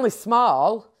two, they're only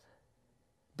small,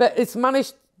 but it's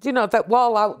managed, you know, that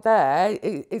wall out there,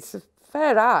 it's a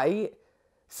fair height.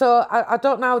 So I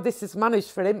don't know how this is managed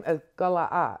for him to go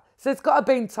like that. So it's got to have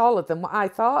been taller than what I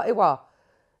thought it was.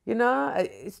 You know,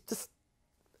 it's just,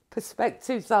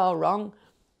 perspective's all wrong.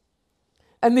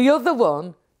 And the other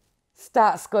one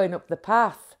starts going up the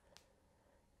path.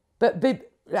 But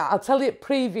I'll tell you the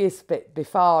previous bit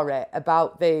before it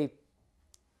about the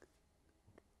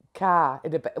car,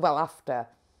 well, after.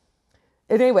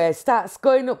 Anyway, starts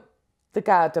going up the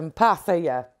garden path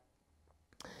here.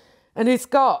 And he's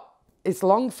got his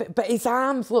long, but his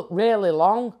arms look really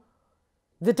long.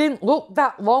 They didn't look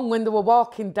that long when they were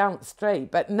walking down the street,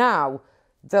 but now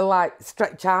they're like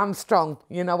Stretch Armstrong,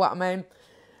 you know what I mean?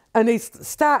 And he's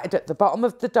started at the bottom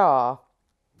of the door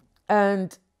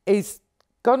and he's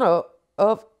gone up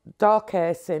door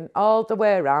casing all the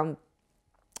way around,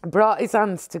 brought his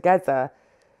hands together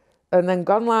and then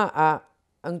gone like that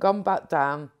and gone back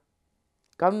down,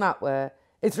 gone that way.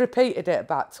 He's repeated it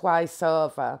about twice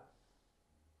over.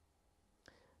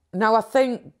 Now, I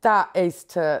think that is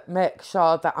to make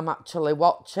sure that I'm actually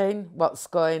watching what's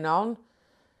going on.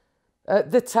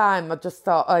 At the time, I just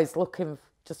thought, oh, he's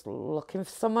just looking for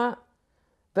something.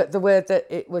 But the way that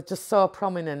it was just so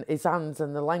prominent, his hands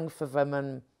and the length of them,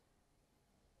 and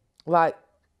like,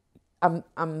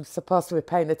 I'm supposed to be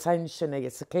paying attention here,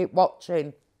 so keep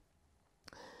watching.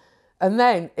 And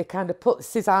then he kind of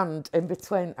puts his hand in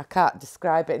between, I can't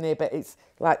describe it in here, but it's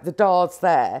like the door's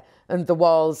there and the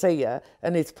wall's here,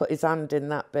 and he's put his hand in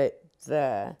that bit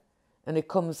there. And he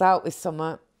comes out with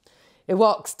something. He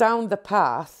walks down the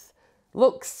path,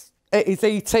 looks at his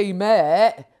ET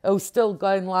mate, who's still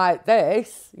going like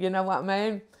this, you know what I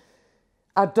mean?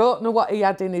 I don't know what he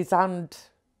had in his hand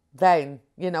then,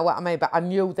 you know what I mean? But I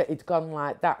knew that he'd gone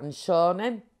like that and shown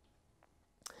him.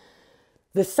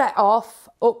 They set off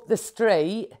up the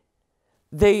street.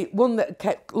 The one that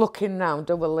kept looking round,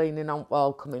 who were leaning on the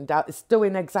wall coming down, it's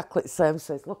doing exactly the same,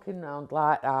 so he's looking round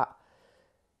like that.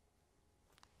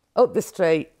 Up the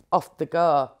street, off they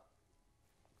go.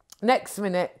 Next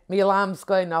minute, my alarm's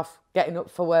going off, getting up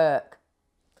for work.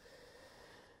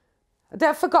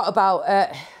 I forgot about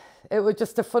it. It was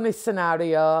just a funny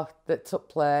scenario that took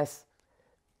place.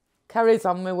 Carries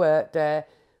on my work day.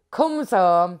 Comes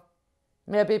home,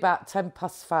 maybe about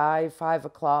 5:10, 5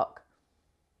 o'clock.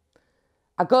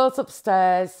 I goes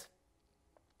upstairs.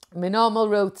 My normal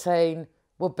routine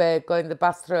would be go in the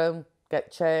bathroom,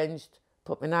 get changed,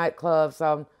 put my night clothes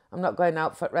on. I'm not going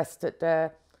out for the rest of the day.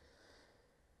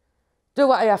 Do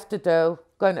what I have to do,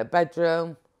 go into the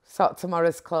bedroom, sort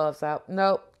tomorrow's clothes out.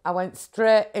 No, I went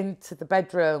straight into the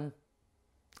bedroom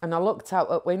and I looked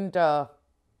out at window.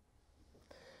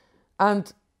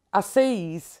 And I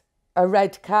sees a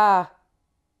red car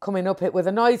coming up it with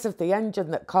a noise of the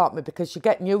engine that caught me, because you're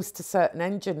getting used to certain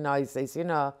engine noises, you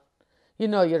know. You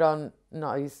know your own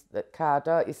noise, that car,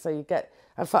 don't you? So you get,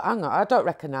 I thought, hang on, I don't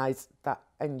recognise that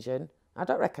engine. I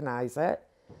don't recognise it.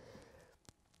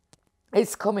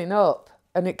 It's coming up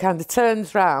and it kind of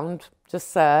turns round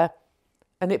just there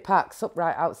and it parks up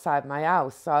right outside my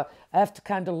house. So I have to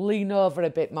kind of lean over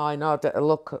a bit more in order to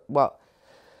look at what.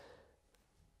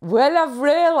 Well, I've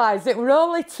realised it was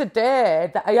only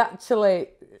today that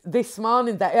this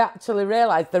morning that I actually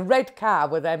realised the red car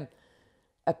with them,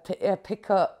 a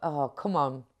pickup, oh, come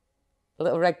on, a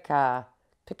little red car,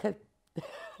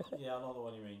 Yeah, I know the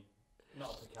one you mean.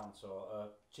 Not a Picanto,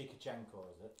 Chikachenko,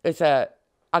 is it? It's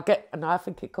I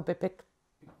think it could be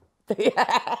Yeah.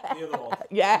 The other one.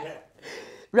 Yeah.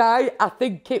 Right, I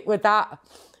think it was that.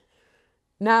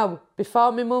 Now,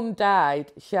 before my mum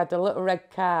died, she had a little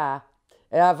red car.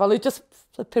 I've only just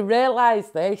flipping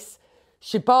realised this.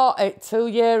 She bought it 2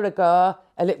 years ago,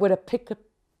 and it was a picker,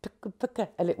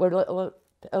 and it was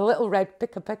a little red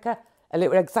picker, and it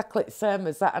was exactly the same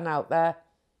as that one out there.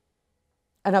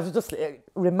 And it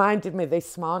reminded me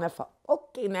this morning. I thought,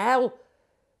 fucking hell,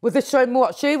 were they showing me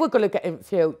what she were going to get in the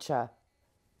future?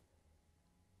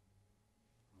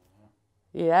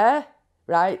 Yeah,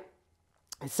 right.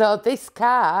 So this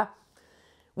car,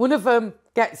 one of them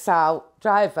gets out,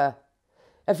 driver.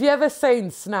 Have you ever seen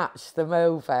Snatch, the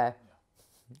movie?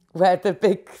 Where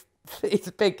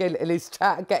he's big and he's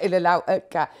trying to get in and out of the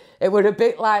car. It was a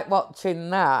bit like watching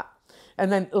that. And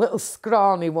then a little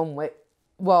scrawny one with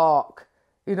walk,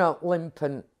 you know,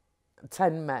 limping,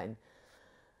 10 men.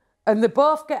 And they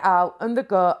both get out and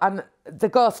they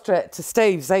go straight to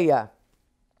Steve's ear.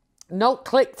 Not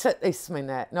clicked at this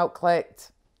minute, not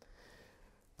clicked.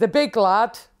 The big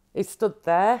lad, he stood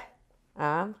there,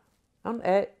 arm on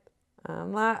it,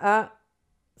 arm like that,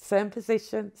 same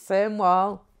position, same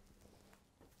wall.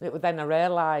 It was then I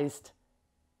realised,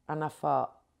 and I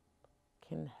thought,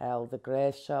 fucking hell, the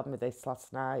Grace showed me this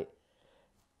last night.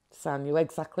 So I knew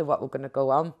exactly what we're going to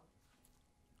go on.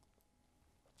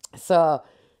 So,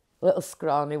 little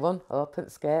scrawny one,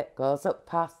 opens gate, goes up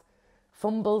past,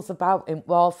 fumbles about in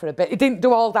wall for a bit. He didn't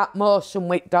do all that motion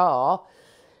with door.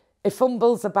 He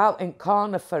fumbles about in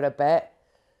corner for a bit.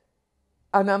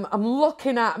 And I'm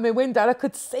looking out my window and I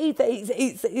could see that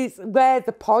it's where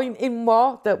the pointing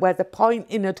was, where the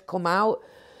pointing had come out.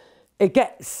 He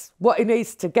gets what he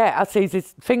needs to get. I see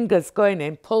his fingers going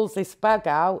in, pulls his bag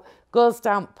out, goes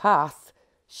down path,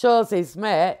 shows his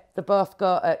mate, they both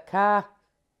go at car.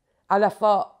 And I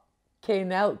thought,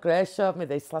 Keen hell, Grace showed me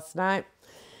this last night.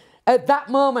 At that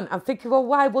moment, I'm thinking, well,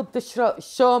 why would they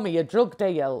show me a drug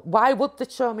deal? Why would they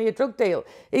show me a drug deal?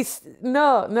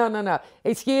 No.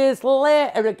 It's years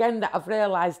later again that I've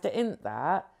realised it isn't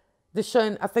that.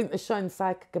 I think they're showing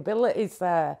psychic abilities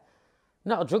there,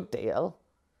 not a drug deal.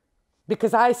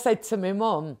 Because I said to my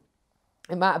mum,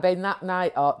 it might have been that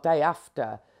night or day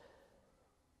after,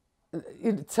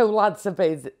 2 lads have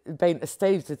been to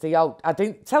Steve's with the old. I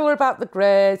didn't tell her about the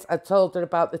Greys. I told her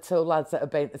about the 2 lads that have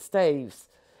been to Steve's.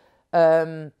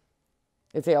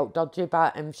 Is he out dodgy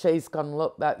about him? She's gone,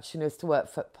 look, that she needs to work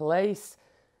for police.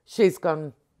 She's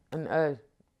gone, and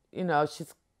you know,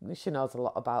 she knows a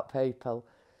lot about people.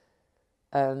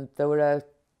 And there were a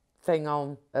thing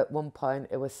on at one point.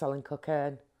 It was selling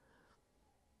cocaine.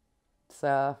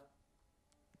 So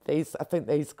I think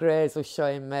these Greys were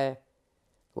showing me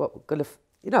what we're going to,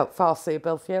 you know,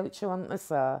 foreseeable future, weren't they?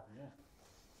 So. Yeah.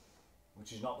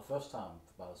 Which is not the first time,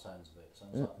 by the sounds of it. It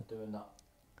sounds like they're doing that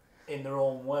in their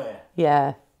own way.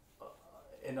 Yeah.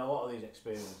 In a lot of these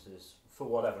experiences, for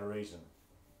whatever reason.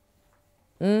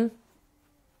 But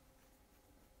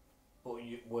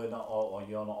you're not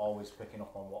always picking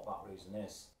up on what that reason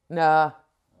is. No.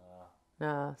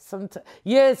 No.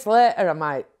 Years later, I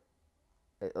might.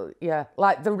 Yeah,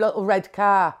 like the little red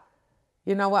car.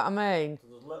 You know what I mean? So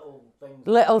there's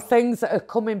little things that are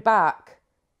coming back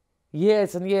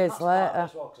years and years that's later.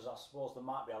 As well, because I suppose there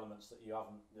might be elements that you've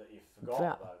forgotten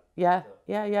about. Yeah.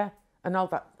 And all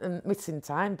that, and missing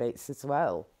time bits as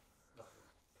well.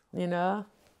 You know?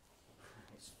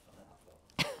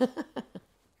 I can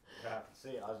see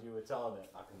it as you were telling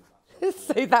it. I can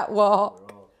see that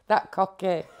walk, that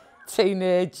cocky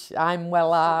teenage, I'm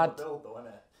well hard. Build though, isn't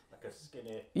it? Like a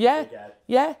skinny,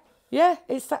 yeah,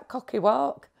 it's that cocky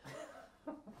walk.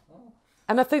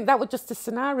 And I think that was just a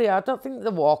scenario. I don't think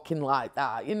they're walking like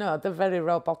that. You know, they're very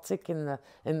robotic in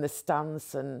the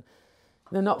stance and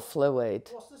they're not fluid.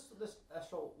 What's this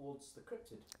Eshault Woods, the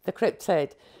cryptid? The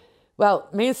cryptid. Well,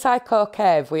 me and Psycho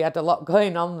Kev, we had a lot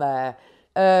going on there.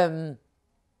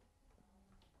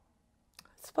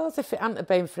 It's suppose if it hadn't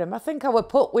been for him, I think I were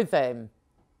put with him.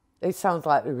 It sounds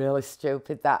like really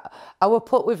stupid that. I were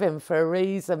put with him for a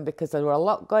reason, because there were a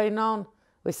lot going on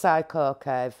with Psycho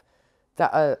Cave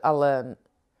that I learned.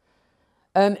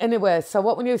 And anyway, so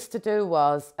what we used to do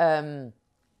was,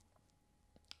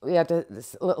 we had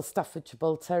this little Staffordshire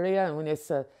Bull Terrier, and we used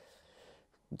to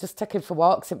just take him for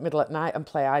walks in the middle at night and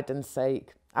play hide and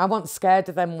seek. I wasn't scared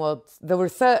of them woods. There were a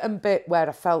certain bit where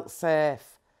I felt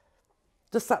safe.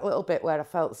 Just that little bit where I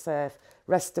felt safe.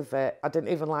 Rest of it, I didn't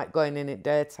even like going in at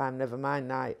daytime, never mind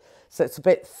night. So it's a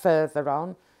bit further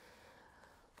on.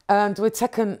 And we'd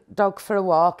taken dog for a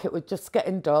walk. It was just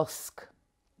getting dusk.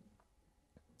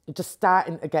 Just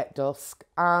starting to get dusk.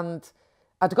 And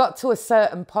I'd got to a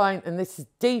certain point, and this is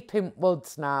deep in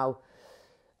woods now,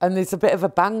 and there's a bit of a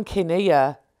bank in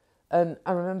here. And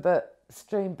I remember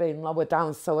stream being lower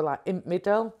down, so we're like in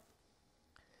middle.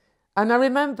 And all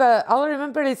I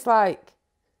remember is like,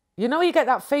 you know, you get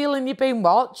that feeling you're being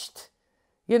watched,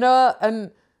 you know,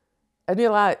 and you're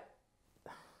like,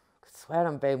 I swear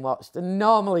I'm being watched. And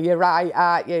normally you're right,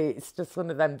 aren't you? It's just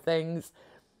one of them things.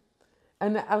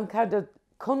 And I'm kind of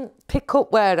couldn't pick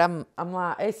up where I'm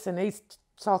like this, and he's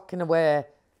talking away.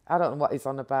 I don't know what he's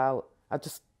on about.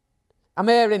 I'm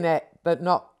hearing it, but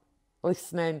not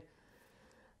listening.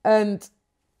 And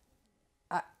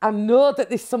I know that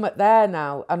there's something there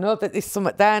now. I know that there's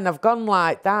something there, and I've gone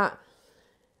like that.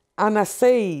 And I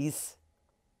sees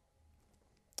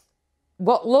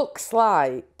what looks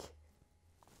like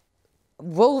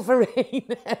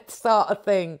Wolverine sort of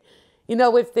thing. You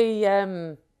know, with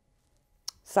the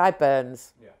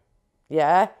sideburns. Yeah.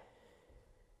 Yeah.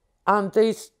 And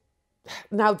these,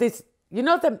 now this, you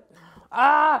know them,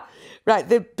 right,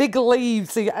 the big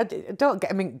leaves, I don't get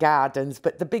them in gardens,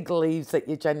 but the big leaves that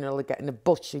you generally get in a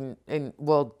bush in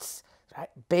woods, right,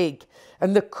 big.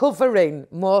 And they're covering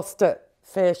most of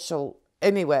facial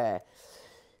anyway.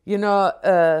 You know,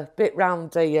 a bit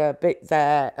round here, a bit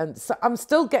there. And so I'm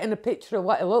still getting a picture of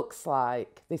what it looks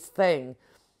like, this thing.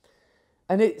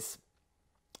 And its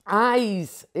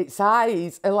eyes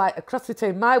are like across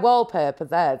between my wallpaper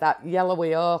there, that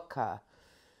yellowy ochre,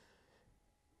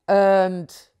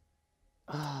 and,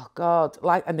 oh God,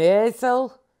 like an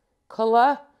hazel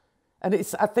colour. And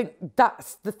I think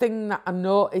that's the thing that I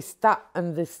noticed, that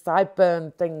and the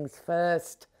sideburn things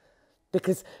first,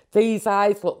 because these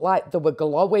eyes look like they were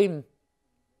glowing.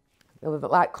 They were the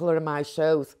like colour of my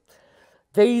shoes.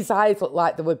 These eyes look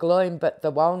like they were glowing, but they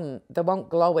weren't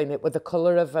glowing. It was the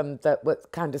colour of them that was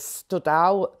kind of stood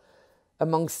out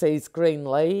amongst these green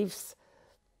leaves.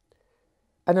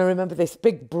 And I remember this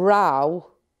big brow,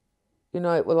 you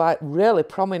know, it was like really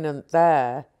prominent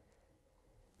there.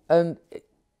 And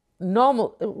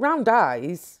normal, round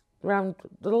eyes, they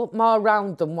look more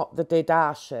round than what they did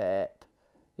our shape.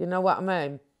 You know what I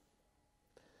mean?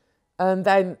 And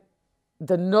then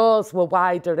the nose were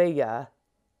wider here,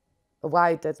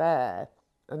 wider there,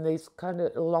 and these kind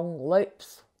of long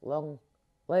lips, sort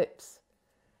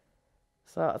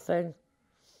of thing.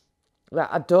 Like,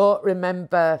 I don't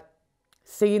remember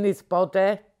seeing his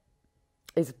body.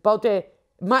 His body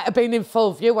might have been in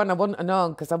full view, and I wouldn't have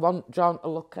known because I wasn't drawn to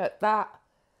look at that.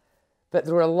 But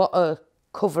there were a lot of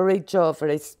coverage over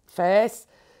his face.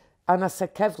 And I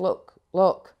said, Kev, look,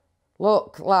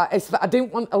 like, I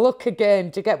didn't want to look again,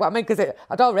 do you get what I mean? Because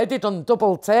I'd already done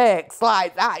double takes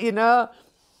like that, you know?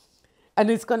 And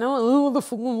he's going, oh, the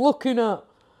fuck I'm looking at?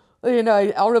 You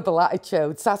know, horrible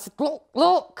attitude. So I said,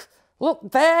 look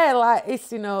there, like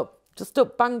this, you know, just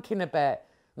up banking a bit.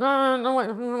 No,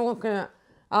 I'm looking at.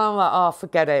 I'm like, oh,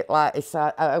 forget it. Like,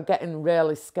 I'm getting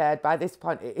really scared. By this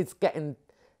point, it's getting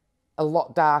a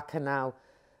lot darker now.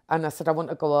 And I said, I want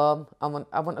to go home. I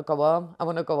want to go home. I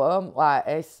want to go home, like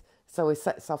this. So he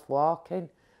sets off walking,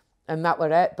 and that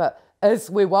were it. But as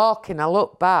we're walking, I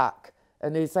look back,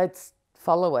 and his head's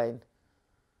following.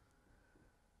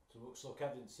 So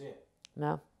Kev didn't see it?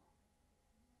 No.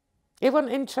 He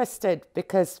wasn't interested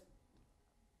because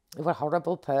he was a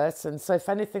horrible person. So if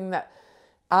anything that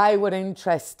I were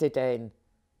interested in,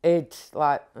 he'd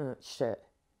like, oh, shit.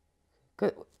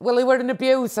 Well, he were an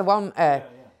abuser, wasn't he? Yeah.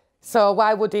 So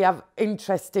why would he have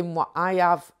interest in what I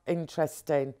have interest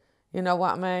in? You know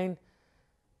what I mean?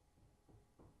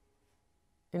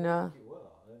 You know? You were,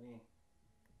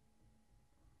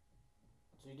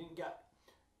 so you didn't get...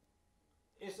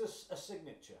 Is there a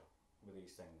signature with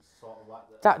these things? Sort of like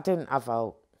that? That didn't have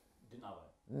out. Didn't have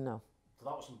it? No. So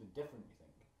that was something different,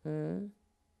 you think?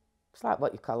 It's like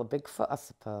what you call a Bigfoot, I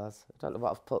suppose. I don't know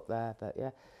what I've put there, but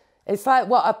yeah. It's like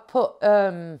what I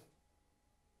put...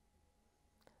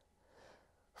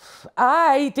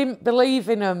 I didn't believe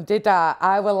in them, did I?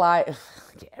 I was like,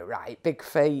 yeah, right, big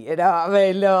feet, you know what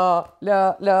I mean?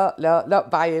 No,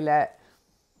 not buying it,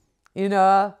 you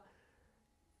know?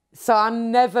 So I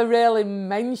never really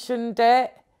mentioned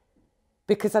it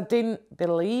because I didn't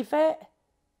believe it.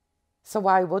 So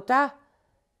why would I?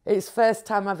 It's the first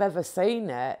time I've ever seen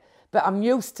it, but I'm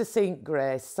used to seeing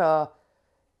grace, so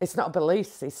it's not a belief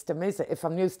system, is it? If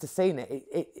I'm used to seeing it,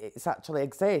 it actually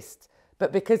exists.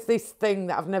 But because this thing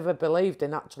that I've never believed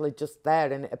in actually just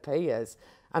there and it appears,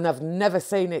 and I've never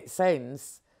seen it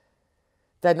since,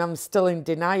 then I'm still in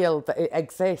denial that it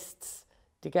exists.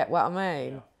 Do you get what I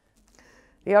mean? Yeah.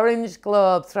 The orange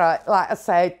globes, right, like I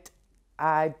said,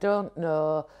 I don't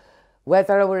know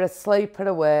whether I were asleep or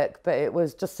awake, but it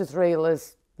was just as real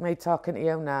as me talking to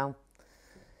you now.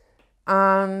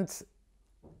 And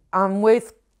I'm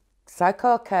with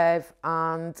Psycho Cave,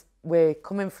 and we're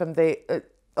coming from the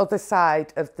other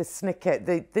side of the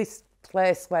Snicket. This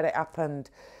place where it happened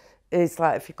is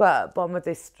like, if you go out at the bottom of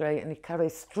this street and you carry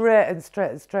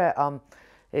straight on,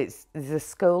 there's a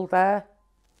school there.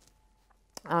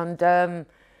 And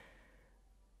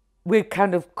we're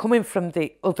kind of coming from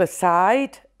the other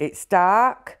side. It's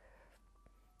dark.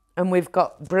 And we've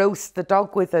got Bruce the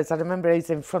dog with us. I remember he's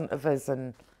in front of us,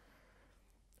 and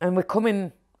we're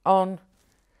coming on.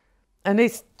 And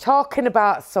he's talking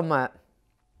about something.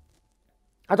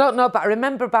 I don't know, but I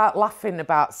remember about laughing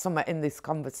about something in this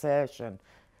conversation.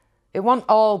 It wasn't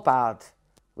all bad.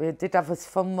 We did have us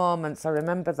fun moments, I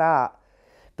remember that.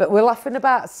 But we're laughing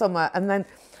about something, and then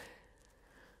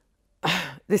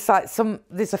there's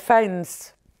a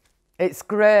fence. It's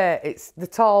grey. It's the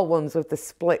tall ones with the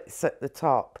splits at the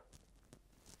top.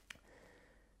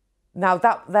 Now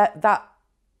that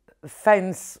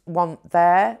fence wasn't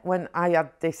there when I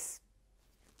had this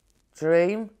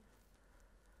dream.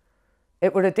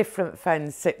 It were a different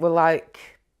fence. It were like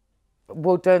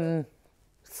wooden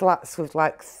slats with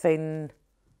like thin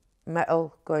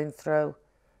metal going through.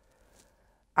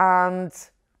 And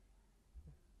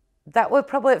that were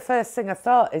probably the first thing I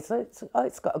thought is,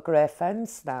 it's got a grey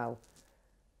fence now.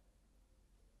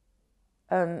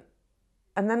 And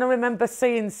then I remember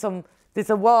seeing there's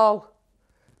a wall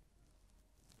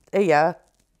here,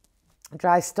 a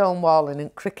dry stone wall, and in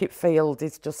cricket field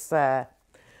is just there.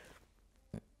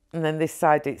 And then this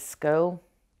side it's school.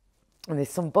 And there's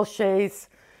some bushes.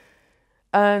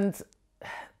 And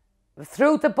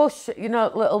through the bush, you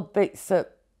know, little bits of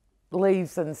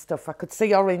leaves and stuff, I could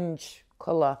see orange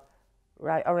colour.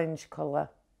 Right, orange colour.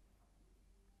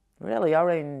 Really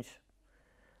orange.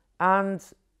 And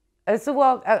as I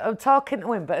walk, I'm talking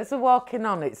to him, but as I'm walking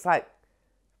on, it's like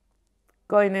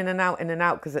going in and out,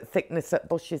 because of thickness at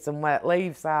bushes and where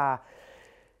leaves are.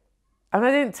 And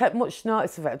I didn't take much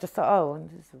notice of it. I just thought, oh,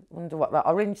 I just wonder what that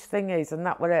orange thing is, and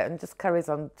that were it, and just carries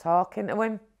on talking to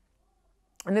him.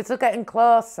 And as we're getting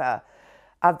closer,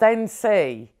 I then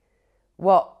see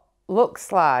what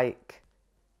looks like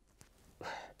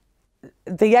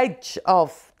the edge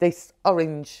of this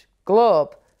orange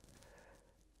globe,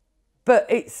 but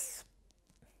it's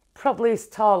probably as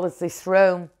tall as this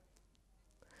room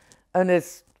and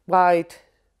as wide,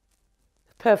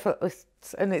 perfectly,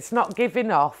 and it's not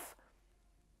giving off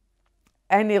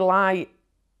any light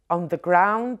on the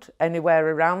ground anywhere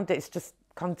around it. It's just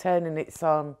containing its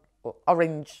own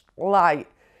orange light.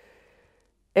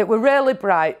 It were really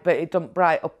bright, but it don't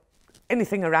bright up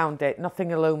anything around it.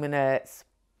 Nothing illuminates.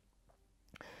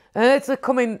 And as we're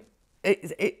coming,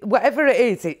 whatever it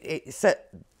is, it's at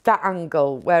that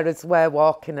angle, whereas we're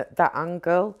walking at that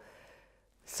angle.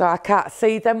 So I can't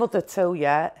see them other two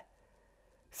yet.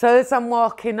 So as I'm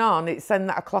walking on, it's then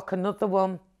that I clock another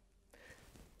one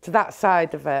to that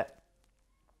side of it.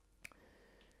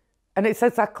 And it's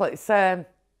exactly the same.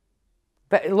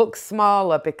 But it looks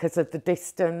smaller because of the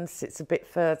distance. It's a bit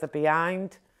further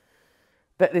behind.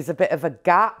 But there's a bit of a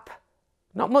gap.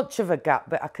 Not much of a gap,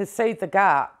 but I can see the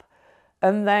gap.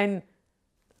 And then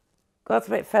goes a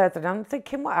bit further. And I'm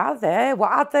thinking, what are they?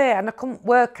 What are they? And I couldn't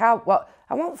work out what...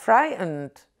 I wasn't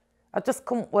frightened. I just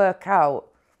couldn't work out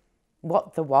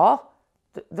what they were.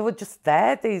 They were just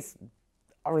there, these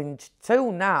orange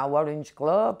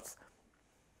globes.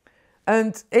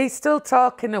 And he's still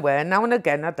talking away. Now and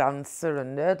again I'd answer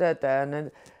and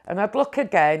and I'd look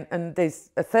again, and there's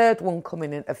a third one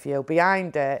coming into view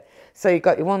behind it. So you've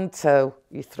got your 1, 2,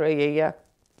 your 3 here.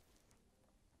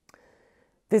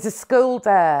 There's a school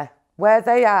there. Where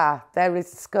they are, there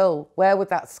is a school. Where would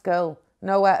that school?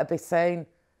 Nowhere to be seen.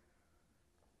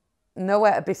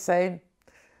 Nowhere to be seen.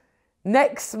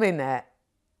 Next minute,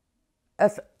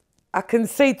 as I can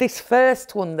see this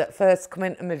first one that first come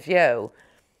into my view,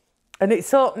 and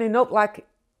it's opening up like,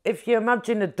 if you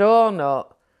imagine a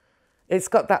donut, It's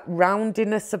got that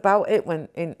roundiness about it when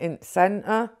in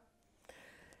centre.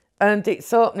 And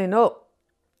it's opening up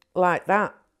like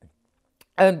that.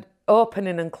 And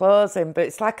opening and closing, but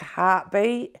it's like a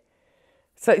heartbeat.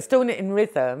 So it's doing it in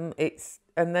rhythm.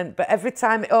 But every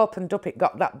time it opened up, it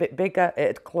got that bit bigger.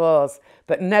 It'd close,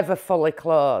 but never fully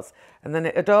close. And then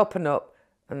it'd open up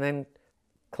and then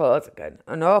close again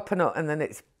and open up, and then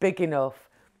it's big enough.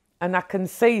 And I can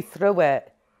see through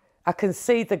it. I can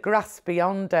see the grass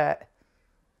beyond it.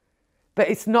 But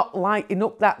it's not lighting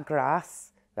up that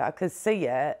grass that I can see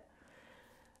it.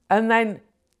 And then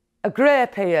a grey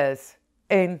appears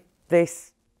in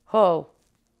this hole.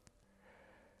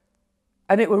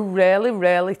 And it was really,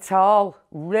 really tall,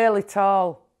 really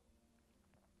tall.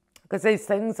 Because these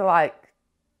things are like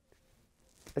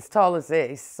as tall as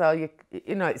this. So,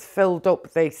 you know, it's filled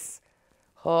up this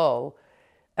hole.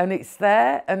 And it's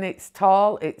there, and it's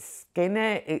tall, it's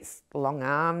skinny, it's long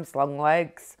arms, long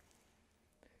legs.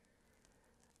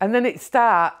 And then it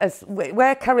starts, as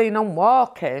we're carrying on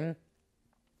walking,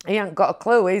 he ain't got a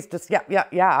clue, he's just yap,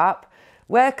 yap, yap.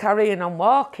 We're carrying on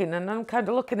walking, and I'm kind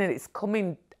of looking at it, it's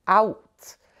coming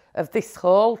out of this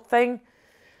whole thing.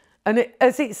 And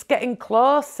as it's getting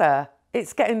closer,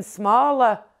 it's getting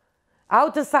smaller. How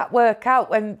does that work out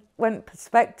when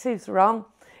perspective's wrong?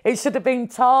 It should have been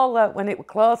taller when it was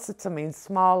closer to me and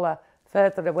smaller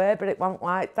further away, but it wasn't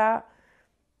like that.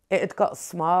 It had got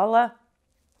smaller,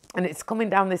 and it's coming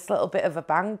down this little bit of a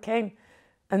banking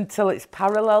until it's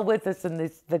parallel with us, and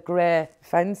there's the grey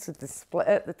fence with the split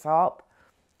at the top.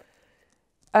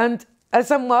 And as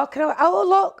I'm walking,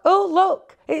 oh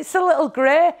look, it's a little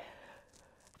grey.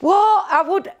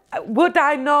 What? Would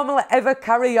I normally ever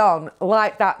carry on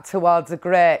like that towards a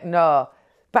grey? No.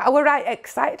 But I was right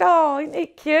excited. Oh, isn't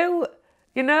it cute?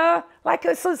 You know, like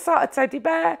it's some sort of teddy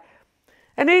bear.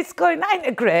 And he's going, ain't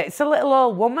it great? It's a little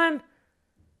old woman.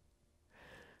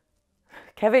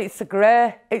 Kevin, it's a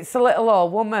grey. It's a little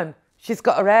old woman. She's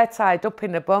got her hair tied up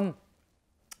in her bum.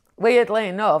 Weirdly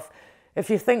enough, if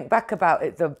you think back about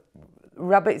it, the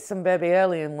rabbits and baby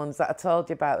alien ones that I told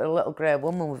you about, a little grey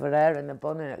woman with her hair in a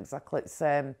bun, exactly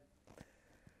the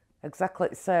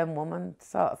same woman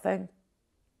sort of thing.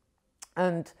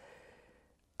 And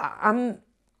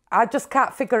I just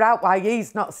can't figure out why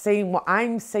he's not seeing what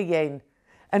I'm seeing.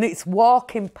 And it's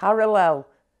walking parallel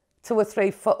 2 or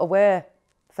 3 foot away,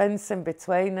 fencing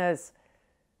between us.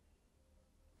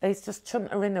 He's just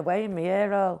chuntering away in my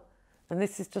ear hole. And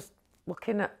this is just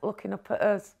looking up at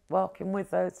us, walking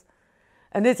with us.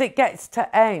 And as it gets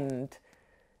to end,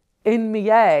 in my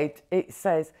head, it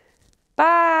says,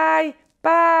 bye,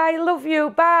 bye, love you,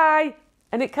 bye.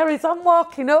 And it carries on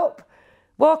walking up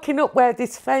where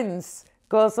this fence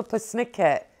goes up a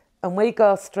snicket, and we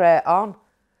go straight on.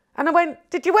 And I went,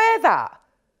 did you hear that?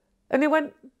 And he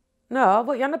went, no,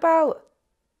 what are you on about?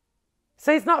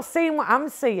 So he's not seeing what I'm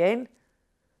seeing.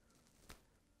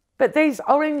 But these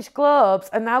orange globes,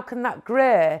 and how can that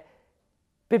grey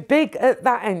be big at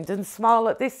that end and small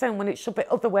at this end when it should be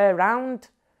other way around?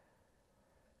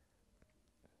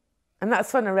 And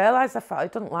that's when I realised, I thought, I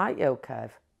don't like you, Kev.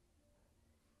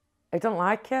 I don't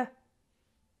like you.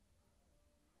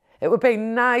 It would be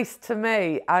nice to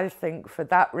me, I think, for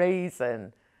that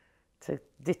reason, to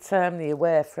deter me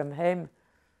away from him.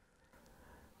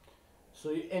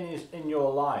 So in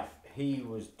your life, he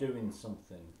was doing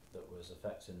something that was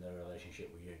affecting the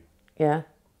relationship with you. Yeah.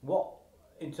 What,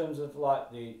 in terms of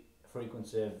like the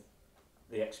frequency of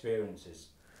the experiences,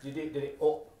 did it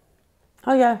up?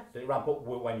 Oh yeah. Did it ramp up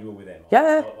when you were with him?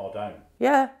 Yeah. Or down?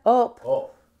 Yeah, up.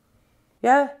 Up.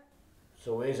 Yeah.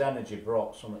 So his energy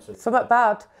brought something. Something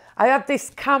bad. I had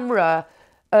this camera.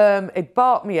 It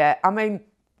bought me it. I mean,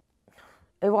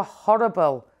 it was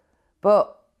horrible,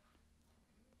 but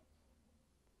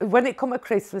when it come to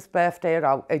Christmas, birthday,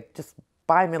 it just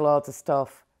buy me loads of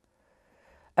stuff.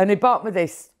 And he bought me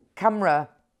this camera,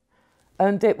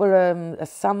 and it were a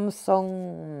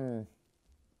Samsung.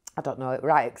 I don't know, it was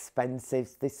right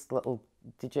expensive, this little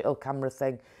digital camera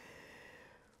thing.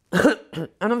 And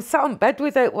I'm sat on bed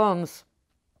with it once.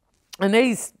 And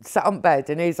he's sat on bed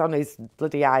and he's on his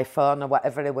bloody iPhone or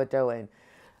whatever he were doing.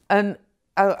 And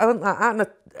I went like that, and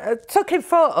I took him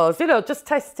photos, you know, just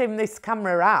testing this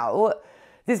camera out.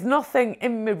 There's nothing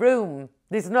in my room.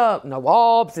 There's no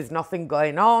orbs, there's nothing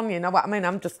going on, you know what I mean?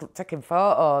 I'm just taking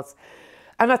photos.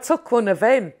 And I took one of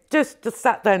him, just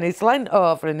sat there, and he's leant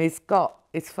over and he's got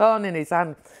his phone in his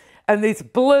hand. And these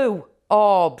blue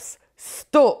orbs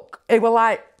stuck. It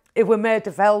were made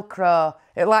of Velcro.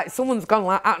 It like someone's gone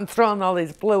like that and thrown all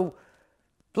these blue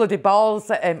bloody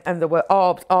balls at him, and there were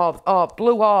orbs,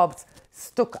 blue orbs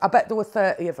stuck. I bet there were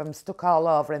 30 of them stuck all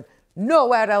over him.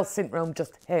 Nowhere else in the room,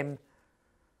 just him.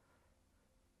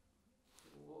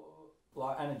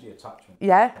 like energy attachment.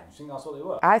 Yeah. Do you think that's what they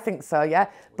were? I think so, yeah.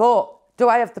 But do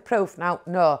I have the proof now?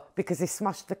 No, because he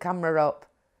smashed the camera up.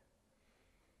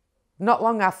 Not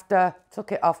long after,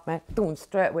 took it off me, boom,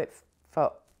 straight with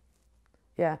foot.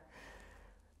 Yeah.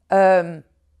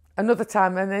 Another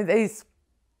time, and he's,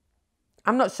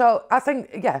 I'm not sure, I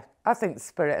think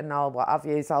spirit and all what have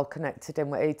you is all connected in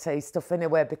with ET stuff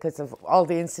anyway because of all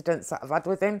the incidents that I've had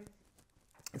with him.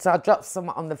 So I dropped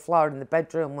something on the floor in the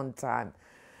bedroom one time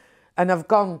and I've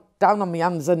gone down on my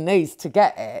hands and knees to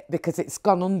get it because it's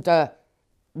gone under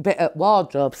a bit of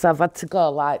wardrobe, so I've had to go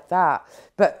like that.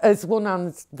 But as one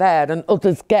hand's there and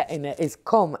others getting it, he's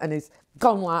come and he's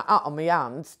gone like that on my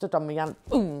hand, stood on my hand,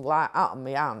 boom, like that on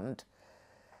my hand,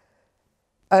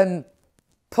 and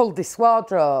pulled this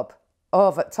wardrobe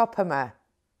over the top of me.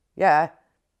 Yeah.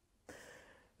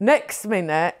 Next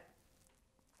minute,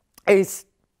 he's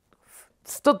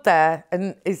stood there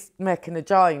and he's making a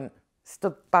joint.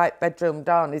 Stood by the bedroom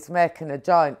door and he's making a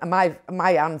joint. And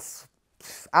my hand's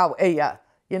out here.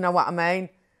 You know what I mean?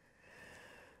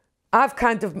 I've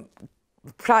kind of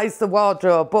prized the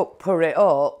wardrobe up, put it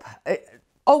up.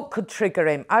 Oak could trigger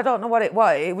him. I don't know what it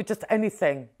was. It was just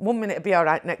anything. 1 minute it'd be all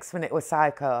right, next minute it was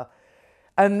psycho.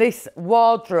 And this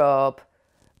wardrobe,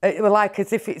 it was like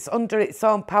as if it's under its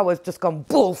own powers, just gone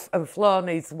boof and flown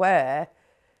his way.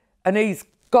 And he's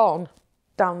gone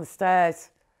down the stairs.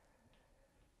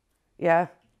 Yeah.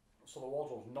 So the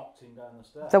wardrobe knocked him down the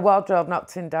stairs? The wardrobe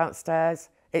knocked him downstairs.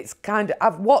 It's kind of,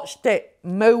 I've watched it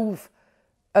move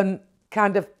and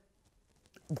kind of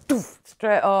doof,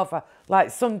 straight over, like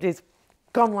somebody's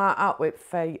gone like that with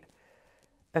feet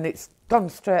and it's gone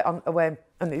straight onto him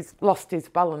and he's lost his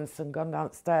balance and gone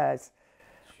downstairs.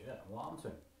 Shit, what happened to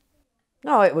him?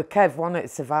 No, it was Kev, one that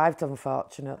survived,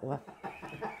 unfortunately.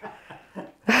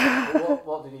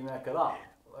 What did he make of that?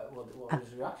 What was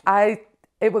his reaction?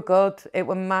 It was good. It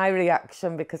was my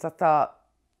reaction because I thought,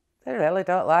 they really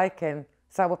don't like him.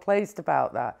 So I was pleased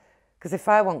about that. Because if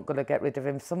I wasn't going to get rid of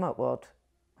him, someone would.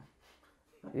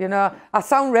 You know, I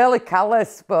sound really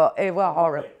callous, but it was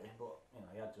horrible. Really, but, you know,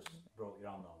 he had just broke your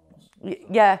hand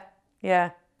almost. Yeah, yeah.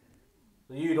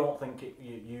 So you don't think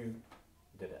you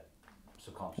did it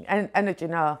subconsciously? Energy,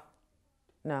 no.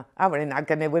 No, I was in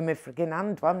agony with my frigging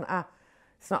hand, wasn't I?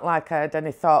 It's not like I had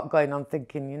any thought going on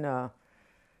thinking, you know,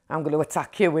 I'm going to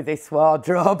attack you with this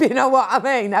wardrobe. You know what I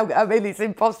mean? I mean, it's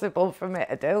impossible for me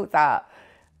to do that.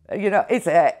 You know, is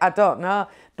it? I don't know.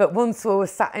 But once we were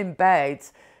sat in bed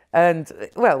and,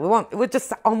 well, we're just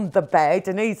sat on the bed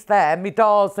and he's there, my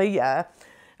door's here,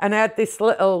 and I had this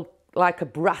little, like a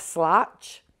brass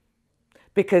latch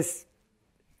because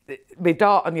my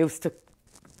daughter used to,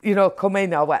 you know, come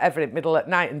in or whatever in the middle of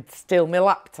the night and steal my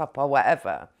laptop or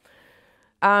whatever.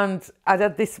 And I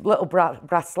had this little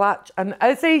brass latch, and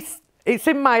as it's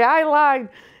in my eye line,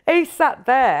 he sat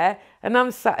there, and I'm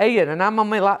sat here, and I'm on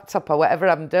my laptop or whatever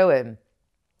I'm doing,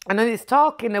 and then he's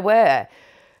talking away,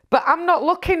 but I'm not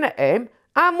looking at him.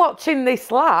 I'm watching this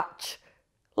latch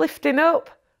lifting up,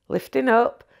 lifting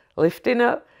up, lifting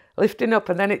up, lifting up,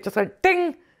 and then it just went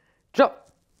ding,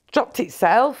 dropped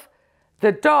itself.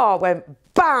 The door went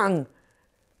bang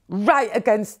right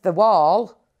against the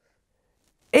wall.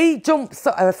 He jumps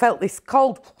up, I felt this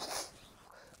cold,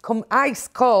 come ice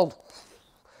cold,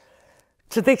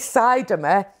 to this side of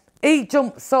me. He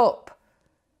jumps up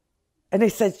and he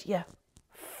says, you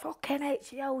fucking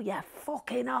HO, you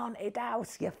fucking haunted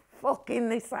house, you fucking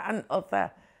this, that and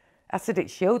other. I said,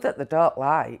 it's you that they don't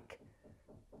like.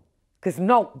 Because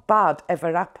not bad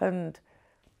ever happened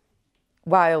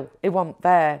while he wasn't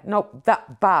there. Not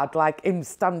that bad, like him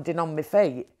standing on my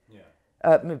feet,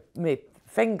 my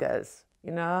fingers.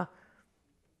 You know,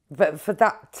 but for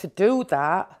that to do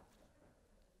that,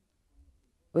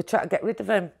 we're trying to get rid of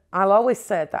him. I'll always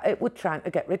say that it was trying to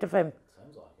get rid of him.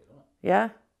 Sounds like it, doesn't it? Yeah,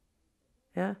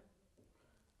 yeah.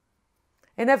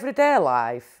 In everyday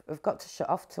life, we've got to shut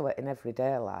off to it in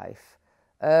everyday life.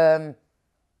 You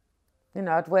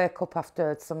know, I'd wake up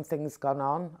after something's gone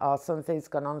on or something's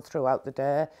gone on throughout the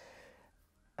day.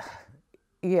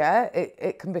 Yeah,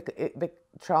 it can be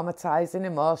traumatising,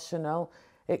 emotional.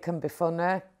 It can be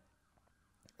funny.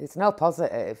 It's no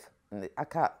positive. I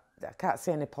can't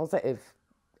see any positive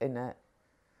in it.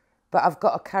 But I've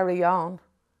got to carry on.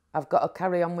 I've got to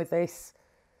carry on with this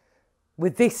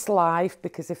life,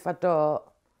 because if I don't,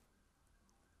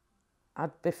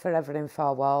 I'd be forever in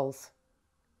four walls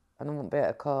and I wouldn't be able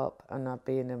to cope, and I'd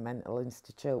be in a mental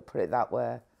institute, put it that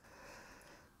way.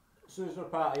 So is there a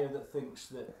part of you that thinks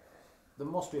that there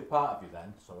must be a part of you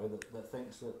then, that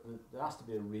thinks that there has to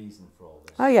be a reason for all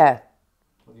this? Oh, yeah.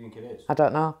 What do you think it is? I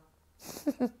don't know.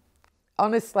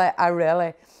 Honestly, I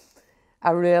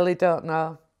really don't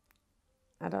know.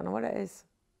 I don't know what it is.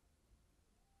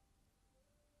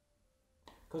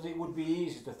 Because it would be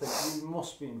easy to think you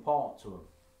must be important to them.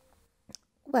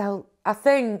 Well, I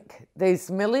think there's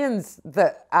millions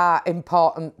that are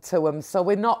important to them, so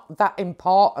we're not that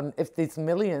important if there's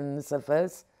millions of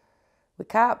us. We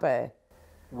can't be.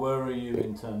 Where are you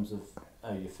in terms of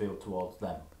how you feel towards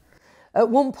them? At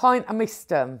one point, I missed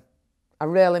them. I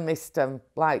really missed them.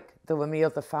 Like, they were my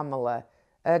other family.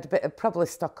 I had a bit of probably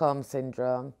Stockholm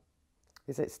Syndrome.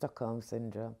 Is it Stockholm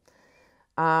Syndrome?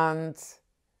 And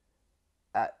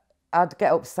I'd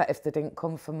get upset if they didn't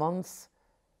come for months.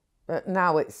 But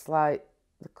now it's like,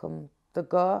 they come, they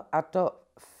go. I don't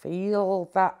feel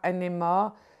that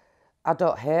anymore. I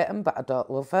don't hate them, but I don't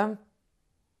love them.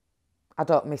 I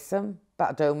don't miss them, but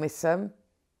I do miss them.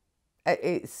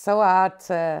 It's so hard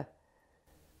to...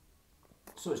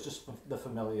 So it's just the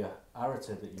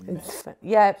familiarity that you miss?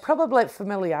 Yeah, probably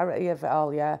familiarity of it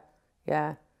all, yeah.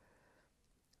 Yeah.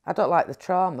 I don't like the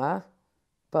trauma,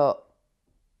 but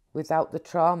without the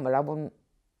trauma, I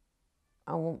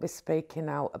wouldn't be speaking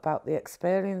out about the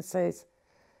experiences.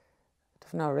 I'd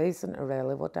have no reason to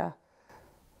really, would I?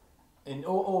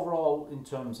 Overall, in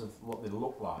terms of what they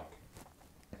look like,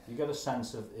 you get a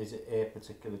sense of, is it a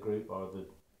particular group or the...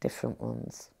 Different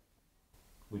ones.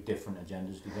 With different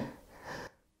agendas, do you think?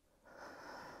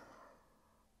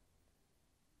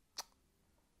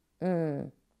 I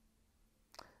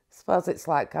suppose it's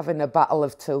like having a battle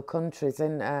of two countries,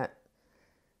 isn't it?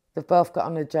 They've both got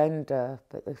an agenda,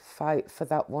 but they fight for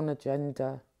that one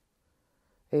agenda,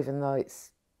 even though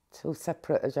it's two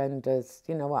separate agendas.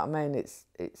 You know what I mean? It's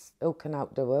who can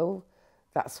outdo who.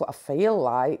 That's what I feel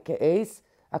like it is.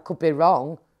 I could be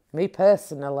wrong, me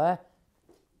personally.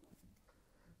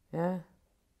 Yeah.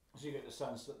 So you get the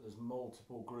sense that there's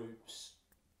multiple groups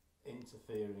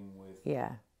interfering with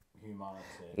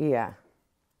humanity. Yeah.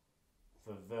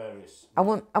 For various... I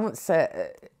wouldn't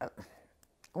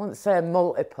say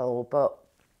multiple, but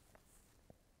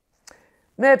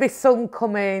maybe some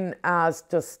come in as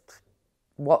just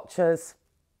watchers,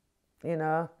 you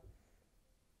know.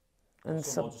 And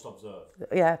some will just observe.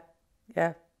 Yeah,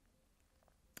 yeah.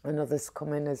 And others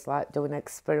come in as like doing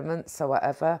experiments or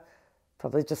whatever.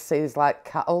 Probably just sees like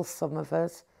cattle, some of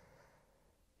us,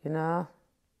 you know.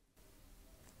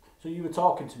 So you were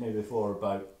talking to me before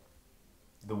about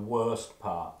the worst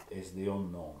part is the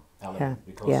unknown element.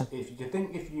 Because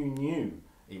if you knew,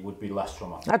 it would be less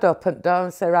traumatic. I'd open the door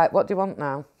and say, right, what do you want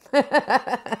now?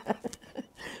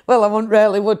 Well, I wouldn't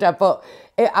really, would I? But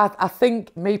I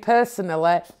think, me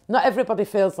personally, not everybody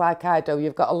feels like I do.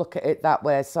 You've got to look at it that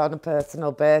way, so on a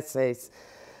personal basis.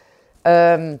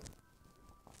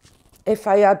 If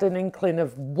I had an inkling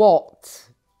of what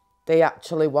they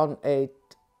actually wanted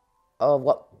or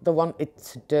what they wanted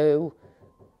to do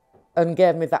and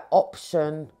gave me that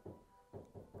option,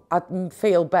 I'd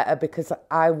feel better because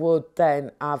I would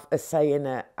then have a say in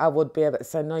it. I would be able to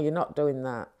say, no, you're not doing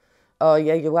that. Oh,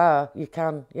 yeah, you are. You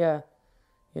can, yeah.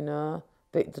 You know,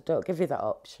 but they don't give you that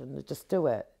option. They just do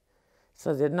it.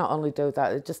 So they not only do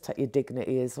that, they just take your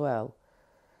dignity as well.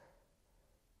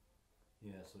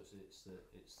 Yeah, so it's the...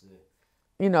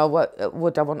 You know, what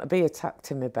would I want to be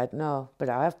attacked in my bed? No, but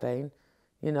I have been,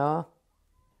 you know.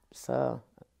 So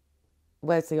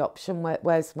where's the option?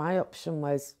 Where's my option?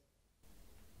 Has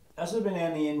there been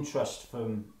any interest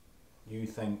from, you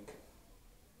think,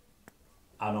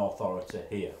 an authority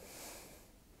here?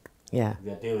 Yeah.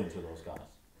 They're dealing with those guys?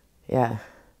 Yeah.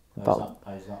 How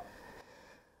is that?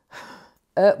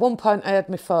 At one point I had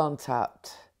my phone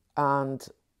tapped, and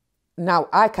now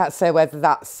I can't say whether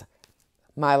that's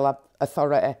my lab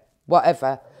authority,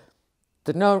 whatever.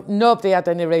 Nobody had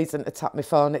any reason to tap my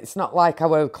phone. It's not like I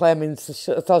were claiming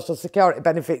social security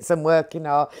benefits and working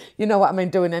or, you know what I mean,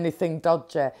 doing anything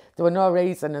dodgy. There were no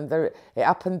reason, and it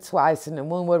happened twice, and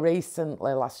one were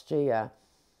recently last year.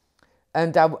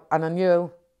 And I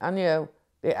knew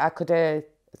I could hear,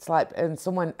 it's like, and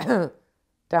someone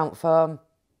down phone,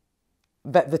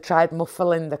 but they tried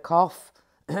muffling the cough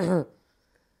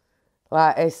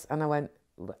like this, and I went,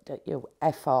 don't you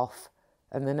F off,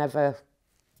 and they never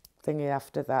thingy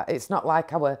after that. It's not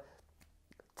like I were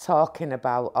talking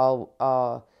about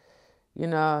or you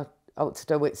know, how to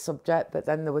do with subject, but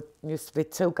then there used to be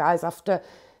two guys after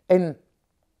when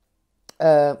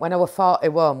I was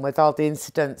 41 with all the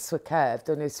incidents with Kev,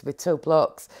 there used to be two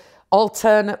blokes,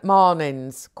 alternate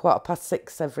mornings,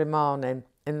 6:15 every morning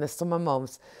in the summer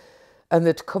months, and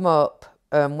they'd come up,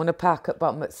 when I park at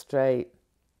bottom of the street,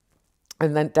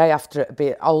 and then day after it'd be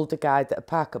an older guy that'd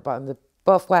park at bottom. They'd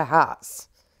both wear hats,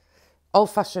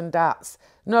 old-fashioned hats.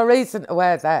 No reason to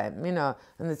wear them, you know,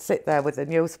 and they'd sit there with a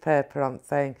newspaper on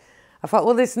thing. I thought,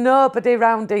 well, there's nobody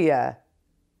round here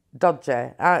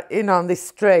dodgy. You know, on this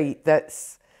street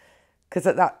that's, because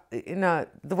at that, you know,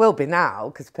 there will be now,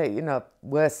 because, you know,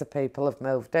 worse people have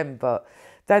moved in, but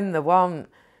then there weren't.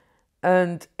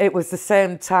 And it was the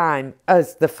same time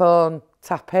as the phone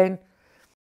tapping.